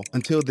menthol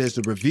until there's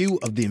a review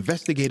of the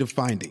investigative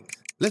findings.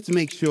 Let's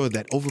make sure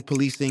that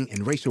overpolicing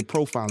and racial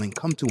profiling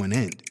come to an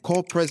end.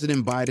 Call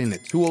President Biden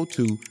at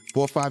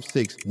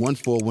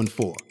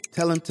 202-456-1414.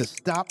 Tell him to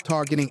stop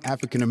targeting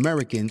African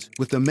Americans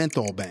with a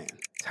menthol ban.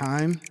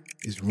 Time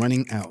is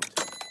running out.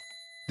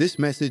 This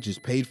message is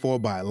paid for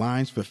by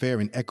Alliance for Fair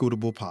and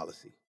Equitable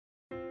Policy.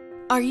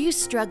 Are you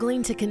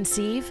struggling to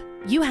conceive?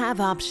 You have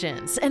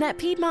options, and at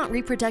Piedmont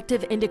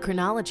Reproductive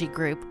Endocrinology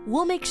Group,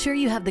 we'll make sure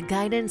you have the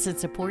guidance and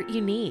support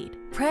you need.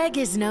 PREG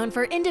is known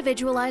for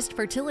individualized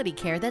fertility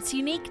care that's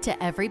unique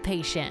to every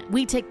patient.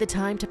 We take the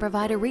time to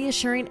provide a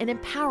reassuring and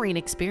empowering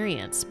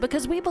experience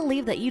because we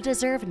believe that you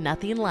deserve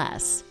nothing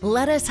less.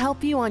 Let us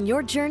help you on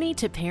your journey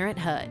to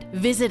parenthood.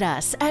 Visit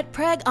us at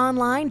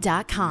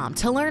pregonline.com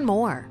to learn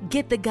more.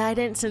 Get the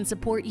guidance and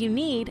support you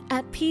need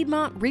at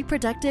Piedmont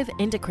Reproductive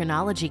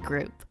Endocrinology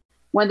Group.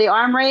 When the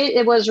arm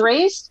it was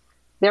raised,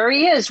 there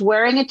he is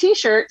wearing a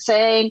T-shirt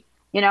saying,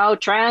 you know,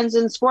 trans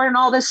and sport and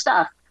all this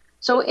stuff.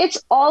 So it's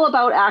all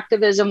about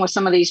activism with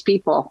some of these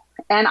people.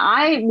 And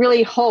I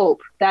really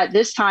hope that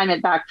this time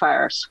it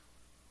backfires.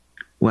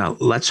 Well,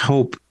 let's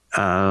hope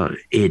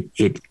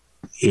it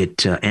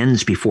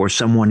ends before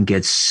someone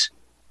gets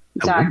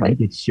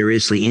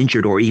seriously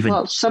injured or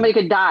even somebody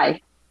could die.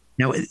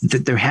 Now,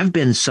 there have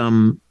been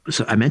some.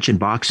 So I mentioned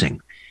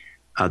boxing.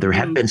 There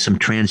have been some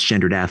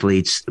transgendered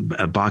athletes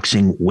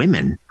boxing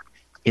women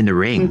in the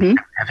ring. Mm-hmm.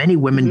 Have any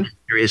women been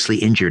seriously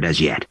injured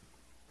as yet?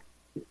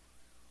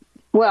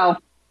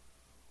 Well,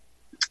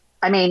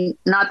 I mean,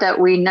 not that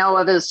we know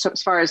of as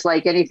far as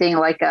like anything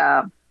like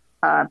a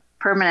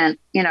permanent,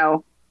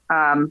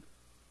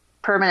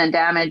 permanent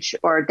damage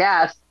or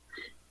death.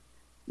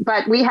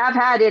 But we have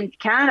had in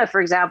Canada,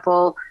 for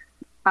example,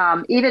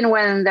 even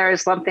when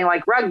there's something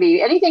like rugby,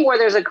 anything where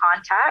there's a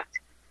contact,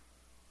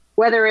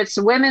 whether it's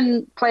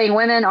women playing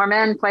women or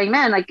men playing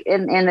men, like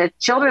in the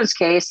children's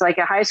case, like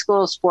a high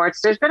school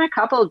sports, there's been a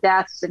couple of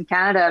deaths in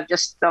Canada of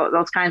just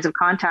those kinds of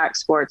contact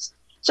sports.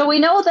 So we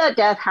know that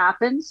death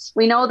happens.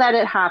 We know that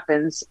it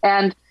happens.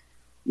 And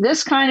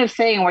this kind of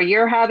thing where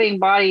you're having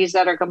bodies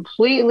that are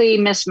completely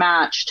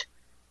mismatched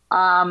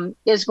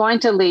is going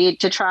to lead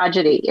to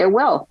tragedy. It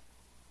will.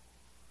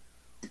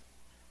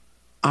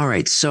 All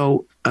right.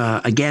 So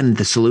again,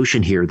 the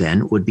solution here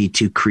then would be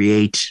to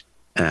create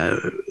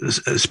a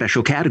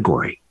special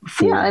category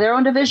for their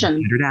own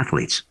division.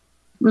 Athletes.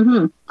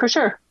 Mm-hmm, for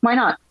sure. Why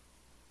not?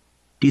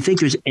 Do you think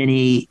there's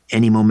any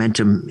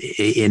momentum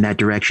in that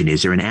direction?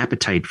 Is there an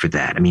appetite for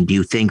that? I mean, do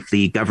you think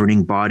the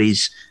governing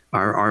bodies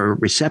are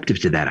receptive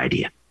to that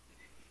idea?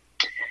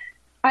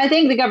 I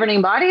think the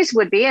governing bodies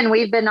would be, and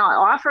we've been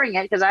offering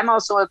it because I'm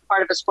also a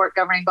part of a sport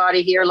governing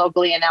body here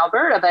locally in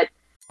Alberta. But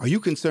Are you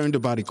concerned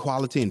about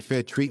equality and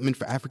fair treatment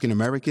for African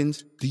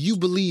Americans? Do you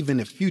believe in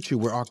a future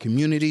where our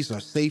communities are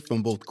safe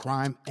from both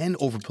crime and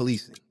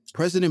over-policing?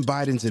 President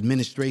Biden's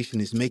administration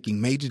is making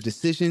major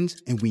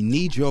decisions, and we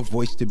need your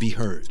voice to be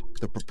heard.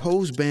 The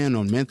proposed ban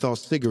on menthol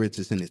cigarettes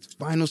is in its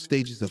final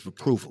stages of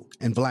approval,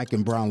 and Black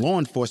and brown law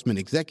enforcement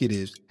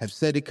executives have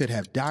said it could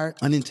have dire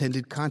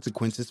unintended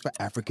consequences for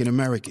African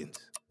Americans.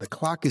 The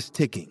clock is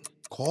ticking.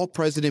 Call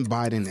President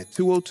Biden at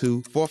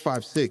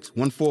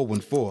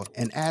 202-456-1414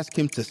 and ask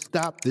him to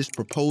stop this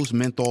proposed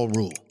menthol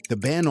rule. The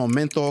ban on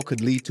menthol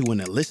could lead to an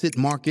illicit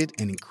market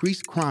and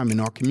increased crime in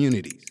our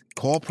communities.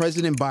 Call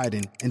President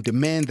Biden and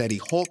demand that he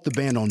halt the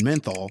ban on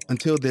menthol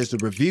until there's a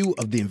review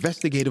of the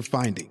investigative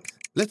findings.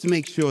 Let's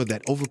make sure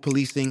that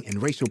over-policing and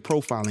racial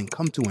profiling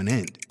come to an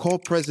end. Call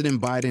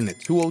President Biden at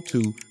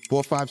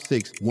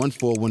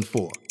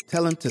 202-456-1414.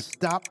 Tell him to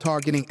stop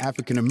targeting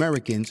African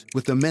Americans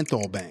with a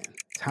menthol ban.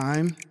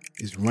 Time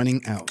is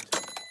running out.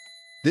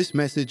 This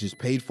message is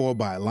paid for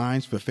by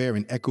Alliance for Fair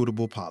and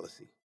Equitable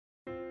Policy.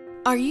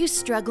 Are you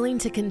struggling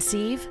to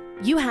conceive?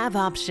 You have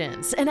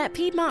options, and at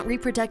Piedmont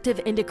Reproductive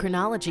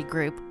Endocrinology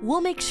Group,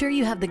 we'll make sure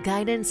you have the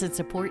guidance and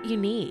support you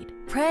need.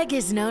 PREG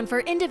is known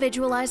for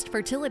individualized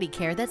fertility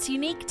care that's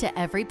unique to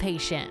every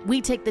patient. We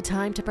take the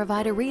time to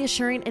provide a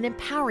reassuring and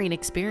empowering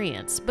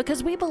experience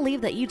because we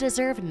believe that you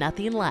deserve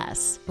nothing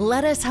less.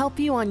 Let us help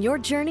you on your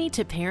journey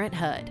to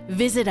parenthood.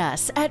 Visit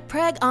us at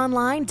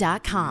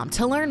pregonline.com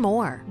to learn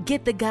more.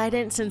 Get the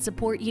guidance and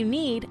support you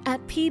need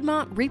at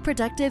Piedmont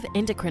Reproductive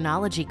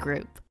Endocrinology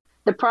Group.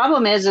 The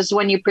problem is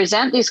when you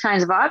present these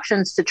kinds of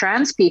options to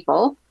trans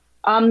people,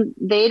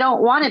 they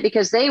don't want it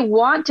because they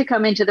want to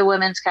come into the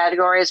women's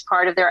category as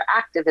part of their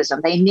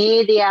activism. They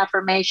need the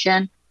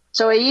affirmation.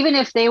 So even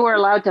if they were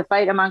allowed to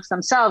fight amongst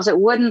themselves,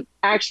 it wouldn't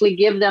actually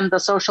give them the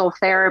social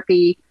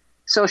therapy,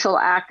 social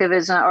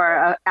activism,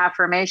 or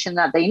affirmation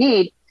that they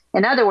need.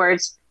 In other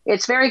words,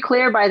 it's very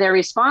clear by their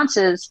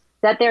responses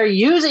that they're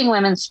using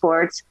women's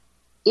sports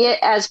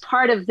as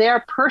part of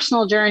their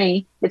personal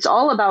journey. It's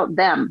all about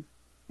them.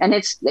 And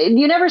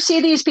you never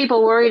see these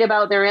people worried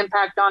about their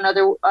impact on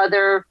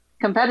other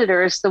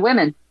competitors, the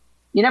women.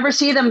 You never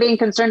see them being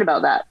concerned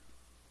about that.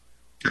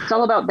 It's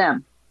all about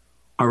them.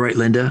 All right,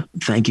 Linda,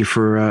 thank you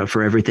for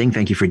everything.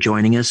 Thank you for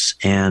joining us.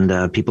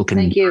 And people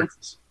can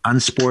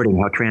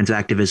Unsporting How Trans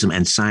Activism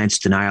and Science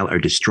Denial Are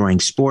Destroying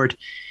Sport,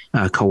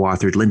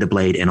 co-authored Linda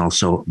Blade and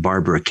also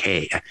Barbara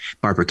Kay.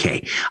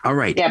 All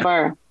right. Yeah,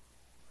 Barbara.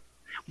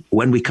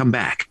 When we come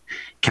back,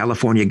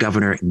 California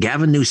Governor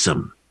Gavin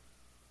Newsom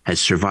has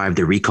survived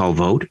the recall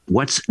vote.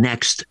 What's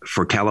next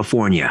for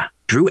California?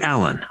 Drew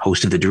Allen,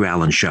 host of The Drew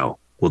Allen Show,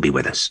 will be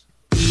with us.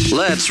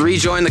 Let's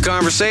rejoin the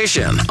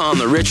conversation on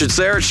The Richard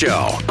Syrett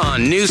Show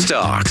on News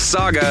Talk,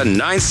 Saga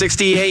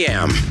 960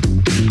 AM.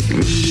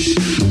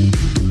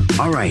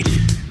 All right.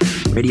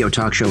 Radio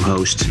talk show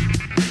host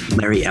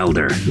Larry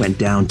Elder went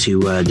down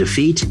to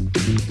defeat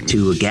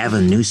to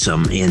Gavin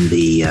Newsom in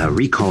the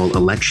recall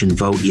election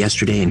vote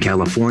yesterday in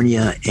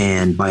California,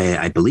 and by,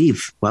 I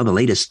believe, the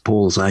latest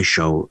polls I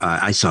saw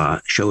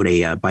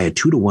showed by a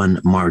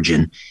 2-1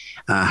 margin.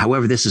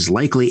 However, this is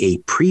likely a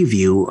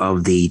preview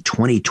of the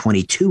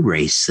 2022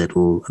 race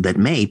that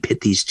may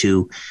pit these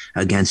two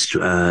against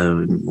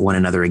one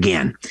another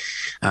again.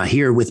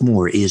 Here with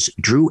more is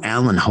Drew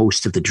Allen,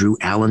 host of The Drew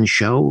Allen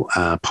Show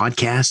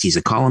podcast. He's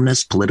a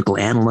columnist, political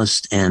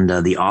analyst, and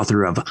the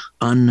author of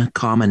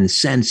Uncommon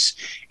Sense.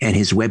 And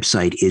his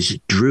website is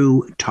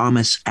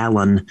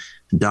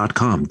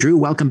drewthomasallen.com. Drew,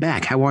 welcome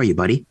back. How are you,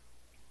 buddy?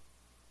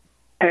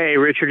 Hey,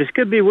 Richard, it's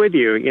good to be with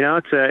you. You know,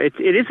 it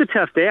is a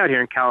tough day out here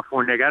in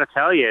California. I got to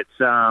tell you,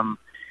 it's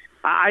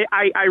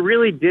I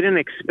really didn't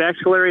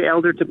expect Larry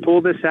Elder to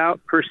pull this out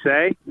per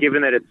se,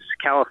 given that it's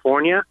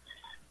California.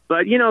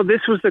 But you know,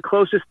 this was the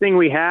closest thing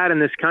we had in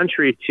this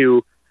country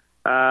to,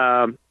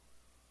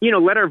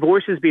 let our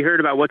voices be heard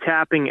about what's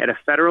happening at a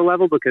federal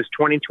level, because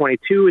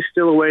 2022 is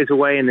still a ways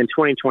away, and then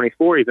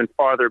 2024 even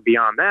farther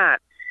beyond that.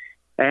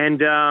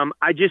 And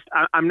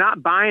I'm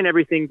not buying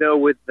everything, though,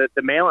 with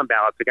the mail-in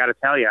ballots, I got to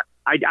tell you.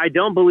 I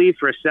don't believe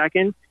for a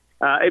second.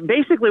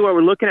 Basically, what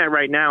we're looking at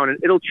right now, and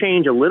it'll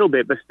change a little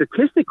bit, but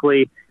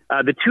statistically,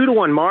 the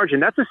 2-1 margin,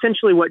 that's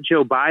essentially what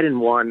Joe Biden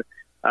won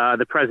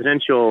the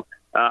presidential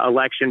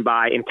election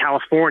by in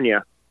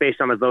California,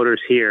 based on the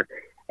voters here.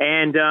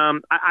 And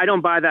I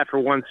don't buy that for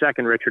 1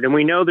 second, Richard. And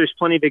we know there's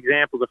plenty of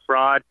examples of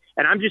fraud.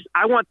 And I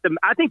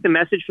think the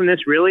message from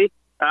this really,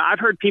 I've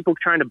heard people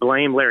trying to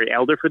blame Larry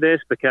Elder for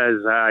this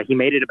because he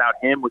made it about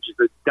him, which is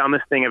the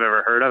dumbest thing I've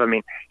ever heard of. I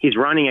mean, he's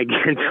running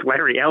against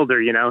Larry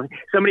Elder, you know.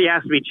 Somebody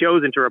has to be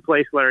chosen to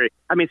replace Gavin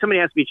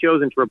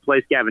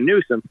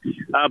Newsom.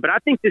 But I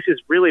think this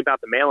is really about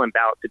the mail-in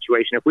ballot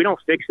situation. If we don't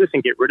fix this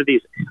and get rid of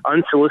these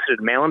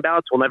unsolicited mail-in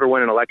ballots, we'll never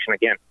win an election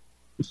again.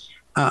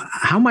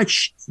 How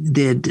much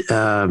did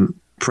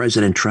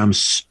President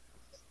Trump's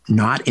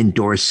not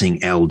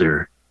endorsing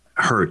Elder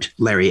hurt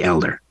Larry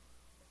Elder?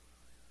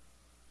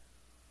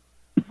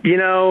 You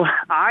know,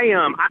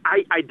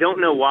 I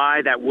don't know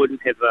why that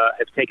wouldn't have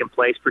taken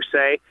place per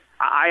se.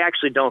 I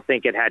actually don't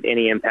think it had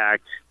any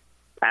impact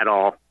at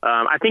all.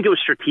 I think it was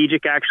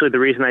strategic, actually, the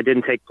reason that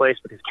didn't take place,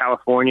 because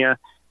California,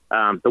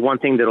 the one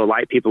thing that'll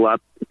light people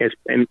up is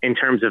in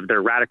terms of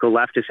their radical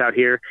leftists out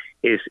here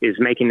is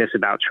making this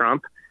about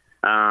Trump.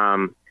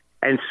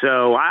 And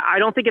so I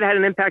don't think it had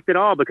an impact at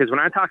all, because when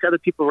I talk to other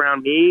people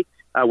around me,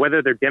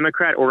 whether they're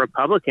Democrat or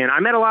Republican, I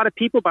met a lot of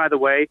people, by the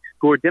way,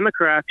 who are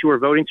Democrats who are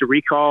voting to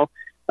recall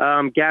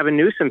Gavin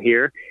Newsom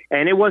here,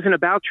 and it wasn't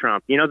about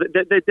Trump. You know,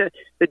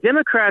 the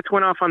Democrats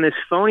went off on this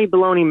phony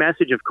baloney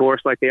message, of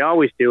course, like they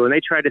always do, and they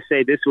tried to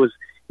say this was,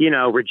 you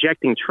know,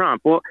 rejecting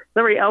Trump. Well,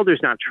 Larry Elder's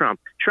not Trump.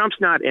 Trump's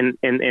not in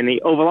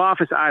the Oval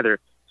Office either.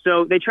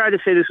 So they tried to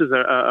say this was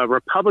a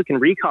Republican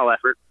recall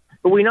effort,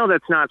 but we know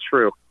that's not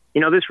true. You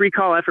know, this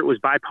recall effort was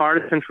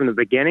bipartisan from the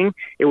beginning.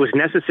 It was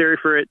necessary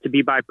for it to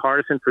be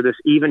bipartisan for this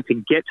even to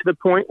get to the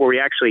point where we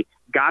actually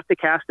got to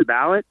cast a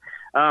ballot.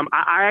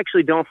 I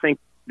actually don't think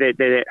that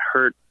it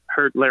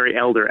hurt Larry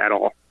Elder at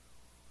all.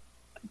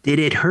 Did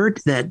it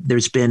hurt that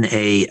there's been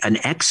an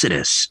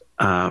exodus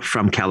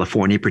from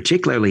California,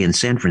 particularly in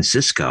San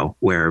Francisco,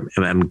 where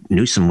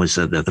Newsom was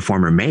the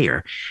former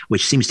mayor,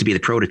 which seems to be the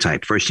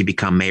prototype. First, you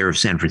become mayor of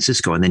San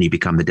Francisco, and then you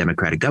become the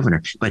Democratic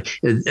governor. But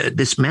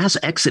this mass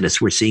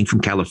exodus we're seeing from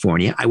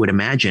California, I would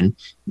imagine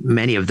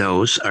many of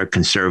those are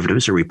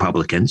conservatives or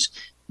Republicans.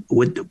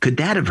 Could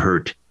that have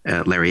hurt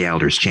Larry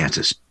Elder's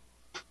chances?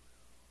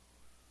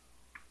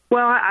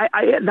 Well,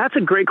 I that's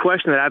a great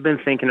question that I've been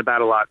thinking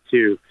about a lot,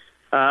 too.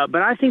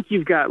 But I think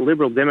you've got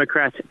liberal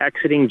Democrats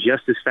exiting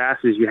just as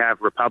fast as you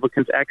have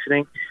Republicans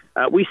exiting.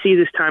 We see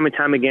this time and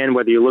time again,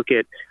 whether you look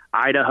at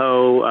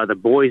Idaho, the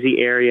Boise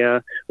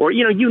area, or,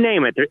 you know, you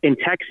name it. In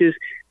Texas,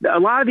 a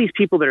lot of these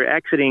people that are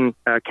exiting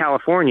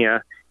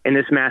California in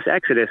this mass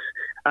exodus,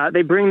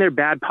 they bring their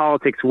bad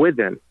politics with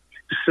them.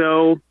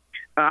 So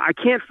I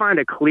can't find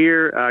a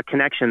clear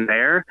connection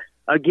there.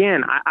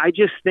 Again, I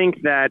just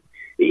think that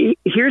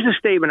here's a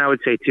statement I would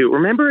say, too.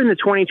 Remember in the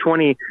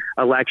 2020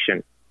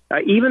 election,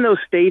 even those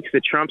states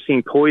that Trump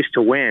seemed poised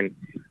to win,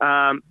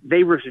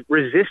 they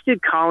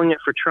resisted calling it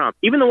for Trump,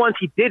 even the ones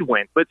he did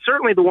win, but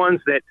certainly the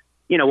ones that,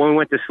 you know, when we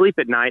went to sleep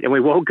at night and we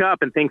woke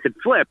up and things had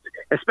flipped,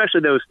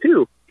 especially those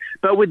two.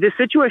 But with this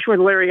situation with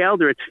Larry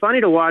Elder, it's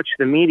funny to watch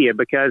the media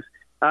because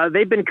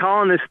they've been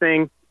calling this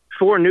thing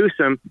for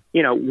Newsom,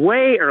 you know,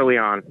 way early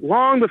on,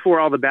 long before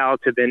all the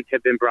ballots have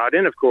been brought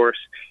in, of course.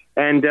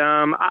 And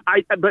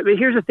but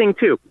here's the thing,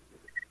 too.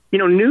 You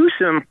know,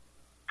 Newsom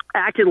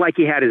acted like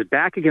he had his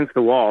back against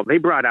the wall. They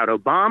brought out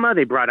Obama.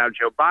 They brought out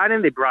Joe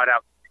Biden. They brought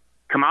out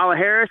Kamala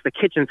Harris, the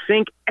kitchen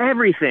sink,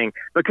 everything,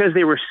 because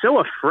they were so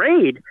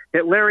afraid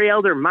that Larry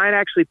Elder might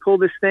actually pull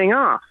this thing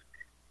off.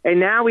 And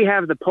now we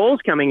have the polls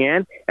coming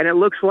in, and it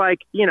looks like,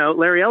 you know,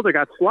 Larry Elder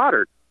got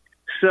slaughtered.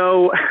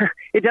 So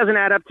it doesn't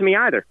add up to me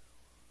either.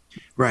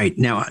 Right.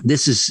 Now,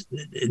 this is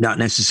not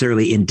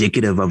necessarily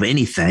indicative of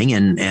anything.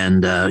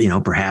 And you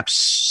know,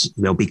 perhaps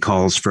there'll be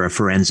calls for a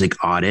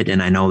forensic audit.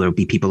 And I know there'll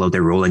be people out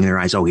there rolling their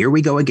eyes. Oh, here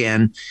we go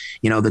again.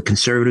 You know, the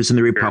conservatives and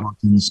the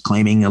Republicans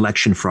claiming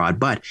election fraud.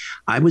 But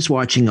I was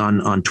watching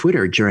on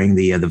Twitter during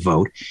the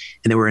vote,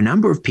 and there were a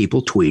number of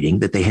people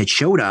tweeting that they had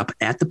showed up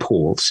at the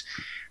polls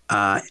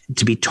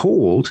to be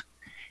told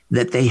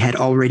that they had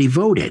already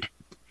voted.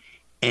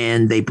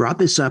 And they brought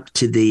this up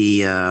to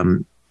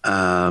the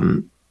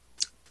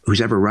who's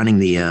ever running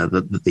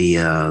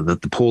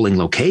the polling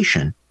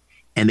location,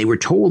 and they were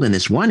told in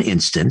this one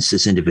instance,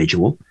 this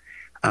individual,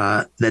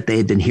 that they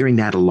had been hearing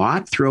that a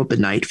lot throughout the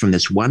night from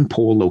this one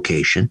poll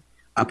location.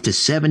 Up to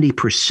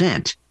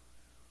 70%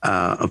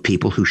 of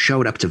people who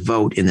showed up to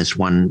vote in this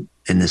one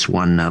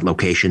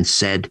location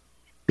said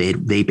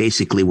they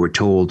basically were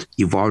told,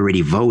 "You've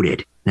already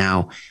voted."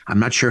 Now, I'm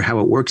not sure how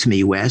it works in the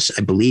U.S.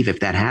 I believe if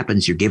that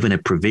happens, you're given a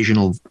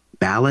provisional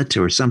ballot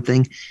or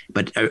something.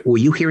 But were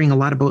you hearing a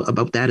lot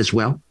about that as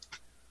well?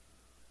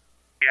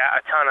 Yeah,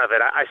 a ton of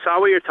it. I saw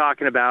what you're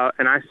talking about,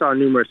 and I saw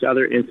numerous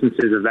other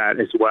instances of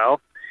that as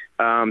well.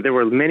 There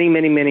were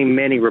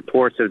many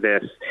reports of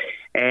this.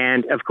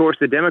 And, of course,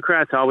 the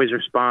Democrats always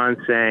respond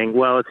saying,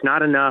 well, it's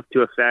not enough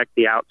to affect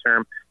the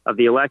outcome of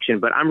the election.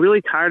 But I'm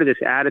really tired of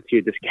this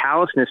attitude, this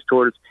callousness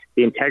towards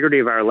the integrity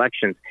of our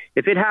elections.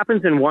 If it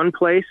happens in one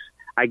place,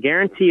 I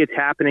guarantee it's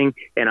happening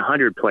in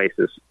 100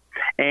 places.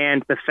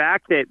 And the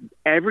fact that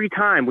every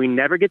time we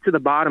never get to the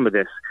bottom of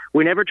this,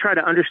 we never try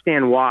to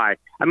understand why.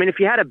 I mean, if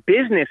you had a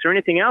business or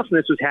anything else and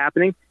this was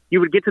happening, you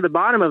would get to the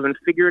bottom of it and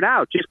figure it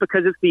out just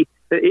because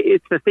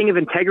it's the thing of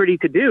integrity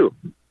to do.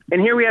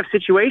 And here we have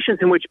situations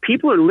in which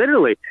people are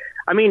literally,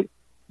 I mean,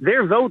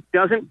 their vote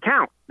doesn't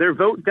count. Their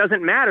vote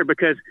doesn't matter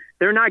because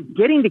they're not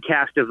getting to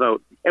cast a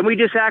vote. And we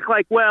just act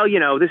like, well, you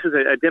know, this is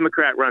a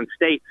Democrat-run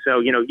state, so,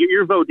 you know,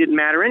 your vote didn't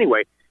matter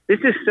anyway. This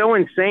is so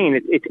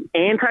insane. It's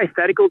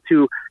antithetical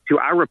to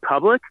our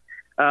republic,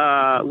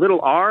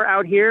 little r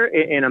out here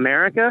in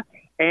America.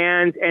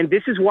 And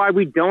this is why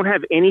we don't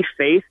have any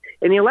faith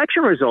in the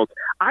election results.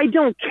 I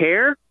don't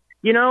care,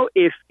 you know,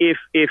 if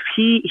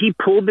he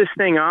pulled this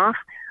thing off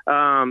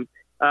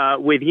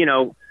with, you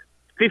know,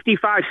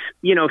 55,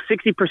 you know,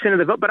 60% of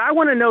the vote. But I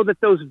want to know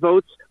that those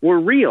votes were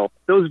real.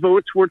 Those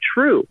votes were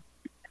true.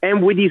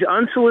 And with these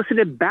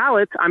unsolicited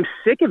ballots, I'm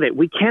sick of it.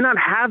 We cannot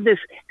have this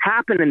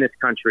happen in this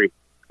country.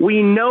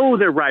 We know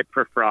they're ripe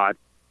for fraud.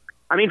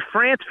 I mean,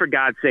 France, for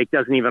God's sake,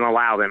 doesn't even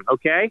allow them,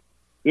 okay?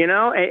 You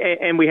know,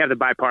 and we have the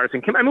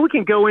bipartisan. I mean, we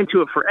can go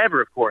into it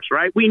forever, of course,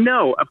 right? We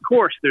know, of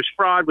course, there's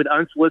fraud with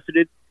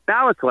unsolicited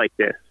ballots like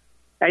this.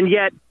 And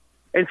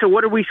so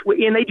what are we,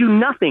 and they do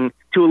nothing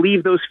to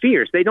alleviate those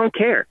fears. They don't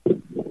care.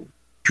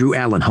 Drew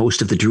Allen,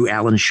 host of the Drew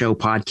Allen Show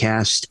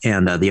podcast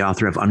and the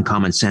author of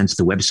Uncommon Sense,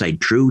 the website,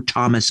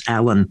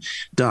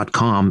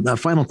 drewthomasallen.com.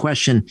 Final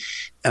question.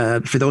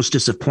 For those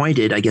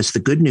disappointed, I guess the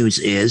good news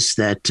is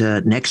that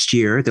next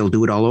year they'll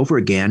do it all over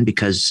again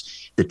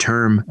because the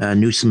term,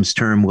 Newsom's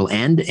term, will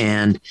end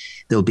and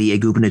there'll be a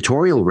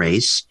gubernatorial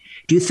race.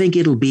 Do you think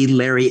it'll be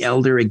Larry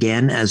Elder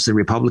again as the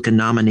Republican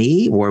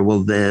nominee, or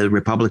will the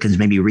Republicans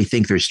maybe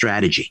rethink their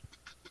strategy?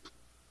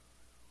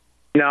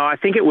 No, I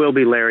think it will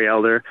be Larry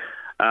Elder.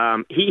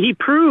 He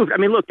proved, I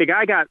mean, look, the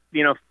guy got,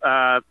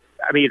 a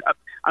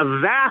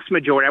vast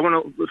majority,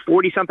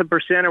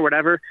 40-something% or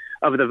whatever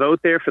of the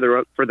vote there for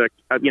the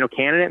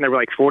candidate, and there were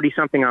like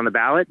 40-something on the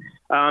ballot.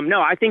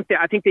 No, I think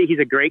that he's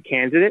a great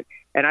candidate,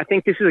 and I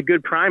think this is a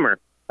good primer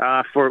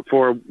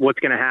for what's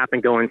going to happen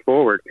going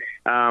forward.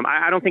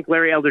 I don't think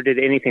Larry Elder did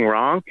anything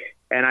wrong,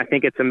 and I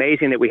think it's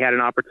amazing that we had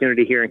an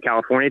opportunity here in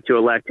California to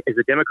elect, as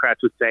the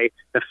Democrats would say,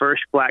 the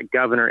first black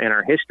governor in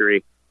our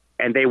history,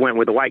 and they went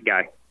with a white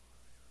guy.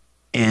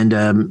 And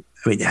do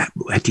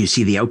you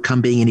see the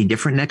outcome being any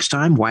different next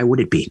time? Why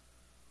would it be?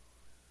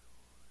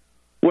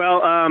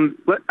 Well, I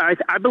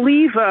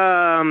believe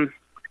Gavin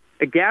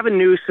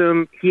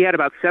Newsom, he had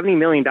about $70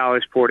 million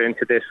poured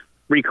into this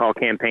recall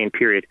campaign,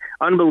 period.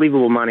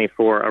 Unbelievable money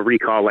for a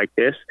recall like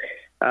this.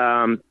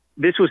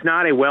 This was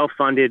not a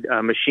well-funded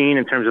machine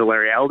in terms of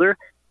Larry Elder.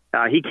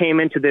 He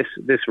came into this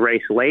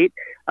race late.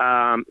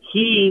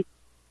 He,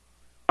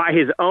 by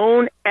his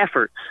own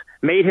efforts,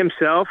 made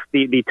himself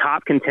the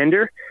top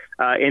contender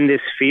in this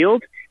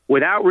field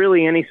without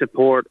really any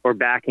support or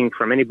backing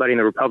from anybody in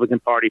the Republican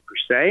Party per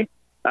se.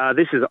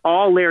 This is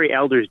all Larry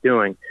Elder's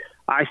doing.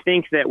 I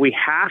think that we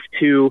have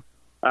to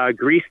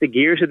grease the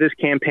gears of this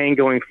campaign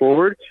going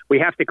forward. We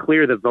have to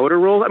clear the voter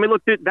rolls. I mean,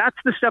 look, that's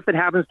the stuff that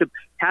has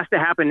to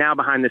happen now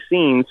behind the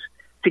scenes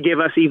to give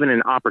us even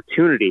an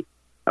opportunity,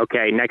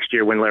 okay, next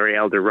year when Larry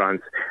Elder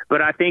runs.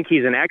 But I think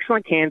he's an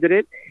excellent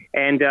candidate,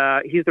 and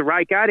he's the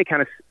right guy to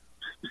kind of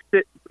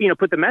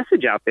put the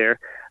message out there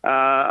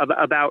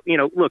about,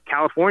 look,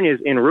 California is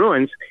in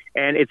ruins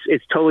and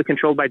it's totally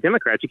controlled by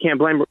Democrats. You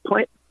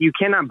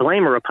cannot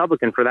blame a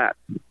Republican for that.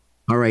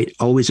 All right.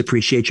 Always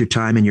appreciate your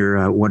time and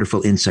your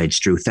wonderful insights,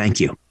 Drew. Thank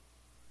you.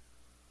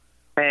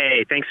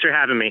 Hey, thanks for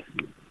having me.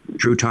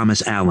 Drew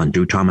Thomas Allen,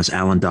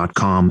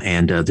 drewthomasallen.com,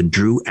 and the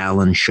Drew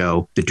Allen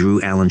Show, the Drew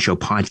Allen Show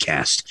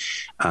podcast,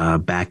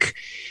 back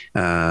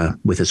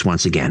with us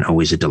once again.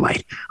 Always a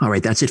delight. All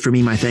right, that's it for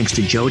me. My thanks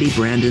to Jody,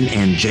 Brandon,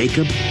 and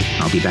Jacob.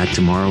 I'll be back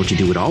tomorrow to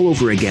do it all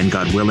over again,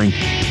 God willing.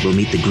 We'll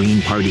meet the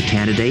Green Party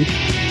candidate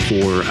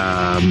for,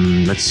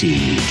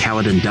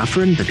 Caledon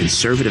Dufferin, the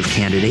conservative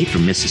candidate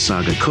from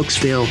Mississauga,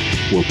 Cooksville.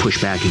 We'll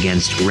push back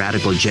against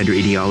radical gender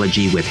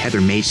ideology with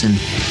Heather Mason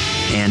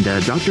and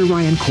Dr.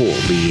 Ryan Cole,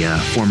 the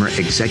former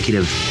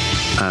executive.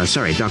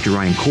 Dr.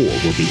 Ryan Cole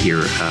will be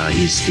here.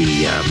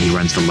 He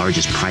runs the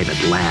largest private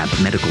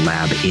medical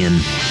lab in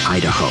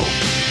Idaho.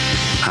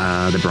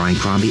 The Brian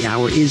Crombie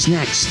Hour is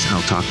next.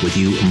 I'll talk with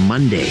you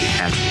Monday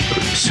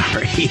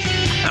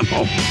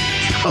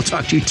I'll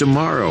talk to you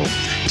tomorrow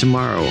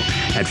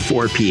at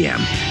 4 p.m.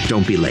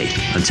 Don't be late.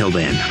 Until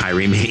then, I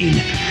remain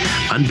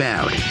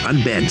unbowed,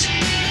 unbent,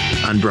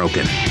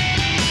 unbroken.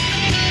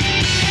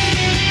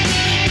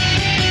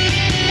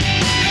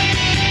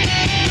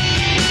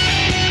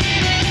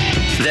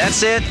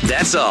 That's it.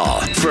 That's all.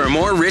 For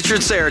more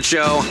Richard Syrett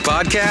Show,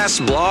 podcasts,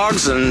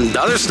 blogs, and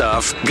other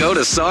stuff, go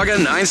to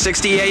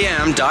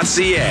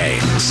saga960am.ca.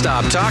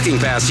 Stop talking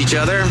past each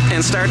other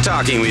and start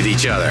talking with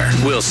each other.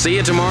 We'll see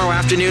you tomorrow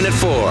afternoon at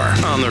 4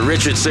 on The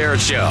Richard Syrett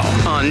Show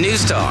on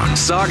News Talk,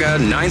 Saga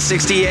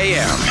 960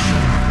 AM.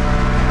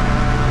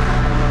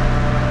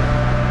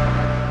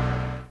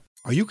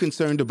 Are you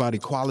concerned about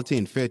equality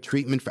and fair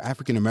treatment for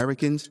African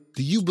Americans?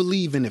 Do you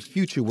believe in a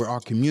future where our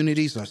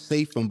communities are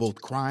safe from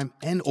both crime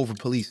and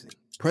over-policing?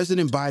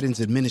 President Biden's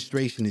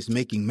administration is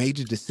making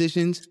major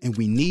decisions, and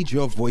we need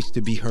your voice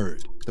to be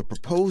heard. The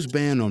proposed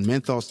ban on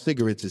menthol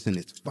cigarettes is in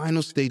its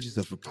final stages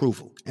of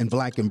approval, and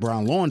Black and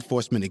brown law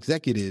enforcement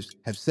executives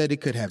have said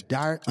it could have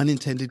dire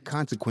unintended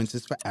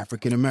consequences for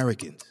African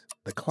Americans.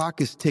 The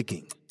clock is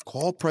ticking.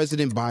 Call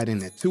President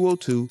Biden at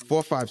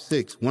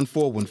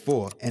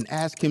 202-456-1414 and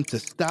ask him to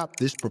stop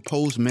this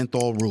proposed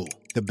menthol rule.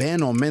 The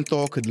ban on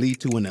menthol could lead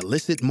to an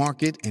illicit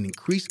market and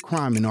increased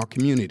crime in our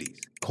communities.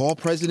 Call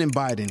President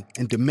Biden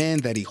and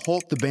demand that he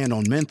halt the ban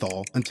on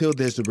menthol until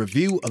there's a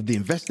review of the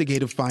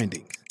investigative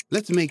findings.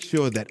 Let's make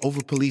sure that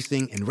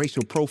over-policing and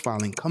racial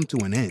profiling come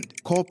to an end.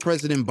 Call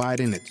President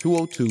Biden at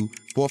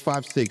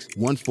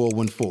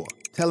 202-456-1414.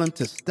 Tell him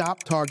to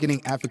stop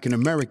targeting African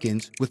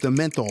Americans with a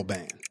menthol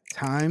ban.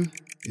 Time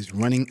is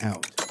running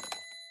out.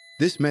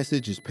 This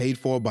message is paid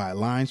for by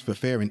Alliance for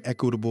Fair and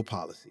Equitable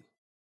Policy.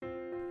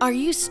 Are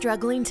you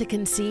struggling to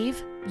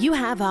conceive? You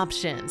have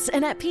options,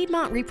 and at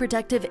Piedmont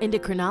Reproductive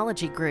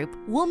Endocrinology Group,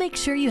 we'll make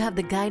sure you have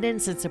the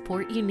guidance and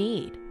support you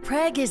need.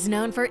 PREG is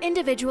known for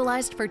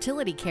individualized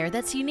fertility care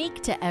that's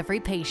unique to every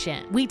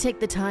patient. We take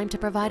the time to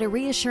provide a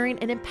reassuring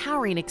and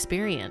empowering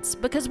experience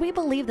because we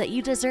believe that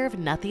you deserve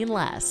nothing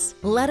less.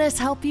 Let us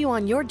help you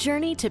on your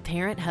journey to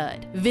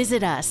parenthood.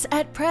 Visit us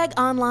at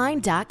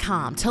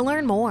pregonline.com to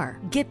learn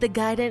more. Get the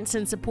guidance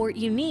and support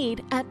you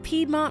need at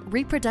Piedmont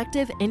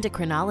Reproductive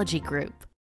Endocrinology Group.